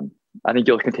I think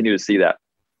you'll continue to see that.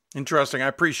 Interesting. I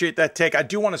appreciate that take. I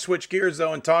do want to switch gears,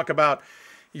 though, and talk about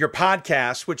your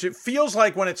podcast, which it feels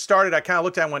like when it started, I kind of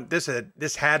looked at it and went, this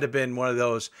had to have been one of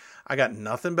those, I got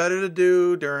nothing better to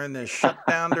do during this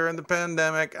shutdown during the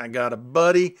pandemic. I got a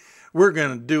buddy. We're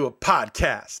going to do a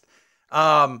podcast.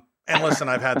 And listen,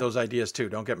 I've had those ideas too.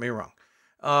 Don't get me wrong.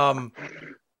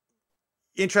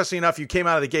 Interesting enough, you came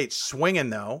out of the gate swinging,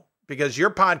 though, because your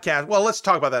podcast, well, let's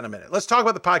talk about that in a minute. Let's talk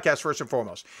about the podcast first and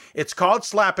foremost. It's called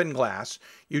Slapping Glass.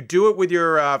 You do it with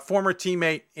your former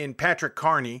teammate in Patrick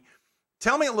Carney.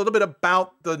 Tell me a little bit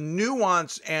about the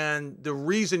nuance and the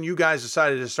reason you guys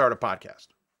decided to start a podcast.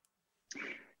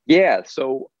 Yeah.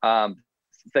 So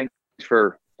thanks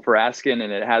for asking.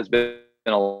 And it has been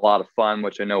a lot of fun,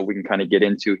 which I know we can kind of get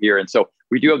into here. And so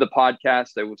we do have the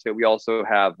podcast. I would say we also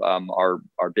have our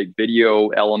big video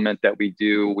element that we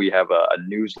do. We have a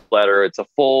newsletter. It's a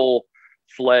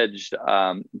full-fledged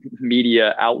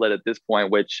media outlet at this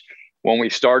point, which when we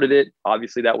started it,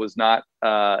 obviously that was not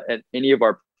any of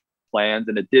our plans.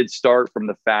 And it did start from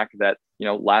the fact that,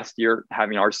 last year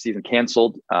having our season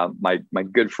canceled, my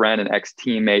good friend and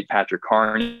ex-teammate, Patrick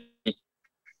Carney,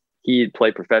 he had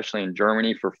played professionally in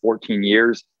Germany for 14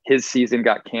 years. His season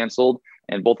got canceled.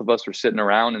 And both of us were sitting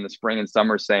around in the spring and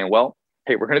summer saying, well,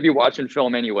 hey, we're going to be watching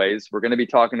film anyways. We're going to be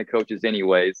talking to coaches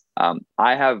anyways.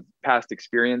 I have past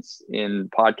experience in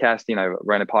podcasting. I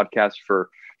ran a podcast for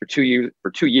 2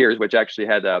 years, which actually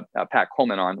had Pat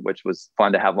Coleman on, which was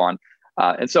fun to have on.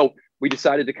 And so we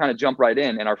decided to kind of jump right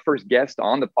in. And our first guest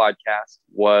on the podcast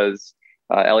was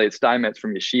Elliot Steinmetz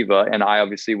from Yeshiva. And I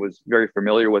obviously was very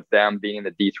familiar with them being in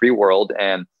the D3 world.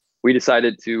 And we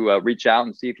decided to reach out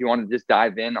and see if you wanted to just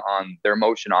dive in on their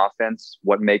motion offense,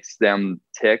 what makes them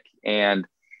tick. And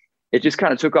it just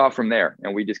kind of took off from there.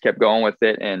 And we just kept going with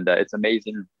it. And it's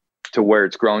amazing to where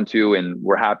it's grown to. And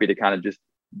we're happy to kind of just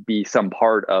be some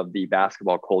part of the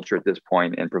basketball culture at this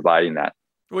point and providing that.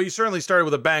 Well, you certainly started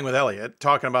with a bang with Elliot,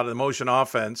 talking about the motion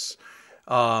offense,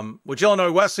 which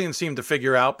Illinois Wesleyan seemed to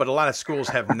figure out, but a lot of schools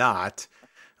have not.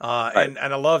 Right. And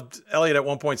I loved Elliot at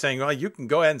one point saying, well, you can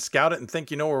go ahead and scout it and think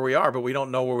you know where we are, but we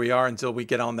don't know where we are until we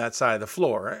get on that side of the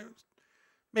floor.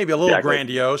 Maybe a little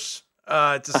grandiose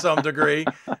to some degree.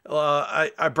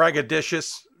 I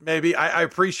braggadocious, maybe. I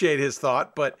appreciate his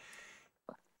thought, but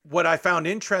what I found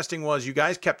interesting was you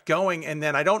guys kept going, and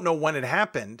then I don't know when it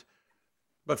happened,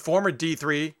 but former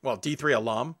D3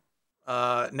 alum,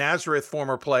 Nazareth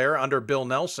former player under Bill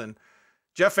Nelson,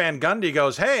 Jeff Van Gundy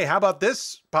goes, hey, how about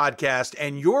this podcast?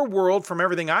 And your world, from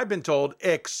everything I've been told,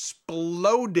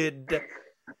 exploded.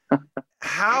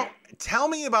 Tell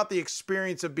me about the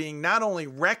experience of being not only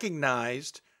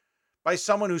recognized by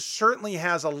someone who certainly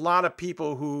has a lot of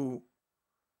people who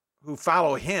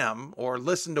follow him or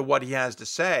listen to what he has to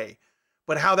say,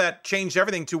 but how that changed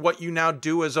everything to what you now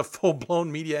do as a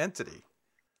full-blown media entity.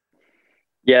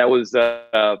 Yeah, it was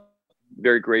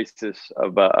very gracious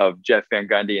of Jeff Van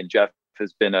Gundy, and Jeff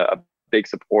has been a big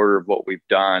supporter of what we've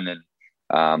done,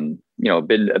 and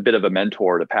been a bit of a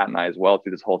mentor to Pat and I as well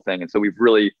through this whole thing. And so we've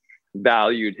really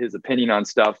valued his opinion on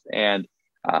stuff. And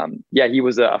he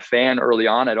was a fan early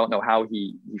on. I don't know how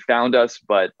he found us,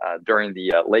 but during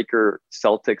the Laker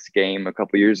Celtics game a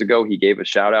couple years ago, he gave a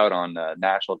shout out on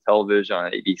national television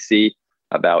on ABC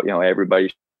about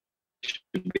everybody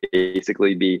should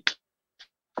basically be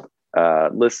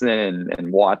listening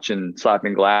and watching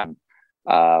Slapping Glass.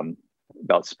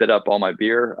 About spit up all my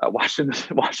beer watching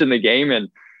the game, and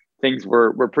things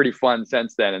were pretty fun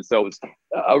since then. And so it was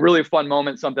a really fun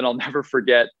moment, something I'll never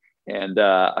forget. And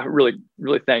I'm really,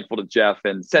 really thankful to Jeff.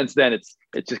 And since then, it's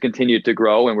just continued to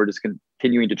grow, and we're just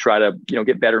continuing to try to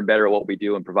get better and better at what we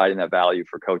do and providing that value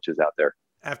for coaches out there.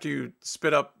 After you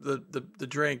spit up the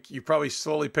drink, you probably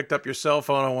slowly picked up your cell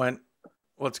phone and went,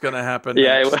 "What's going to happen?"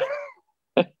 Yeah,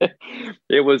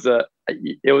 it was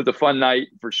a fun night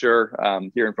for sure.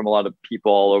 Hearing from a lot of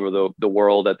people all over the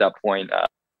world at that point.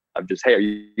 I'm just, hey, are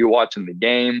you watching the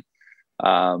game?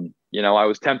 I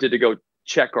was tempted to go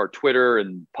check our Twitter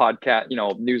and podcast,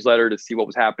 newsletter to see what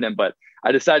was happening, but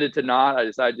I decided to not. I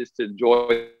decided just to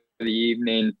enjoy the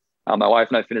evening. My wife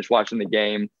and I finished watching the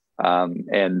game,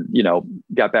 and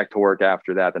got back to work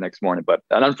after that the next morning. But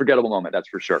an unforgettable moment, that's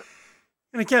for sure.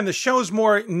 And again, the show's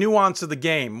more nuance of the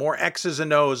game, more X's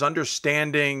and O's,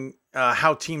 understanding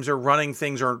how teams are running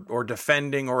things or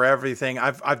defending or everything.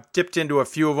 I've dipped into a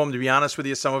few of them, to be honest with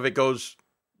you. Some of it goes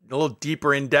a little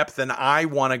deeper in depth than I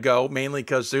want to go, mainly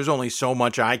because there's only so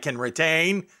much I can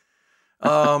retain.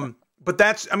 But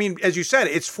that's, as you said,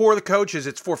 it's for the coaches,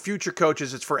 it's for future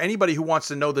coaches, it's for anybody who wants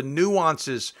to know the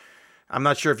nuances. I'm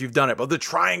not sure if you've done it, but the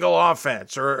triangle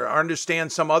offense or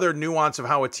understand some other nuance of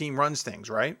how a team runs things,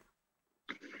 right?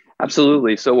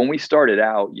 Absolutely. So when we started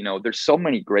out, there's so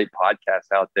many great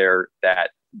podcasts out there that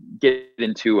get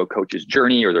into a coach's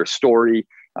journey or their story,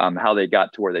 how they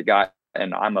got to where they got.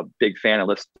 And I'm a big fan and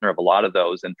listener of a lot of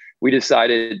those. And we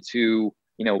decided to,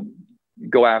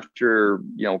 go after,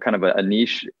 kind of a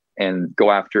niche and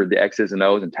go after the X's and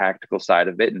O's and tactical side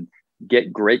of it and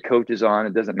get great coaches on.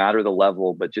 It doesn't matter the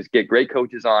level, but just get great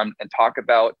coaches on and talk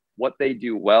about what they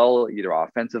do well, either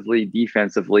offensively,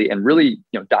 defensively, and really,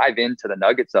 dive into the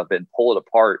nuggets of it and pull it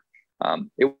apart.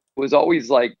 It was always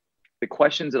like the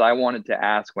questions that I wanted to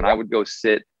ask when I would go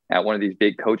sit at one of these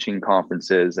big coaching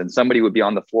conferences and somebody would be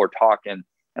on the floor talking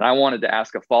and I wanted to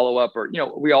ask a follow-up or,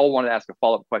 we all wanted to ask a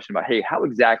follow-up question about, hey, how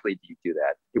exactly do you do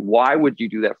that? Why would you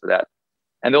do that for that?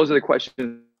 And those are the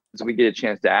questions we get a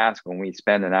chance to ask when we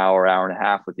spend an hour and a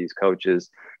half with these coaches.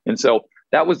 And so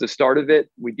that was the start of it.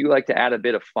 We do like to add a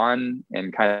bit of fun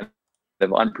and kind of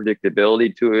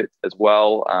unpredictability to it as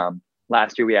well.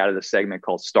 Last year, we added a segment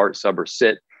called Start, Sub, or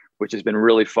Sit, which has been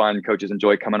really fun. Coaches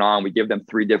enjoy coming on. We give them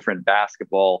 3 different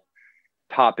basketball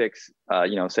topics,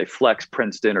 say flex,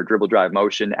 Princeton, or dribble, drive,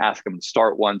 motion, ask them to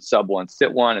start one, sub one,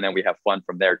 sit one, and then we have fun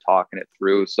from there talking it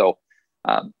through. So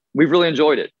we've really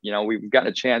enjoyed it. I've gotten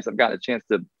a chance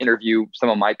to interview some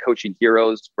of my coaching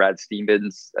heroes, Brad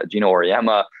Stevens, Gino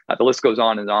Auriemma, the list goes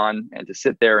on, and to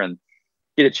sit there and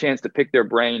get a chance to pick their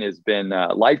brain has been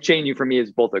life-changing for me as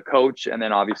both a coach and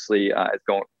then obviously as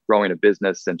growing a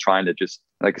business and trying to just,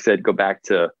 like I said, go back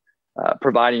to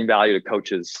providing value to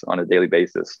coaches on a daily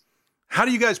basis. How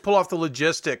do you guys pull off the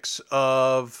logistics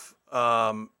of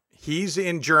he's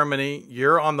in Germany,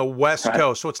 you're on the West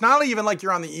Coast. So it's not even like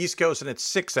you're on the East Coast and it's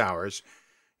 6 hours.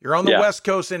 You're on the West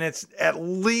Coast and it's at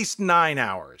least 9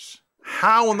 hours.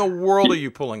 How in the world are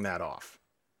you pulling that off?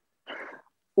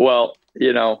 Well,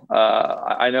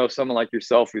 I know someone like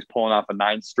yourself who's pulling off a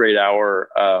 9 straight hour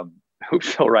hoop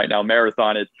show right now,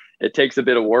 marathon. It takes a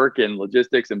bit of work and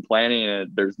logistics and planning,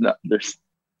 and there's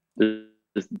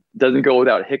doesn't go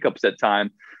without hiccups at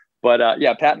time. But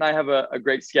Pat and I have a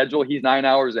great schedule. He's 9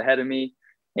 hours ahead of me,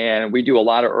 and we do a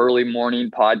lot of early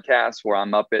morning podcasts where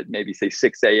I'm up at maybe say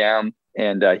 6 a.m.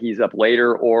 and he's up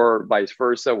later, or vice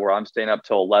versa, where I'm staying up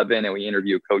till 11 and we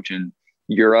interview a coach in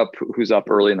Europe who's up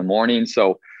early in the morning.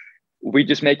 So we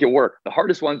just make it work. The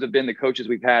hardest ones have been the coaches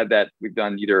we've had that we've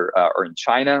done either are in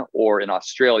China or in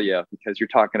Australia, because you're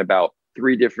talking about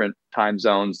 3 different time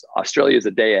zones. Australia is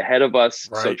a day ahead of us.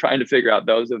 Right. So trying to figure out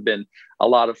those have been a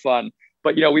lot of fun.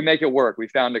 But, we make it work. We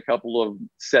found a couple of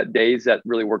set days that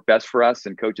really work best for us,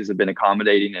 and coaches have been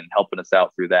accommodating and helping us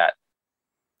out through that.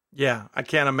 Yeah, I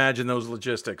can't imagine those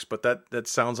logistics, but that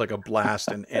sounds like a blast.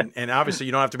 And obviously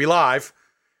you don't have to be live,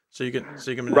 so you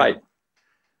can right.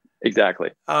 Exactly.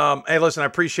 Hey, listen, I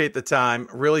appreciate the time.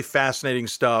 Really fascinating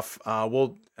stuff.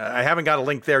 I haven't got a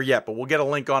link there yet, but we'll get a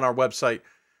link on our website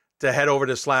to head over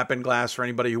to Slap and Glass for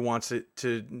anybody who wants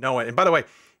to know it. And by the way,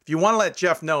 if you want to let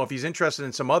Jeff know if he's interested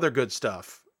in some other good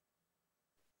stuff,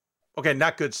 okay,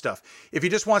 not good stuff. If he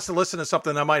just wants to listen to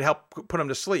something that might help put him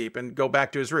to sleep and go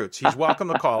back to his roots, he's welcome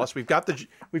to call us. We've got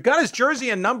his jersey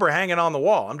and number hanging on the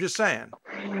wall. I'm just saying.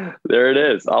 There it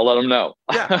is. I'll let him know.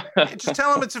 Yeah, just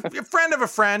tell him it's a friend of a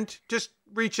friend, just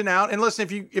reaching out. And listen,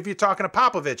 if you're talking to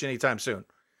Popovich anytime soon,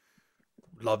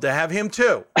 love to have him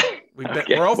too. We're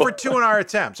 0 for 2 in our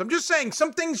attempts. I'm just saying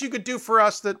some things you could do for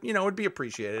us that would be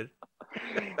appreciated.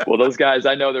 Well, those guys,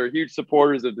 I know they're huge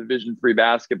supporters of Division III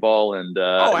basketball, and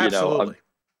absolutely.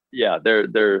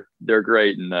 They're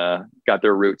great, and got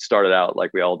their roots started out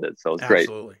like we all did. So it's great.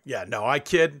 Absolutely. Yeah, no, I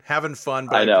kid, having fun,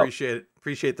 but I appreciate it.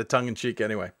 Appreciate the tongue in cheek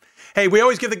anyway. Hey, we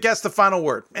always give the guests the final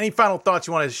word. Any final thoughts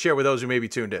you want to share with those who may be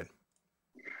tuned in?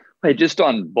 Hey, just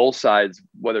on both sides,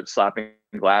 whether it's Slapping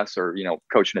Glass or,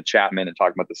 coaching at Chapman and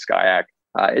talking about the SCIAC,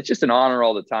 it's just an honor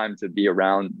all the time to be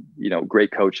around,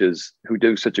 great coaches who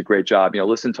do such a great job.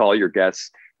 Listen to all your guests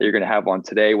that you're going to have on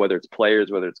today, whether it's players,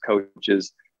 whether it's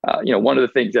coaches. One of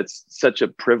the things that's such a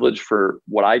privilege for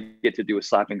what I get to do with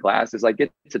Slapping Glass is I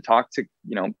get to talk to,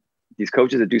 these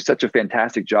coaches that do such a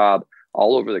fantastic job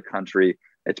all over the country.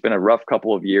 It's been a rough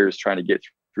couple of years trying to get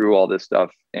through all this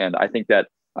stuff. And I think that,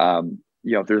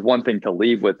 if there's one thing to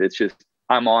leave with, it's just,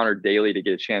 I'm honored daily to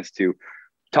get a chance to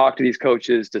talk to these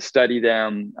coaches, to study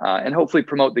them, and hopefully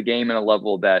promote the game in a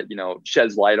level that,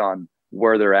 sheds light on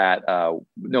where they're at,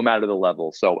 no matter the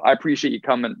level. So I appreciate you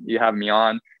having me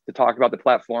on to talk about the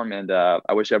platform, and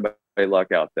I wish everybody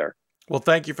luck out there. Well,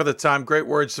 thank you for the time. Great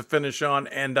words to finish on,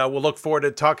 and we'll look forward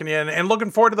to talking to you and looking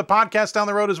forward to the podcast down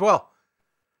the road as well.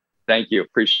 Thank you.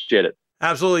 Appreciate it.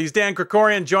 Absolutely. He's Dan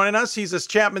Krikorian joining us. He's this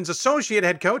Chapman's associate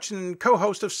head coach and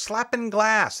co-host of Slappin'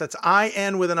 Glass. That's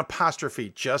IN with an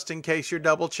apostrophe, just in case you're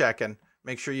double checking.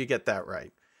 Make sure you get that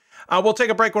right. We'll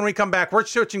take a break. When we come back, we're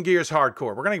switching gears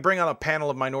hardcore. We're going to bring on a panel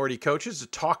of minority coaches to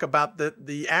talk about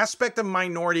the aspect of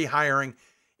minority hiring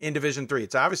in Division III.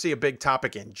 It's obviously a big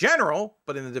topic in general,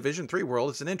 but in the Division III world,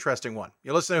 it's an interesting one.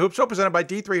 You're listening to Hoops Hope, presented by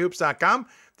D3Hoops.com,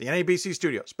 the NABC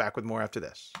studios. Back with more after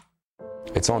this.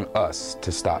 It's on us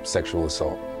to stop sexual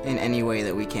assault. In any way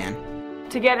that we can.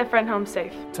 To get a friend home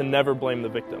safe. To never blame the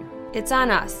victim. It's on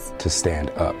us. To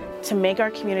stand up. To make our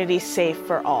community safe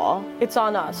for all. It's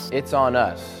on us. It's on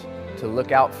us to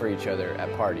look out for each other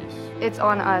at parties. It's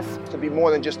on us. To be more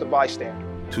than just a bystander.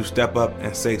 To step up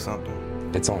and say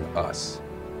something. It's on us.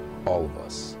 All of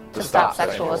us. To stop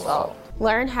sexual assault.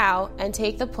 Learn how and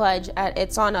take the pledge at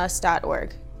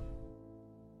itsonus.org.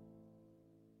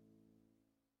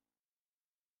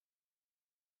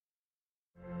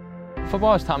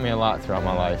 Football has taught me a lot throughout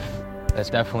my life. It's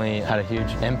definitely had a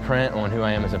huge imprint on who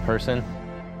I am as a person.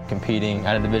 Competing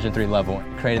at a Division III level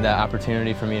created that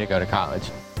opportunity for me to go to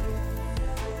college.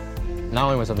 Not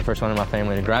only was I the first one in my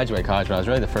family to graduate college, but I was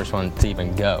really the first one to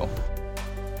even go.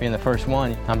 Being the first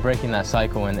one, I'm breaking that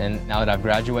cycle, and now that I've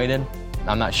graduated,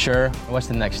 I'm not sure what's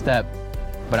the next step,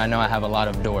 but I know I have a lot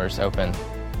of doors open.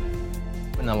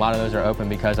 And a lot of those are open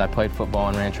because I played football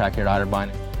and ran track here at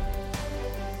Otterbein.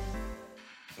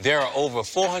 There are over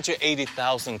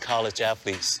 480,000 college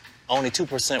athletes. Only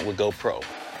 2% would go pro.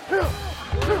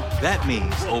 That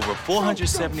means over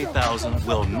 470,000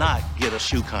 will not get a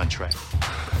shoe contract.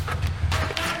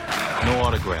 No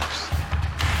autographs.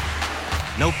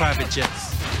 No private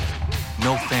jets.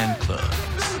 No fan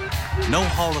clubs. No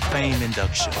Hall of Fame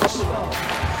inductions.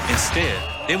 Instead,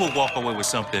 they will walk away with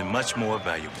something much more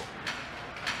valuable.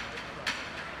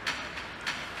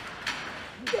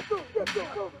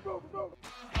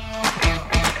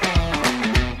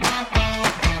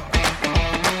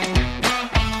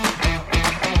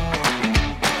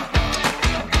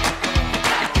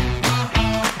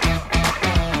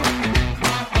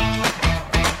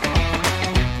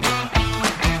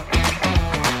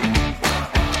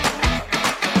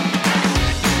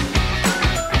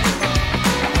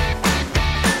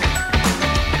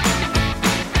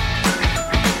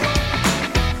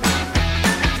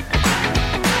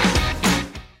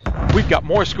 Got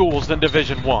more schools than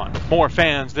Division I, more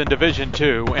fans than Division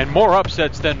II, and more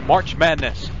upsets than March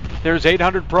Madness. There's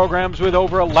 800 programs with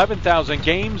over 11,000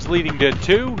 games leading to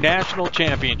 2 national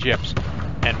championships.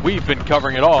 And we've been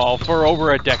covering it all for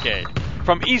over a decade.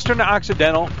 From Eastern to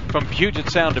Occidental, from Puget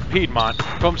Sound to Piedmont,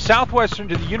 from Southwestern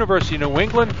to the University of New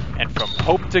England, and from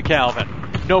Hope to Calvin.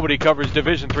 Nobody covers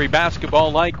Division III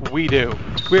basketball like we do.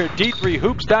 We're at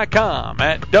D3Hoops.com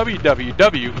at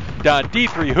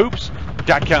www.d3hoops.com.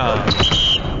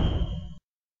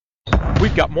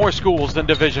 We've got more schools than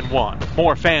Division I,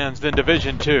 more fans than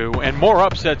Division II, and more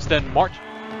upsets than March.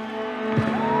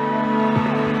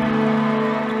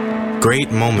 Great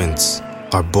moments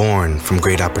are born from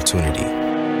great opportunity.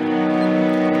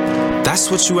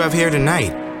 That's what you have here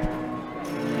tonight.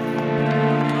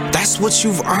 That's what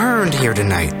you've earned here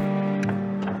tonight.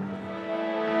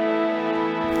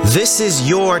 This is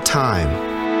your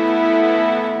time.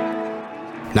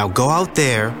 Now go out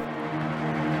there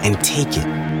and take it.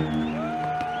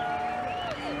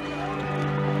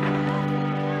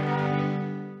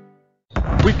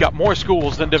 We've got more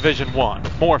schools than Division I,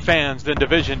 more fans than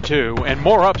Division II, and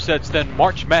more upsets than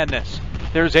March Madness.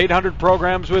 There's 800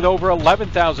 programs with over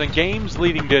 11,000 games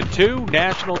leading to 2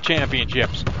 national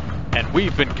championships. And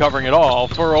we've been covering it all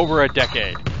for over a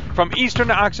decade. From Eastern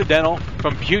to Occidental,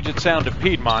 from Puget Sound to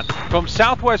Piedmont, from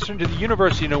Southwestern to the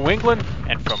University of New England,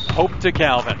 and from Hope to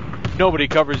Calvin. Nobody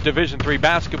covers Division III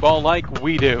basketball like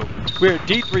we do. We're at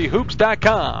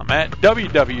D3Hoops.com at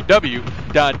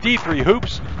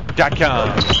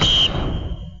www.d3hoops.com.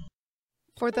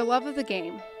 For the love of the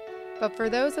game. But for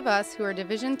those of us who are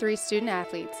Division III student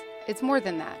athletes, it's more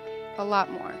than that. A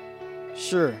lot more.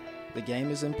 Sure, the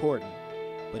game is important.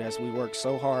 But as we work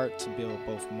so hard to build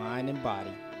both mind and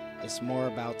body, it's more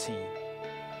about team.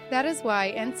 That is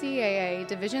why NCAA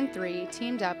Division III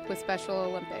teamed up with Special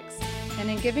Olympics. And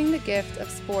in giving the gift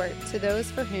of sport to those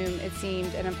for whom it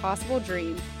seemed an impossible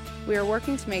dream, we are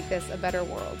working to make this a better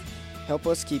world. Help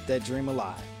us keep that dream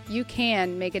alive. You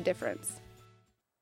can make a difference.